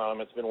 on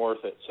them. It's been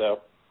worth it.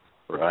 So.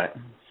 Right.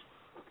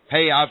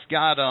 Hey, I've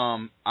got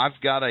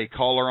a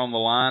caller on the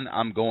line.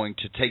 I'm going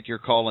to take your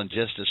call in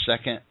just a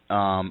second.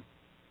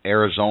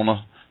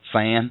 Arizona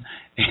fan,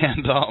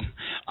 and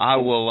I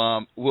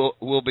will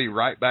we'll be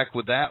right back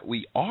with that.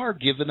 We are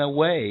giving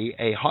away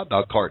a hot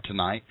dog cart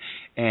tonight,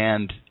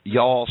 and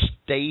y'all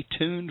stay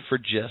tuned for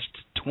just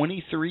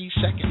 23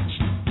 seconds.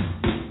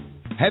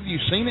 Have you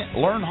seen it?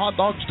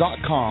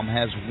 LearnHotDogs.com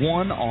has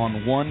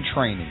one-on-one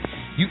training.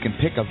 You can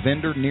pick a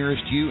vendor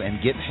nearest you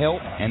and get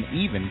help and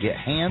even get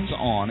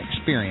hands-on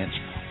experience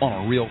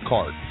on a real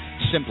cart.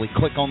 Simply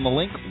click on the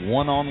link,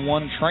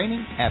 one-on-one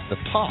training, at the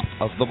top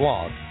of the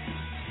blog.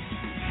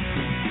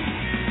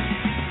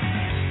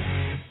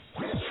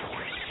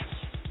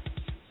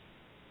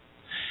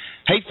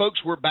 Hey, folks,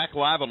 we're back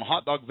live on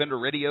Hot Dog Vendor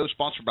Radio,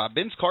 sponsored by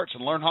Ben's Carts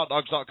and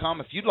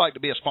LearnHotDogs.com. If you'd like to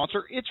be a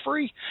sponsor, it's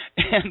free.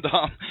 And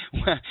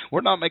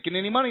we're not making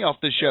any money off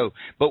this show,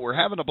 but we're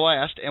having a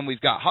blast. And we've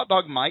got Hot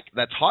Dog Mike.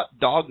 That's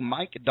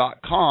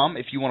HotDogMike.com.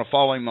 If you want to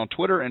follow him on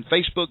Twitter and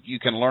Facebook, you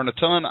can learn a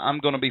ton. I'm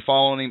going to be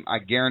following him, I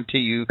guarantee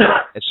you,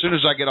 as soon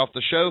as I get off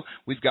the show.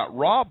 We've got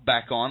Rob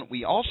back on.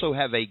 We also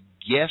have a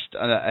guest,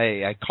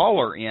 a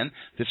caller in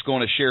that's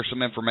going to share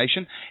some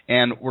information,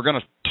 and we're going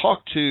to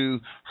talk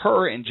to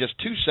her in just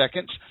 2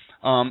 seconds.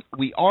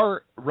 We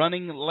are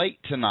running late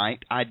tonight.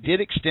 I did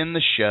extend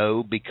the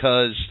show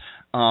because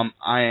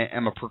I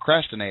am a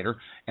procrastinator,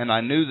 and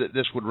I knew that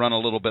this would run a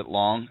little bit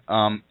long,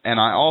 and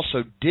I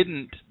also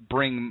didn't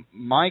bring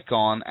Mike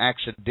on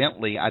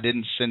accidentally. I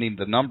didn't send him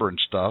the number and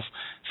stuff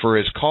for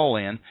his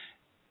call-in,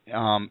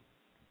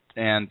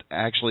 and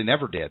actually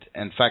never did.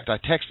 In fact, I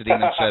texted him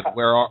and said,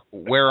 "Where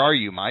are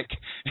you, Mike?"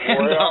 And,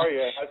 where are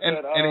you? And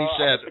he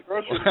said, at the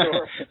grocery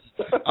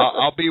store.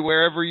 I'll be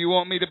wherever you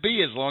want me to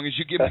be as long as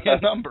you give me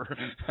a number.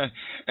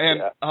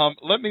 And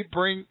let me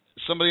bring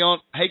somebody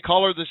on. Hey,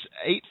 caller, this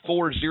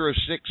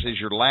 8406 is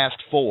your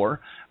last four,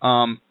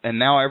 and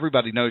now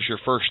everybody knows your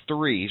first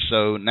three.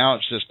 So now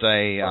it's just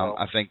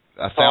I think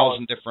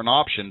 1,000 different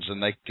options,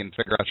 and they can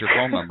figure out your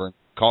phone number and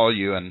call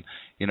you and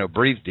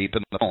breathe deep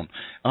in the phone.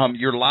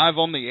 You're live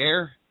on the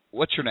air.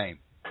 What's your name?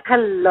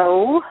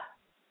 Hello.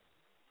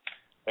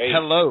 Hey.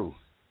 Hello.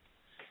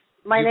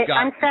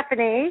 I'm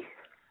Stephanie.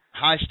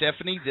 Hi,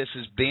 Stephanie. This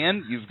is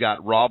Ben. You've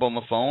got Rob on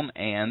the phone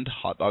and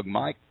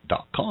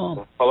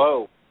HotDogMike.com.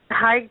 Hello.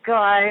 Hi,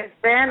 guys.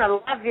 Ben, I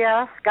love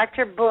you. Got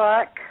your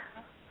book.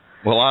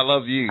 Well, I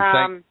love you.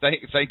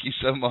 Thank you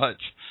so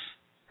much.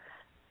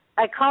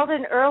 I called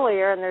in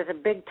earlier, and there's a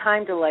big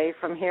time delay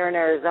from here in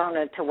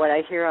Arizona to what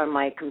I hear on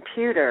my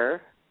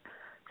computer,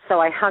 so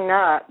I hung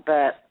up,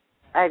 but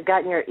I'd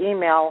gotten your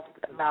email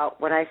about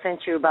when I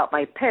sent you about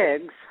my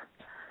pigs,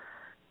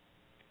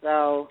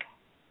 so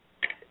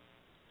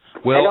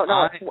well, I don't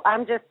know.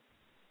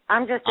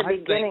 I'm just a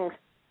beginning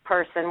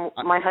person.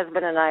 My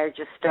husband and I are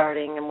just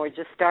starting, and we're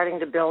just starting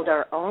to build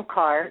our own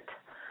cart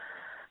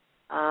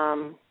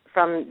from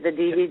the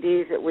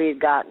DVDs that we had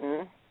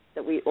gotten,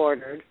 that we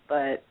ordered,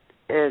 but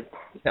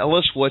Tell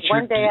us what's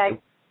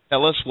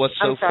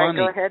so funny.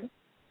 Go ahead.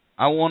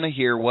 I want to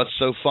hear what's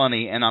so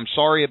funny, and I'm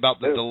sorry about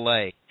the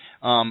delay.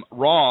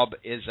 Rob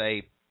is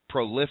a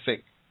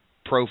prolific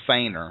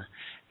profaner,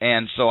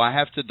 and so I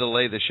have to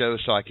delay the show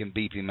so I can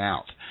beep him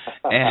out.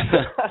 And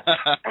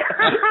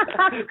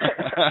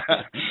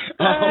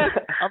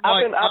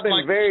I've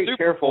been very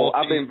careful.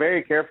 I've been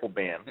very careful,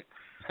 Ben.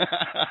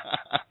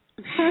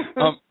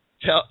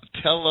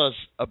 Tell us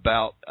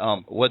about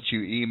what you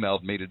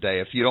emailed me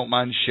today, if you don't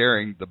mind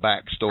sharing the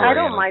backstory. I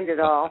don't mind at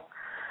all.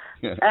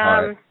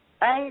 All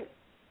right.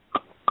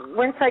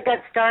 Once I got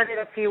started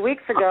a few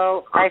weeks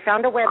ago, I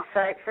found a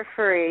website for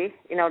free,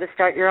 to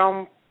start your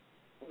own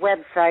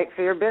website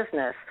for your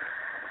business.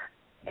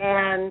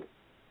 And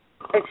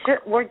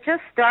we're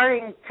just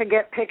starting to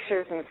get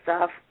pictures and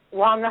stuff.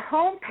 Well, on the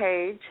home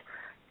page,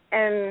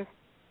 and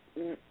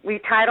we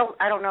titled,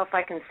 I don't know if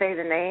I can say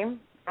the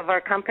name of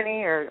our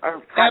company or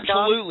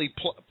absolutely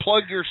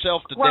plug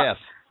yourself to death.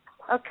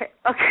 Okay.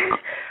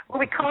 Well,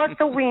 we call it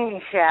the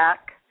Weenie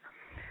Shack.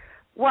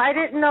 Well, I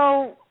didn't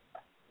know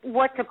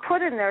what to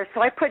put in there,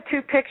 so I put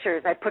two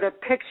pictures. I put a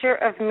picture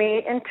of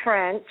me in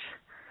Trench,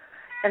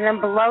 and then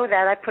below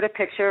that I put a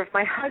picture of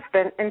my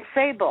husband in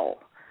Sable.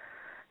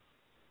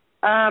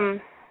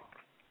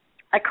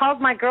 I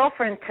called my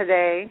girlfriend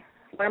today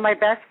one of my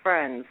best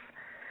friends,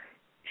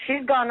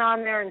 she's gone on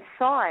there and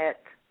saw it,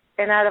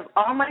 and out of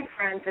all my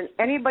friends and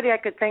anybody I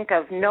could think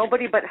of,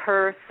 nobody but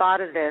her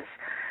thought of this.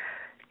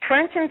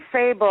 Trench and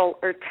Sable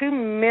are 2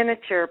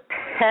 miniature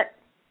pet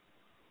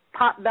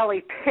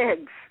potbelly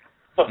pigs.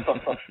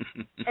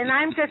 And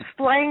I'm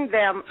displaying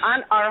them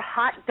on our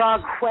hot dog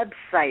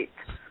website.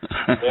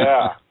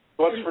 Yeah.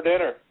 What's for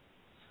dinner?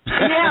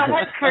 Yeah,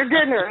 what's for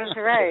dinner is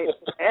right.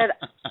 And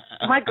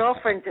my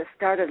girlfriend just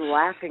started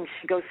laughing.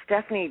 She goes,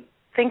 Stephanie,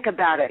 think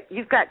about it.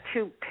 You've got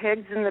 2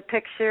 pigs in the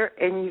picture,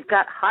 and you've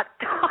got hot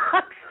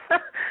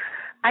dogs.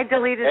 I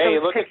deleted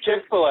those look pictures.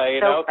 At Chick-fil-A,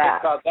 so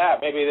think about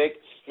that.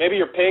 Maybe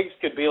your pigs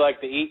could be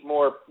like to eat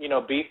more,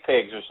 beef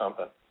pigs or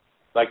something,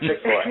 like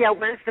Chick-fil-A. Yeah,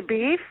 where's the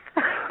beef?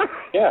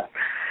 Yeah.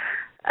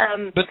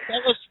 But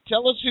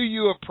tell us who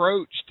you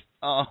approached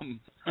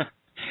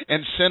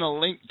and sent a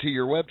link to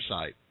your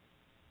website.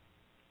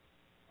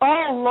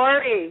 Oh,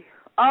 Lordy.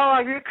 Oh,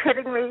 are you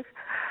kidding me?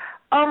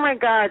 Oh, my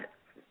God.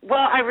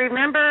 Well, I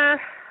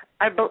remember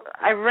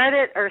I read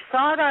it or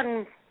saw it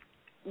on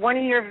one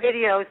of your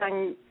videos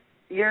on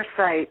your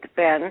site,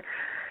 Ben,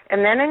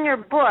 and then in your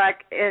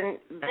book, and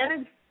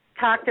Ben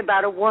talked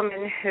about a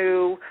woman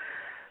who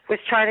was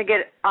trying to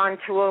get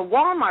onto a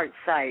Walmart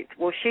site.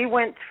 Well, she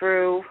went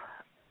through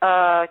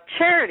a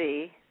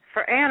charity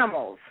for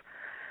animals.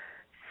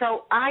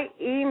 So I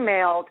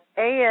emailed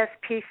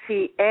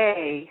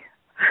ASPCA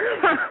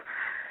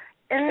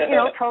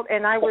and told,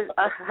 and I was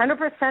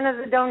 100%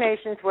 of the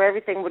donations where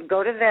everything would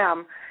go to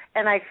them,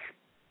 and I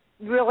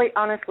really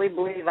honestly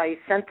believe I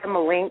sent them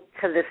a link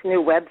to this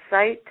new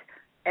website,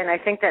 and I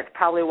think that's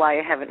probably why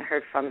I haven't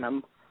heard from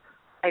them.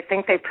 I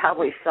think they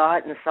probably saw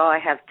it and saw I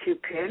have 2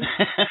 pigs,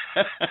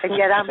 and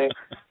yet I'm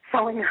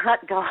selling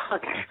hot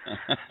dogs.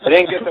 They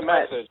didn't get the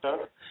message, huh?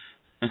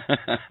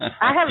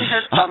 I haven't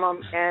heard from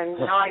them, and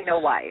now I know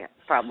why,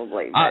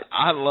 probably.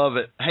 I love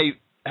it. Hey,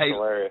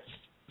 hilarious.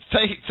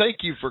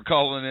 Thank you for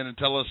calling in and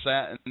tell us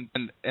that,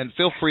 and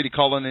feel free to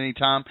call in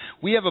anytime.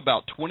 We have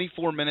about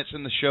 24 minutes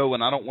in the show,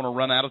 and I don't want to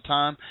run out of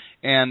time.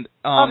 And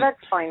that's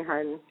fine,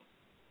 hon.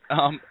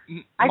 I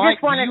Mike,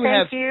 just want to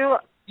thank you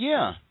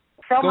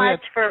so much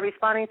for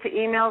responding to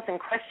emails and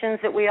questions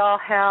that we all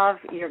have.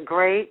 You're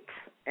great,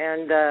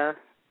 and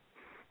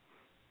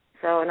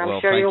I'm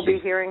sure you'll be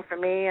hearing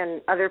from me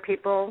and other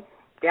people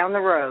down the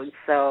road.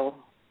 So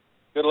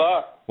good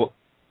luck.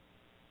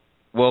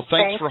 Well,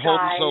 thanks for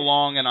holding so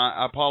long, and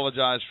I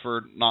apologize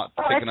for not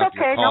picking up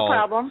your call. It's okay, no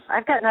problem.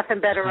 I've got nothing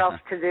better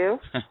else to do.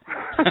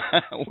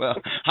 Well,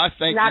 I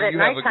thank not you. At you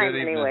have a nighttime, good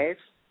evening. Anyways.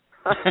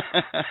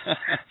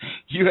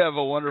 You have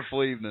a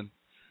wonderful evening.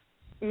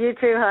 You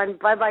too, hon.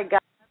 Bye-bye, guys.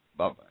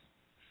 Bye-bye.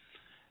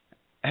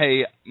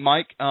 Hey,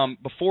 Mike,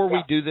 before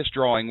we do this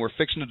drawing, we're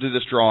fixing to do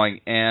this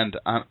drawing, and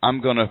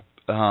I'm going to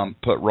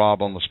put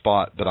Rob on the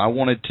spot, but I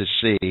wanted to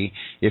see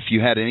if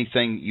you had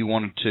anything you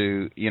wanted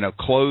to,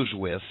 close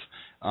with.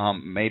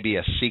 Maybe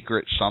a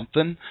secret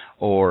something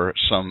or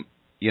some,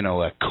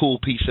 a cool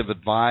piece of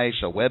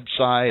advice, a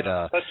website.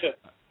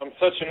 I'm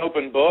such an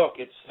open book.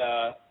 It's,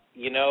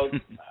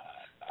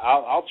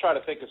 I'll try to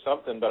think of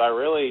something, but I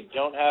really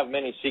don't have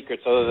many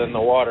secrets other than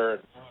the water.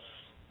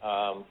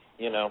 I'll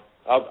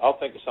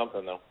think of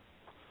something though.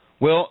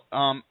 Well,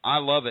 I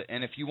love it,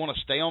 and if you want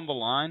to stay on the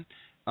line,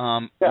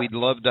 we'd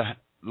love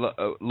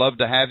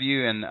to have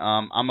you. And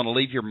I'm going to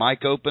leave your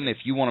mic open. If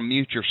you want to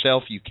mute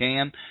yourself, you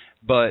can.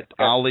 But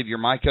I'll leave your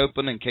mic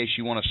open in case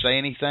you want to say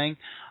anything.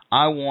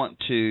 I want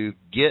to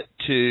get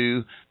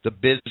to the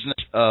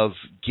business of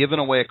giving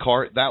away a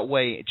cart. That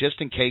way, just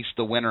in case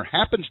the winner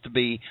happens to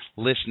be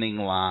listening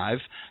live,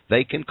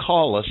 they can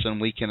call us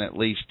and we can at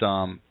least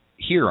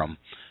hear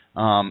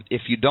them.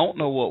 If you don't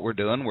know what we're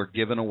doing, we're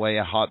giving away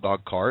a hot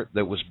dog cart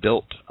that was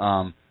built,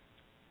 I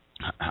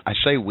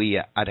say we,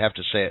 I'd have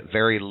to say it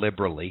very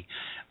liberally.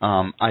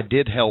 I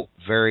did help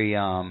very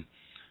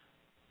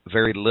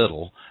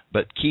little,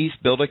 but Keith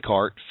built a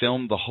cart,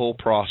 filmed the whole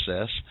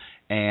process,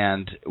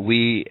 and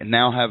we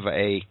now have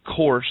a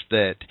course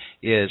that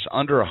is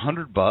under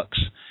 $100,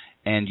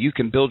 and you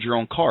can build your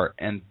own cart.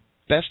 And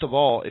best of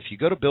all, if you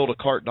go to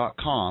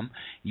buildacart.com,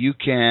 you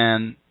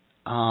can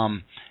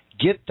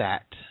get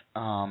that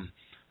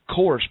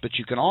course, but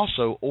you can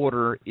also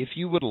order, if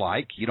you would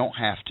like, you don't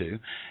have to,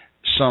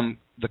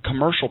 the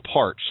commercial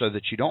parts, so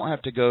that you don't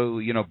have to go,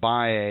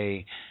 buy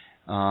a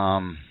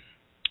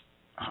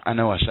I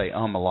know I say a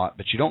lot,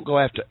 but you don't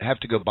have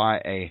to go buy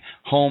a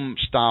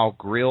home-style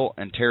grill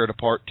and tear it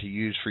apart to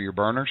use for your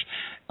burners.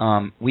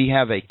 We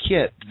have a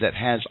kit that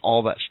has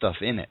all that stuff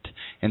in it,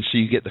 and so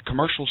you get the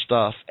commercial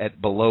stuff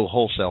at below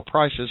wholesale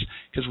prices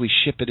because we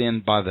ship it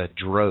in by the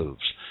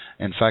droves.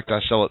 In fact, I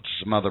sell it to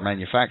some other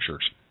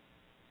manufacturers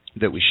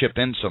that we ship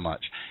in so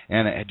much,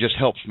 and it just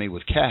helps me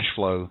with cash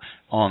flow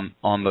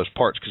on those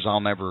parts because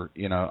I'll never,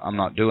 I'm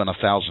not doing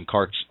 1,000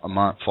 carts a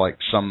month like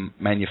some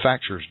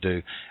manufacturers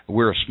do.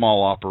 We're a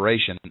small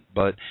operation,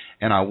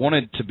 and I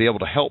wanted to be able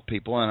to help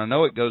people, and I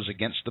know it goes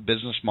against the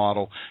business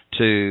model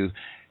to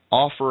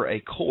offer a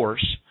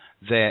course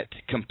that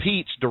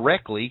competes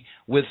directly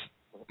with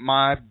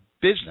my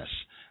business,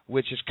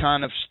 which is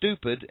kind of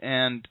stupid,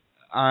 and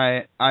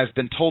I've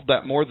been told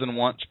that more than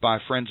once by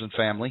friends and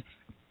family,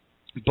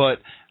 but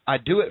I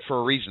do it for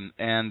a reason,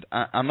 and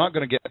I'm not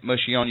going to get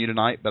mushy on you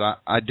tonight, but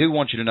I do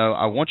want you to know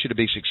I want you to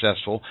be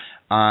successful.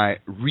 I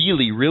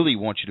really, really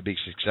want you to be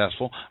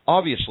successful.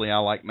 Obviously, I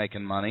like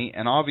making money,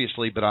 and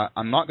but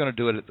I'm not going to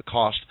do it at the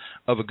cost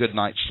of a good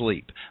night's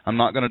sleep. I'm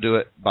not going to do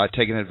it by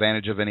taking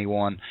advantage of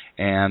anyone,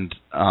 and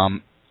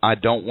I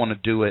don't want to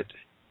do it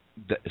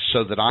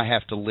so that I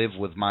have to live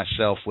with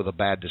myself with a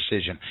bad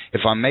decision.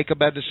 If I make a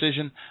bad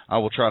decision, I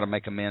will try to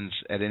make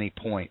amends at any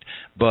point,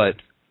 but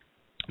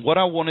what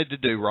I wanted to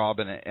do, Rob,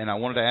 and I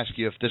wanted to ask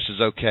you if this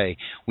is okay.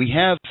 We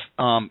have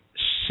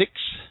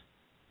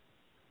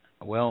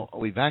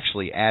we've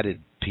actually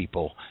added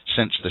people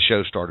since the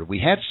show started. We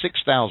had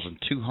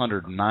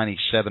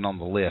 6,297 on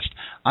the list.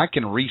 I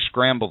can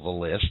re-scramble the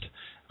list,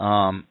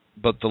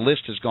 but the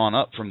list has gone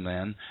up from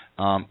then,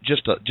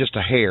 just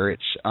a hair.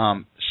 It's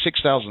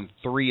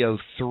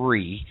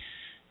 6,303,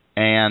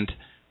 and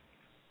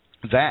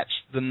that's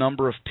the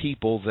number of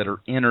people that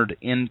are entered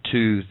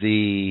into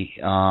the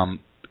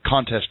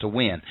contest to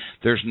win.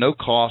 There's no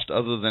cost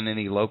other than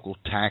any local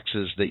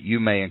taxes that you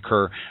may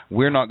incur.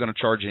 We're not going to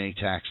charge any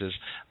taxes.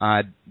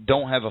 I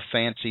don't have a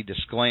fancy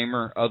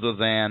disclaimer other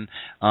than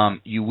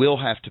you will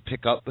have to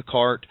pick up the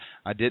cart.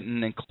 I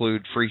didn't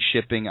include free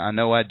shipping. I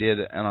know I did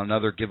on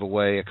another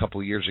giveaway a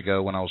couple of years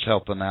ago when I was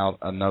helping out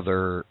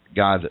another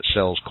guy that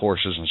sells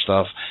courses and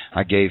stuff.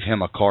 I gave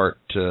him a cart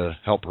to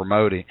help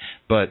promote it.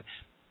 But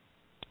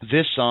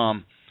this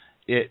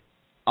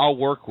I'll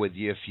work with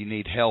you if you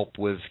need help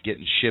with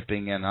getting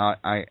shipping, and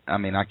I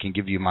mean I can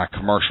give you my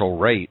commercial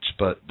rates,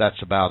 but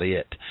that's about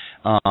it.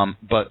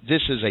 But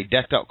this is a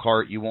decked out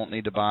cart. You won't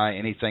need to buy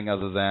anything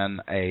other than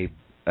a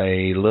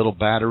little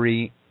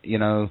battery,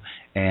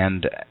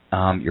 and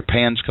your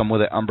pans come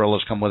with it,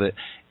 umbrellas come with it,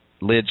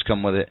 lids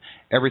come with it,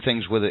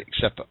 everything's with it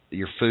except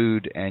your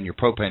food and your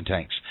propane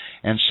tanks.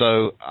 And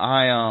so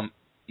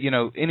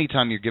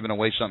anytime you're giving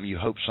away something, you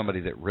hope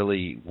somebody that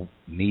really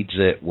needs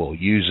it will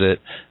use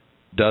it,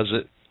 does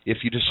it.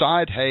 If you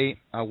decide, hey,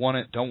 I want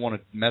it, don't want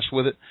to mess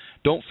with it,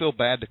 don't feel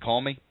bad to call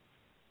me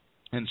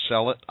and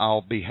sell it.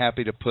 I'll be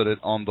happy to put it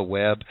on the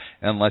web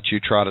and let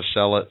you try to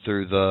sell it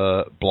through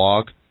the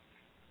blog.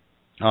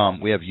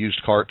 We have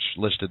used carts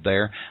listed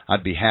there.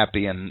 I'd be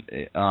happy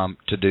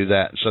to do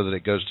that so that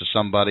it goes to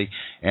somebody,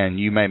 and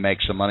you may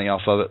make some money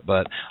off of it,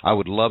 but I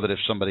would love it if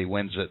somebody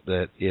wins it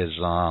that is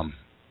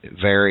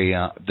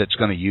that's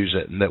going to use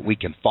it and that we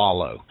can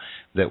follow,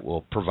 that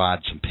will provide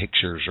some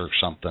pictures or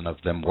something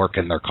of them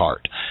working their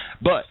cart.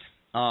 But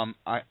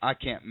I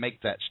can't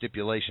make that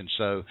stipulation,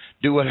 so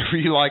do whatever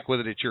you like with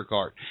it. It's your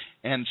cart.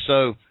 And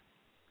so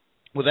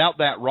without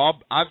that,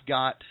 Rob, I've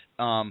got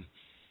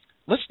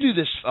let's do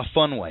this a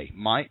fun way,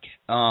 Mike,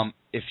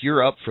 if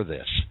you're up for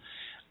this.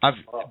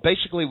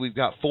 We've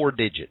got 4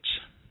 digits.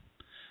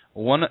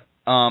 One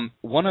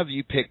of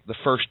you pick the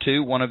first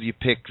 2. One of you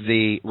pick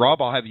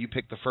Rob, I'll have you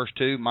pick the first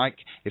 2. Mike,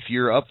 if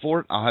you're up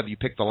for it, I'll have you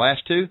pick the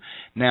last 2.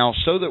 Now,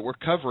 so that we're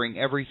covering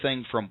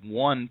everything from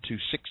 1 to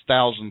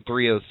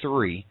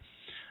 6,303,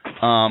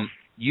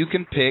 you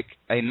can pick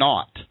a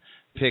naught.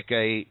 Pick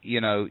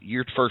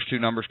your first 2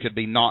 numbers could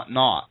be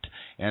naught,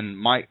 and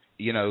Mike,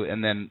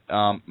 and then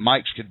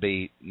Mike's could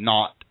be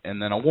naught and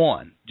then a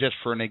 1, just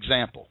for an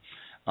example.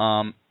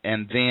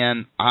 And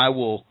then I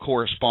will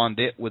correspond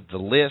it with the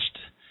list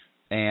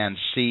and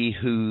see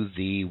who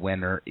the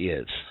winner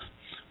is.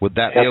 Would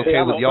that be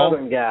okay with y'all?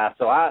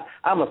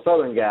 I'm a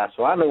Southern guy,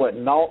 so I know what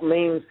naught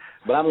means,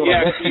 but I'm going to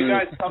let you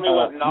guys tell me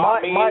what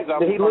naught means. Mike,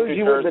 did he lose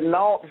you with the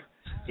naught?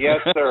 Yes,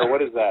 sir.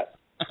 What is that?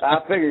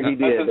 I figured he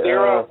did. That's a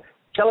 0.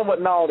 Tell him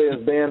what naught is,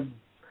 Ben.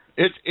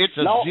 It's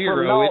a naught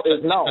 0. Naught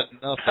is naught.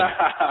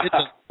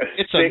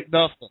 It's a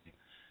nothing.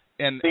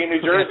 And see, in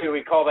New Jersey,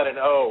 we call that an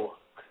O.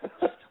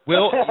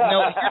 Well,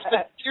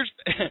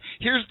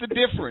 here's the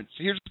difference.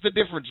 Here's the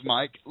difference,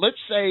 Mike. Let's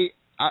say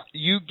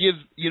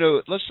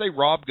let's say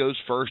Rob goes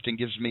first and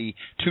gives me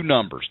 2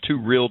 numbers, 2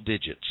 real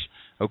digits,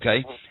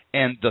 okay?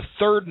 And the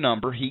third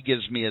number he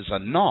gives me as a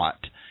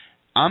naught.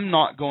 I'm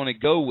not going to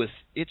go with,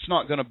 it's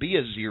not going to be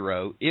a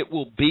 0. It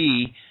will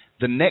be,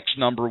 the next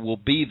number will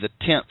be the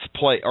 10th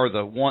place, or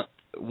the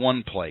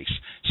one place.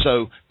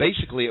 So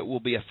basically it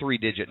will be a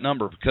 3-digit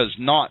number, because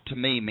naught to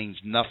me means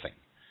nothing.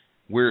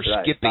 We're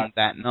skipping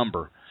that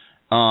number.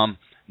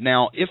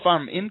 Now, if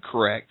I'm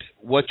incorrect,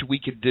 what we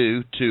could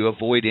do to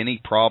avoid any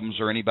problems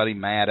or anybody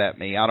mad at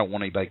me, I don't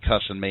want anybody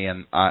cussing me,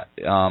 and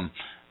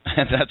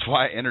and that's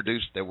why I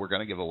introduced that we're going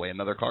to give away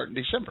another cart in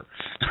December.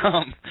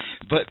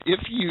 But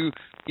if you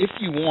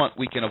want,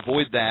 we can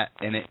avoid that,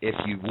 and if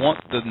you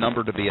want the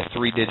number to be a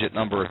 3-digit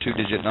number or a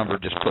 2-digit number,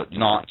 just put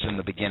naughts in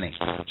the beginning.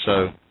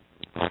 So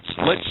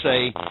let's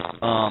say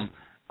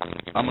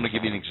I'm going to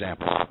give you an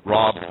example.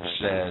 Rob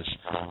says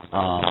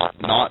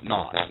naught.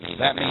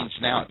 That means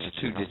now it's a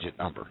 2-digit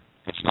number.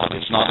 It's not in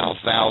the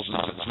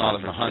thousands. It's not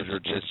in the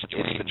hundreds. It's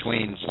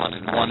between 1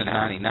 and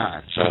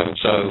 99. So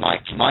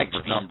Mike's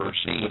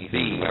numbers would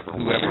be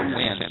whoever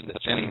wins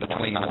that's in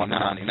between 1 and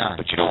 99.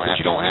 But you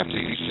don't have to.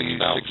 You can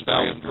use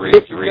 6,003.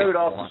 Get your goat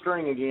off the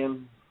string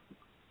again.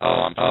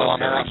 I'm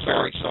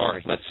very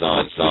sorry. We've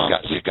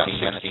got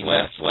 16 minutes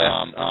left.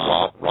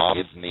 Rob,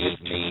 give me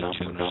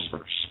two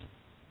numbers.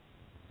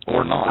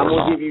 Or not. I'm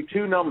going to give you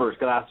two numbers,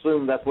 because I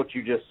assume that's what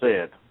you just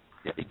said.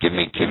 Give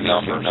me two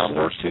numbers,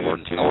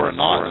 or a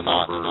not, or a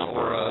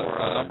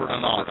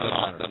number,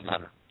 doesn't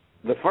matter.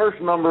 The first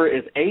number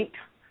is 8.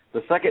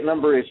 The second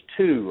number is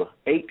 2.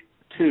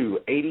 82,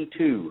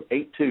 82,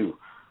 82.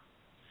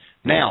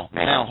 Now,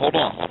 hold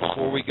on.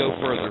 Before we go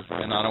further,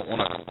 and I don't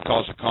want to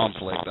cause a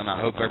conflict, and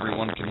I hope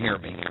everyone can hear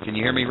me. Can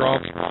you hear me,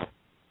 Rob?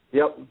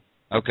 Yep.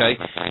 Okay.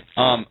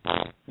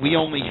 We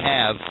only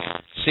have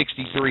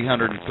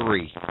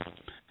 6,303.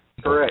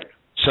 Correct.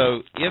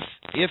 So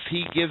if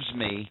he gives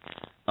me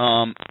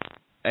a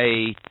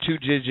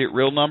 2-digit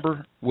real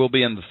number, we'll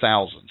be in the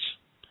thousands.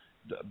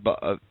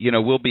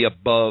 We'll be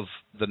above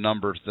the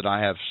numbers that I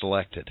have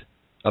selected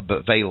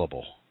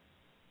available.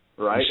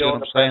 Right. You see what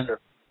I'm saying?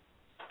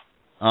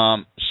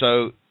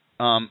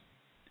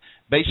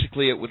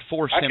 Basically, it would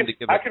force him to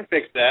give. I can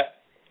fix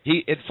that.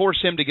 It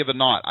forced him to give a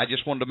not. I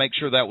just wanted to make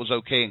sure that was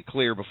okay and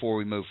clear before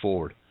we move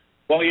forward.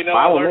 Well,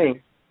 I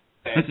learned.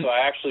 And so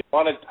I actually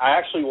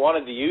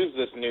wanted to use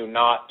this new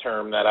not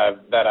term that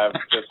I've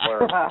just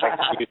learned.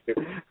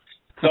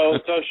 So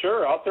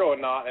sure, I'll throw a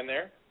not in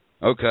there.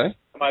 Okay.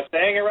 Am I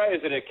saying it right?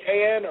 Is it a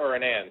KN or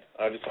an N?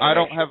 I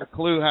don't have a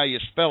clue how you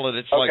spell it.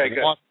 It's like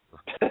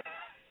wasper.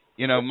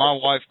 My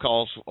wife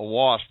calls a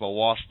wasp a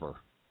wasper.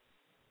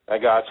 I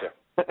gotcha.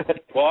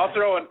 Well, I'll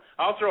throw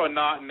a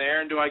not in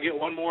there, and do I get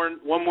one more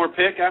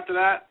pick after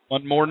that?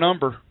 One more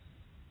number.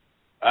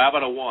 How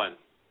about a 1?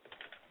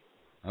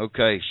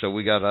 Okay, so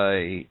we got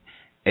a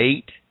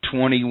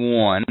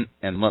 821,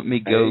 and let me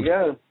go. There you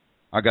go.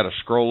 I got to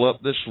scroll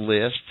up this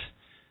list,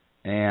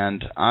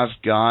 and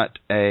I've got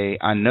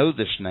I know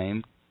this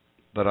name,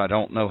 but I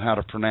don't know how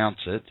to pronounce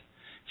it.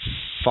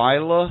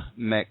 Phyla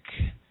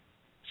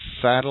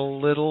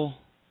McFadalittle.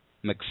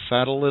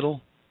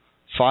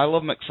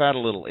 Phyla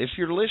McFadalittle. If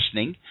you're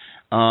listening,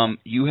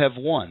 you have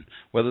won.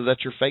 Whether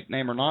that's your fake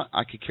name or not,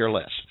 I could care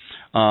less.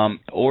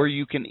 Or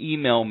you can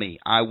email me.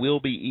 I will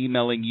be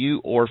emailing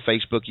you or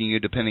Facebooking you,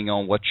 depending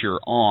on what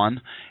you're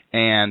on,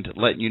 and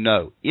letting you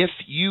know. If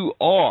you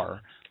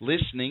are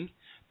listening,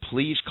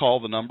 please call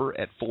the number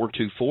at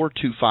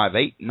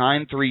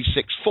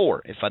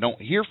 424-258-9364. If I don't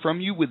hear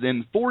from you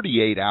within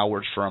 48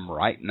 hours from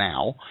right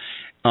now,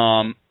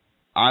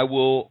 I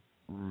will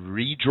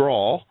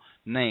redraw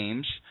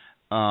names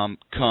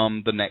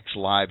come the next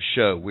live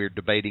show. We're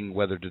debating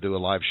whether to do a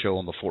live show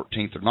on the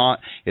 14th or not.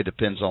 It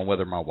depends on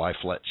whether my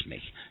wife lets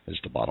me, is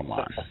the bottom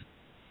line.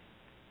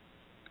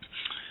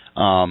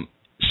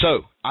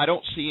 So I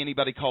don't see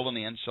anybody calling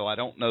in, so I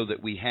don't know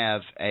that we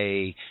have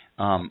a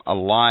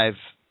live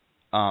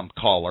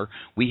caller.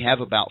 We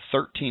have about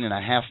 13 and a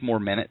half more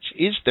minutes.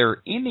 Is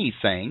there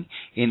anything,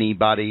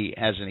 anybody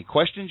has any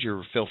questions,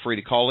 you feel free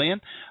to call in.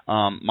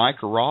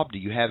 Mike or Rob, do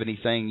you have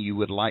anything you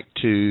would like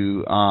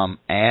to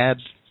add,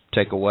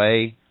 take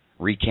away,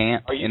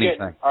 recant, anything?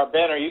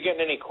 Ben, are you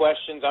getting any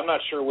questions? I'm not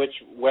sure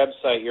which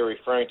website you're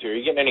referring to. Are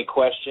you getting any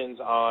questions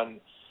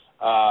on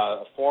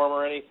a forum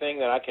or anything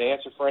that I can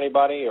answer for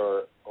anybody,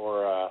 or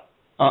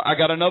I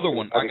got another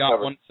one. I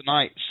got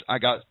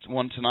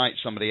one tonight.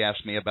 Somebody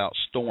asked me about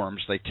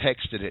storms. They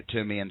texted it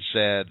to me and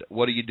said,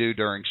 what do you do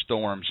during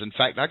storms? In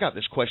fact, I got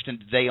this question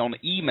today on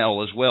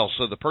email as well.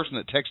 So the person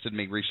that texted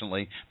me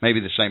recently may be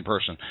the same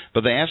person.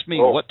 But they asked me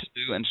what to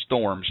do in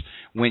storms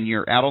when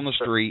you're out on the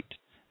street,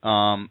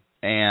 and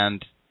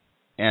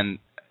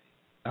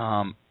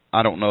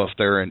I don't know if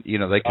they're in, they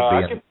could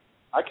be.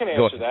 I can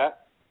answer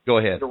that. Go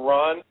ahead.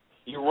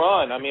 You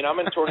run. I mean, I'm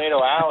in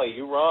Tornado Alley.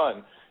 You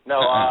run. No,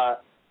 I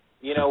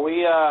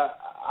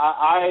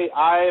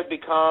have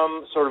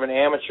become sort of an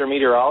amateur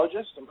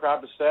meteorologist, I'm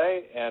proud to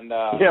say, and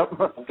I've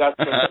got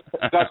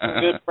some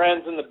good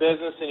friends in the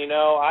business, and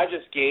I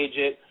just gauge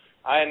it.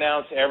 I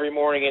announce every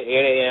morning at 8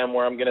 a.m.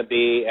 where I'm going to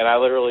be, and I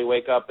literally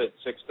wake up at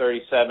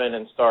 6:37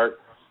 and start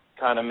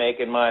kind of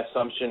making my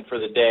assumption for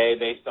the day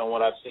based on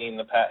what I've seen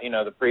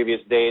the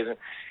previous days. And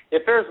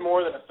if there's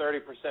more than a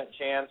 30%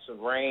 chance of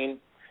rain,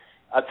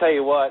 I'll tell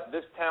you what,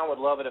 this town would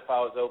love it if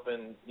I was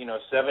open,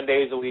 7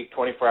 days a week,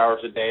 24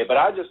 hours a day. But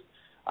I just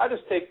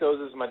take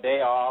those as my day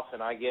off,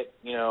 and I get,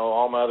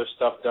 all my other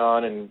stuff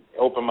done and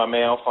open my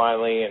mail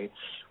finally and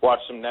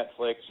watch some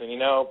Netflix and,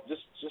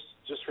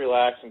 just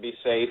relax and be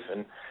safe.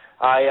 And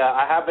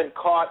I have been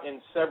caught in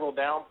several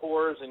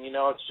downpours, and,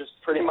 it's just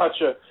pretty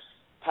much a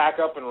pack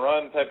up and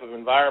run type of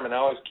environment. I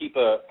always keep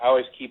a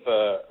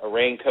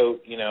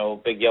raincoat,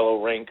 big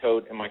yellow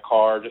raincoat in my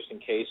car just in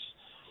case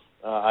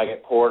I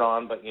get poured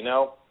on, but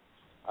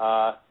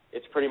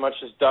it's pretty much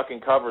just duck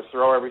and cover,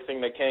 throw everything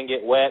that can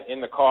get wet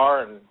in the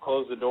car, and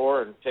close the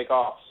door and take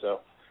off. So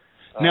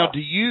now,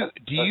 do you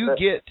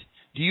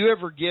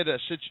ever get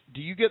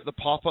the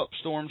pop-up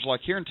storms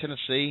like here in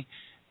Tennessee?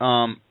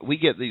 We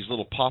get these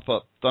little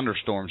pop-up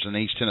thunderstorms in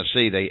East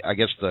Tennessee. I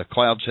guess the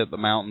clouds hit the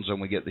mountains, and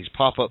we get these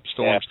pop-up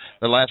storms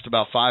that last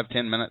about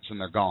 5-10 minutes,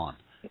 and they're gone,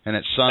 and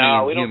it's sunny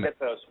and humid. No, we don't get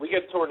those. We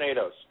get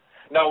tornadoes.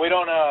 No, we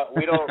don't.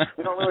 We don't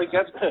really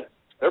get.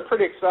 They're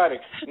pretty exciting.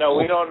 No,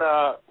 we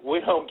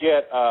don't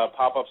get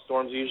pop-up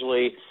storms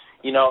usually.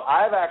 You know,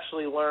 I've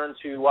actually learned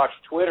to watch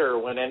Twitter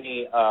when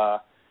any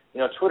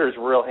Twitter's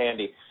real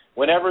handy.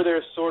 Whenever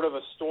there's sort of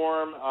a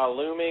storm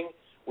looming,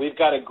 we've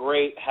got a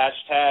great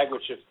hashtag,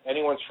 which if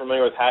anyone's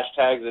familiar with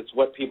hashtags, it's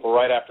what people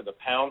write after the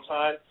pound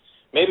sign.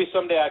 Maybe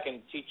someday I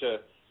can teach a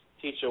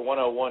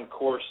 101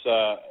 course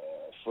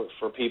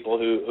for people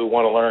who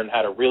want to learn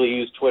how to really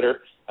use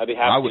Twitter. I'd be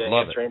happy to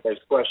answer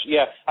anybody's question.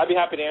 Yeah, I'd be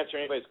happy to answer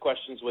anybody's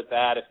questions with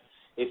that.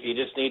 If you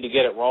just need to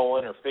get it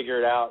rolling or figure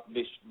it out,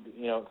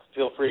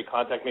 feel free to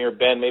contact me or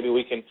Ben. Maybe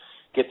we can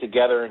get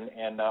together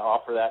and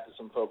offer that to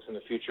some folks in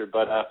the future.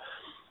 But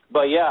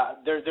yeah,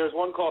 there's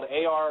one called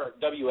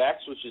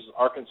ARWX, which is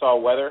Arkansas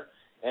Weather.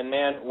 And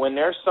man, when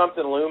there's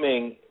something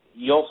looming,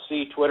 you'll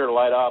see Twitter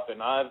light up.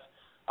 And I've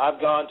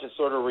gone to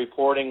sort of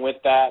reporting with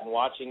that and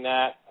watching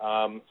that.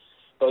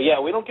 But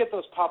yeah, we don't get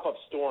those pop-up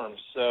storms.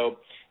 So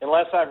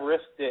unless I've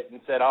risked it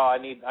and said, I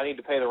need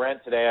to pay the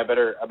rent today, I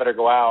better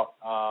go out.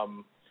 I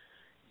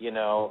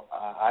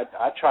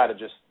try to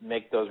just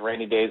make those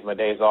rainy days my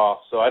days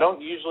off. So I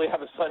don't usually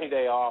have a sunny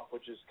day off,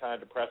 which is kind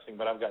of depressing,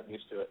 but I've gotten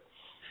used to it.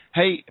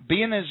 Hey,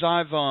 being as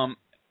I've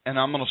and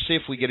I'm going to see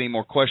if we get any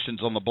more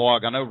questions on the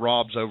blog. I know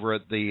Rob's over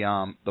at the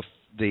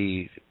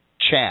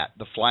chat,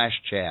 the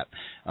flash chat,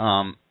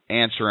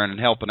 answering and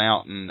helping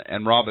out.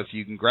 And Rob, if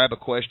you can grab a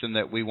question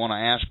that we want to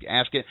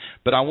ask it.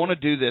 But I want to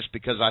do this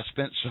because I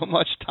spent so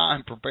much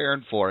time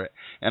preparing for it,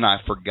 and I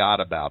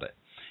forgot about it.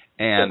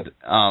 And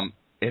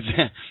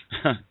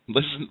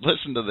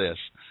listen to this.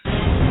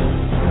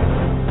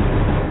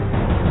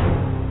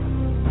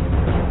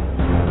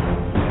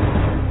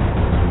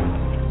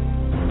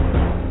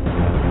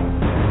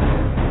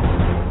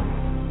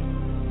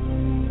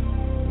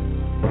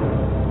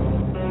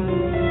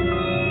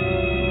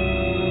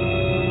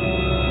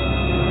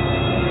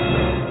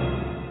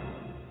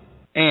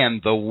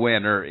 And the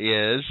winner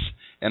is,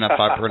 and if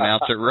I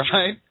pronounce it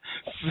right,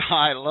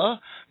 Phyla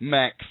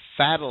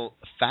McFaddle,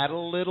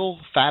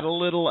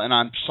 and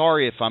I'm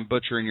sorry if I'm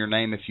butchering your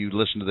name if you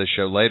listen to this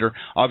show later.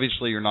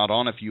 Obviously, you're not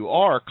on. If you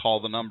are, call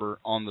the number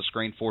on the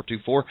screen,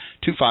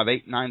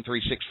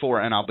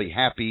 424-258-9364, and I'll be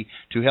happy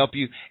to help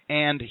you.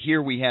 And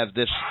here we have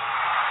this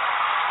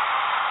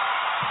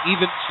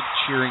even some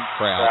cheering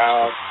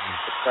crowd.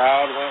 The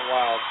crowd went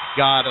wild.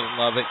 Gotta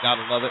love it.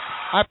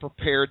 I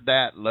prepared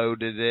that,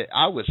 loaded it.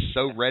 I was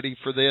so ready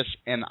for this,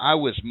 and I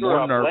was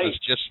more nervous.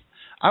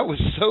 I was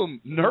so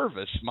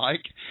nervous,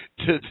 Mike,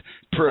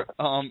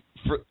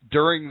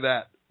 during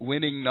that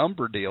winning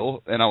number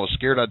deal, and I was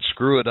scared I'd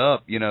screw it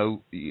up.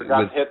 Forgot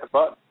to hit the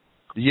button.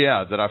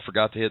 Yeah, that I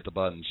forgot to hit the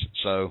buttons.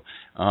 So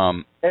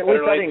at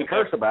least I didn't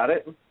curse about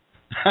it.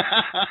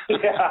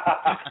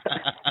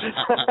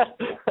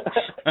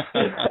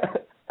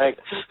 Hey,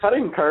 I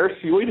didn't curse.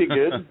 We did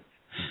good.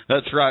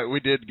 That's right. We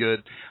did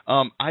good.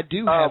 I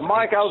do have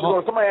Mike,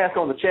 somebody asked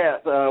on the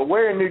chat,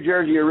 where in New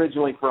Jersey are you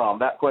originally from?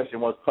 That question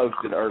was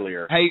posted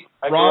earlier. Hey,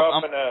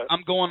 Rob,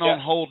 I'm going on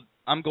hold.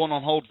 I'm going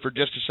on hold for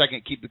just a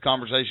second. Keep the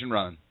conversation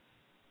running.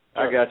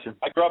 I got you.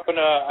 I grew up in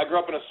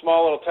a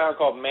small little town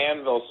called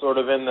Manville, sort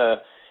of in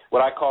the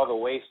what I call the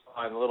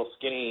waistline, the little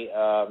skinny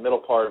middle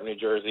part of New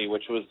Jersey,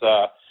 which was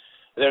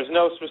there's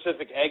no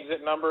specific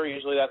exit number.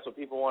 Usually that's what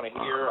people want to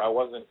hear. I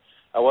wasn't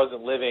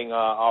living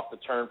off the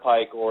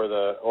turnpike or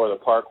the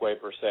parkway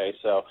per se.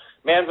 So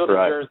Manville, New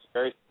Jersey,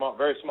 very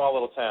small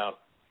little town.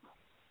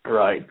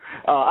 Right.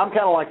 I'm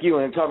kind of like you,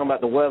 and talking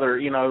about the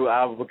weather.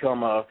 I've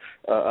become a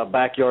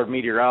backyard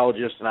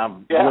meteorologist, and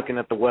I'm looking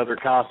at the weather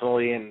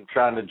constantly and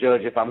trying to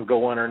judge if I'm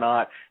going or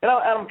not. And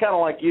I'm kind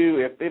of like you.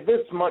 If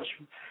it's much,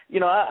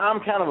 I'm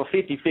kind of a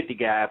 50-50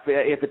 guy.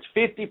 If it's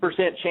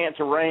 50% chance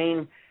of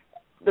rain,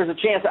 there's a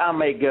chance I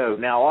may go.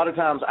 Now, a lot of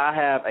times I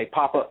have a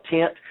pop-up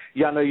tent.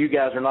 I know you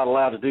guys are not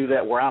allowed to do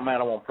that. Where I'm at,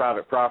 I'm on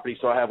private property,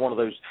 so I have one of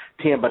those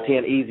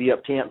 10-by-10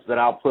 easy-up tents that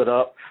I'll put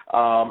up.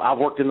 I've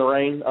worked in the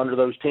rain under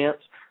those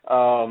tents.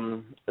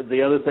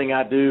 The other thing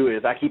I do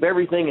is I keep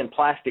everything in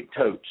plastic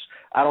totes.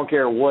 I don't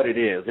care what it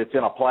is. It's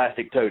in a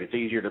plastic tote. It's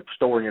easier to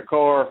store in your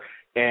car,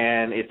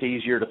 and it's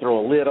easier to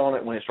throw a lid on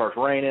it when it starts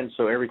raining,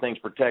 so everything's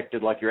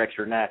protected, like your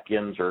extra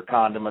napkins or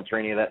condiments or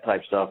any of that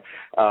type stuff.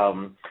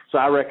 So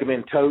I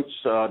recommend totes,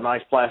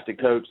 nice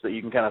plastic totes that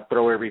you can kind of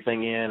throw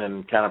everything in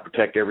and kind of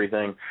protect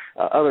everything.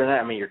 Other than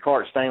that, your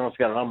cart's stainless. It's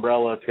got an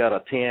umbrella. It's got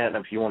a tent.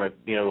 If you want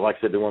to, like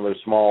I said, do one of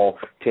those small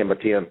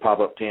 10-by-10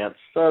 pop-up tents.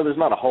 So there's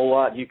not a whole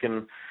lot you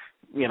can,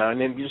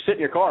 and then you just sit in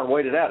your car and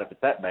wait it out if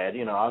it's that bad.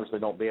 Obviously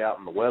don't be out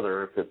in the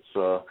weather if it's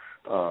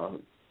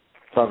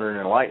thundering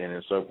and lightning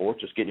and so forth.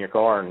 Just get in your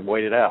car and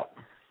wait it out.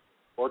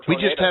 We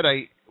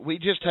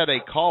just had a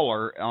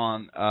caller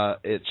on.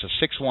 It's a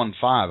 615.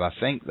 I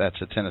think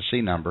that's a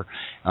Tennessee number.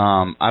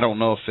 I don't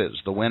know if it's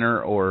the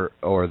winner or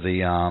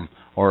the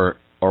or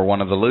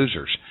one of the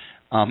losers.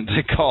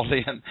 They called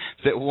in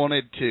that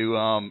wanted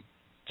to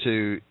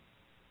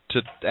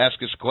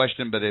ask us a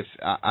question, but if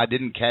I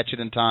didn't catch it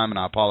in time, and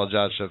I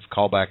apologize. So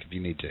call back if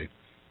you need to.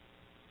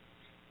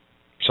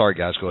 Sorry,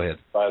 guys. Go ahead.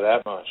 By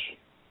that much.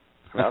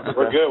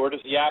 We're good. We're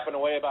just yapping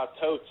away about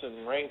totes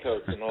and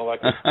raincoats and all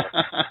that good stuff.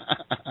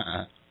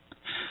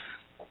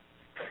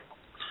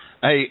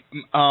 Hey,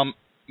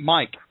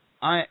 Mike,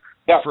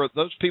 for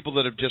those people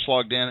that have just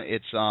logged in,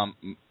 it's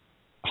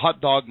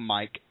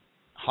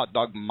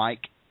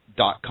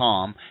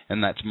hotdogmike.com,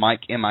 and that's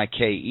Mike,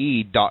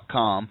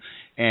 MIKE.com,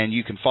 and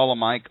you can follow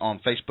Mike on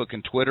Facebook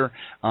and Twitter.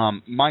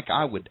 Mike,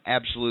 I would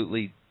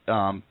absolutely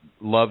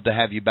love to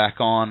have you back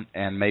on,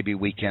 and maybe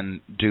we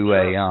can do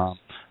a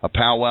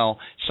powwow.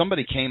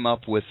 Somebody came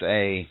up with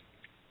a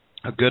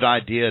good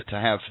idea to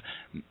have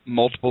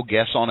multiple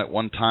guests on at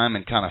one time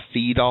and kind of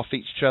feed off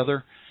each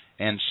other.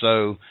 And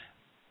so,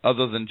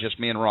 other than just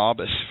me and Rob,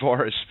 as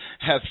far as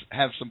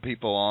have some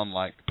people on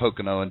like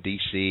Pocono and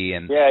DC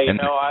and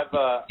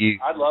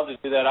I'd love to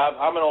do that.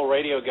 I'm an old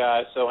radio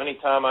guy, so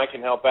anytime I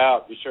can help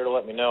out, be sure to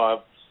let me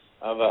know.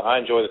 I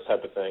enjoy this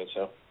type of thing.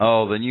 So.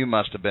 Oh, then you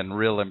must have been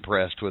real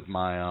impressed with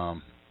my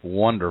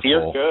wonderful.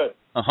 You're good.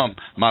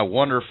 My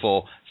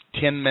wonderful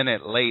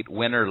 10-minute late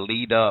winter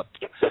lead up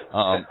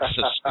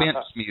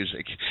suspense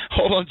music.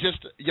 Hold on,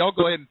 y'all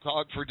go ahead and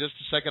talk for just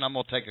a second. I'm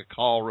gonna take a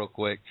call real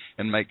quick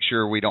and make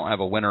sure we don't have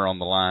a winner on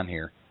the line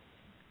here.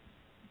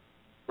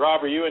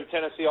 Rob, are you in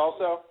Tennessee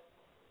also?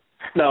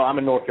 No, I'm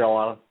in North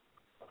Carolina.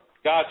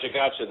 Gotcha.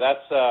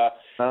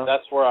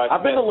 That's where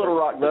I've been to Little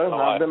Rock though.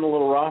 I've been to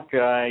Little Rock.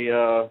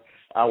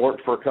 I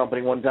worked for a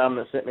company one time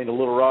that sent me to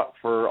Little Rock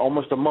for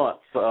almost a month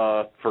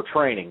for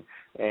training,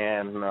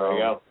 and there you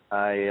go.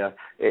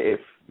 If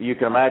you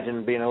can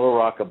imagine being in Little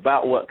Rock,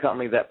 about what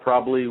company that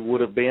probably would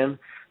have been.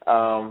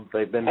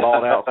 They've been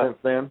bought out since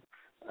then.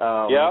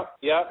 Yep.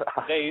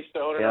 They used to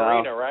own an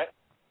arena, right?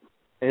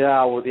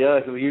 Yeah,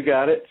 you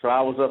got it. So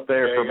I was up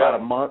there for about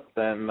a month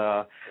and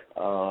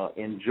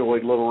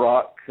enjoyed Little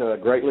Rock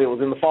greatly. It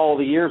was in the fall of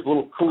the year. It was a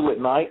little cool at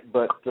night,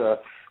 but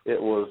it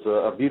was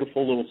a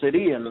beautiful little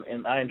city,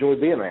 and I enjoyed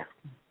being there.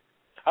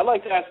 I'd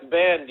like to ask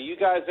Ben, do you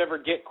guys ever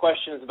get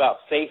questions about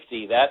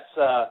safety? That's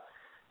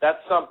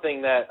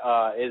something that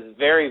is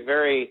very,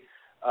 very,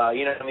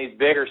 in these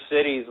bigger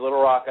cities,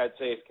 Little Rock, I'd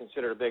say, is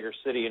considered a bigger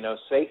city.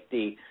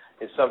 Safety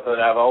is something that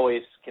I've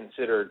always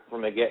considered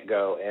from the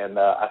get-go, and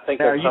I think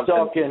now, that's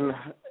something.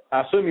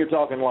 I assume you're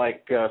talking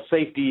like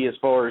safety as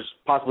far as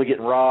possibly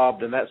getting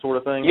robbed and that sort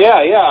of thing? Yeah.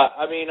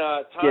 I mean,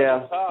 times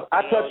are tough.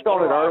 I touched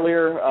on it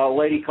earlier. A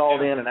lady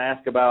called in and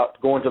asked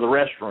about going to the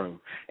restroom,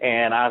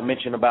 and I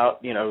mentioned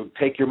about,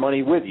 take your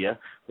money with you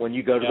when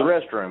you go to the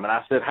restroom. And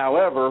I said,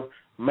 however,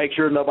 make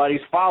sure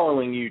nobody's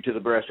following you to the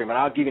restroom. And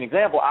I'll give you an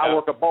example. I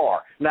work a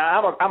bar.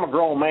 Now, I'm a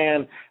grown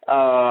man.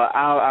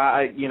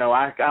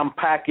 I'm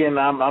packing.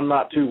 I'm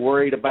not too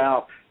worried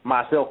about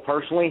myself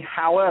personally.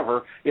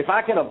 However, if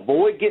I can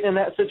avoid getting in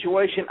that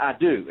situation, I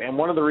do. And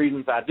one of the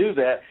reasons I do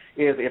that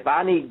is if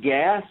I need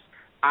gas,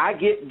 I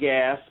get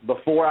gas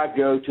before I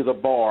go to the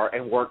bar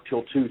and work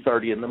till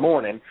 2:30 in the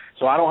morning,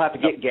 so I don't have to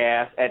get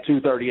gas at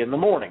 2:30 in the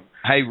morning.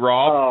 Hey,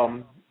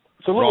 Rob.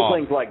 So little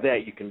things like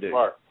that you can do.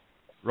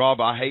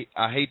 Rob, I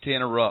hate to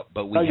interrupt,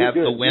 but we have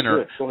the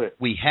winner.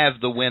 We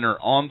have the winner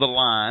on the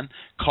line.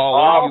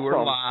 Caller, you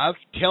are live.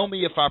 Tell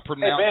me if I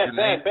pronounce your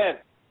name. Ben.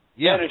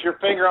 Yeah. Ben, is your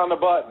finger on the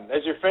button?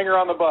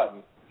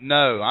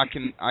 No, I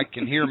can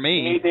hear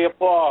me. We need the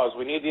applause.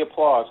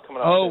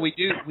 Coming up. Oh, we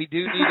do need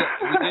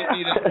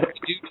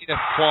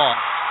applause.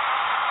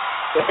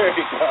 There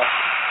you go.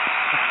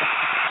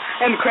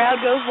 And the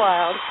crowd goes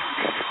wild.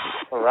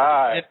 All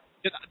right.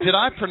 Did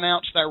I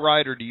pronounce that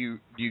right, or do you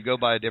go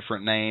by a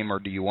different name, or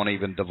do you want to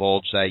even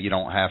divulge that? You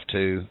don't have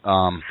to.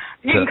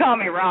 You can call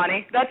me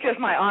Ronnie. That's just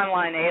my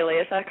online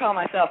alias. I call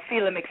myself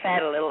Sheila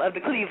McFadalittle of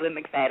the Cleveland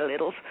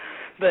McFadalittles,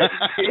 but it's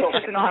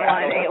just an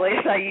online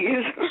alias I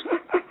use.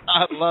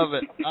 I love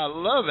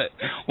it.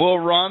 Well,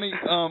 Ronnie,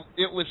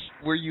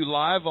 were you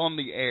live on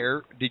the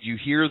air? Did you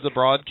hear the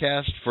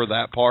broadcast for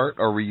that part,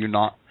 or were you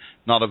not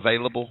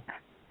available?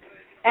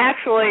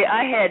 Actually,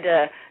 I had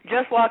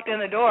just walked in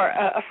the door.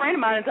 A friend of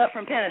mine is up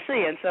from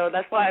Tennessee, and so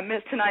that's why I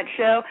missed tonight's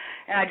show.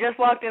 And I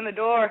just walked in the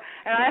door,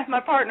 and I asked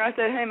my partner, I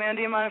said, hey, man,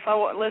 do you mind if I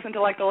listen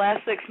to, the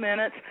last 6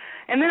 minutes?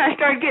 And then I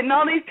started getting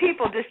all these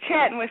people just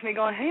chatting with me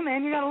going, hey,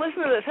 man, you got to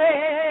listen to this.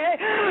 Hey.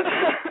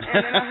 And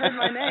then I heard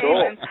my name.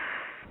 Cool. And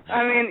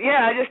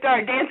I just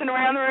started dancing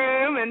around the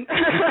room and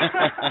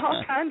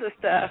all kinds of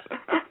stuff.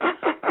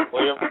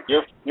 Well,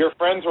 your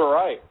friends were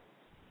right.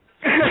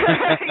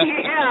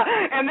 Yeah,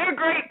 and they're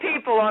great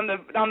people on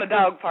the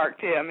dog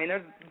park too.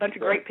 There's a bunch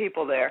of great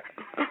people there.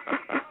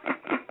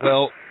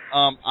 Well,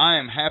 I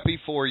am happy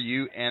for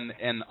you,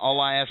 and all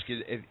I ask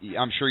is,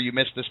 I'm sure you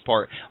missed this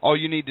part, all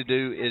you need to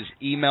do is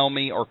email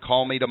me or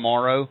call me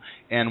tomorrow,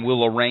 and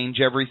we'll arrange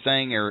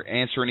everything or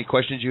answer any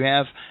questions you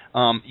have.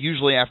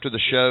 Usually after the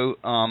show,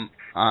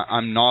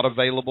 I'm not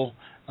available,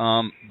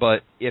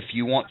 but if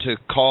you want to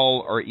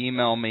call or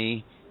email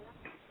me,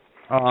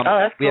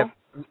 that's cool.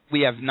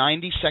 We have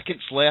 90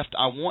 seconds left.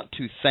 I want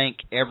to thank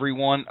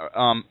everyone.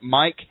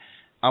 Mike,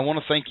 I want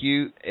to thank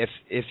you.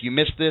 If you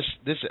missed this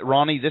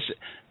Ronnie,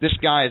 this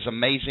guy is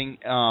amazing.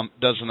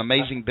 Does an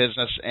amazing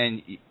business,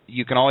 and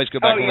you can always go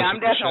back and listen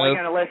to the show. I'm definitely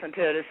going to listen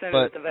to it as soon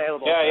as it's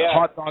available. Yeah.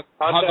 Hot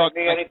dog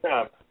me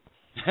anytime.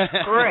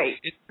 Great.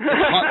 It's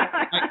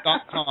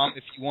hotdogmike.com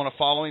if you want to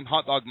follow him,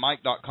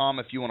 hotdogmike.com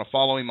if you want to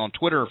follow him on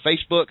Twitter or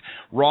Facebook.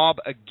 Rob,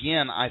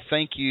 again, I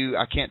thank you.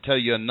 I can't tell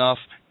you enough.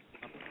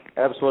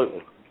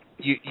 Absolutely.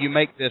 You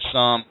make this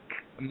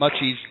much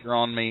easier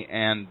on me,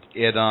 and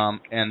it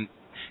and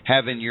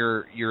having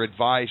your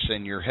advice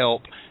and your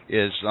help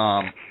is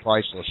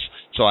priceless.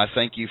 So I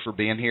thank you for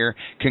being here.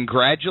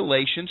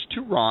 Congratulations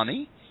to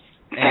Ronnie.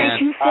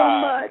 Thank you so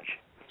much.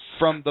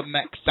 From the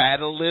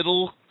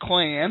McFadalittle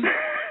clan.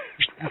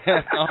 I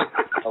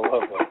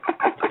love it.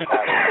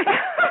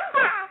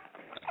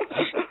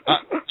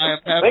 I am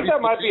happy. I think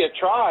that might be a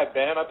tribe,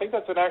 Ben. I think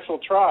that's an actual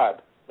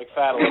tribe,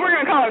 McFadalittle. We're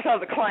going to call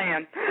ourselves a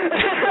clan.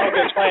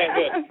 Okay, clan,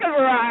 good. Because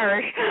we're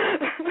Irish.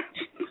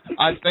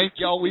 I thank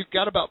y'all. We've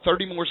got about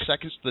 30 more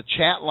seconds. The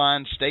chat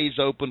line stays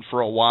open for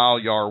a while.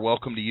 Y'all are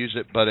welcome to use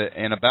it, but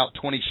in about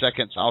 20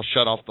 seconds, I'll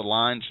shut off the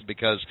lines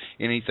because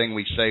anything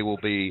we say will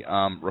be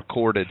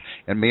recorded.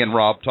 And me and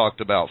Rob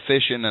talked about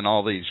fishing and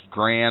all these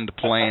grand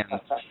plans.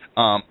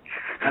 And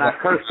I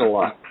cursed a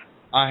lot.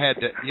 I had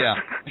to,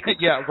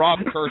 yeah. Rob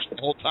cursed the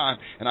whole time,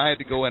 and I had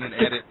to go in and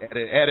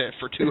edit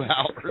for 2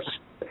 hours.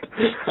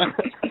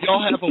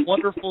 Y'all have a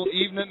wonderful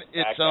evening.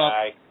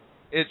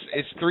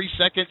 It's 3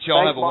 seconds.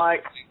 Y'all Thanks, have a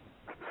Mike.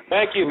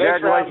 Thank you.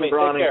 Congratulations,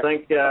 Ronnie.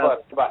 Take care.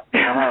 Goodbye.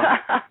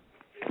 Bye.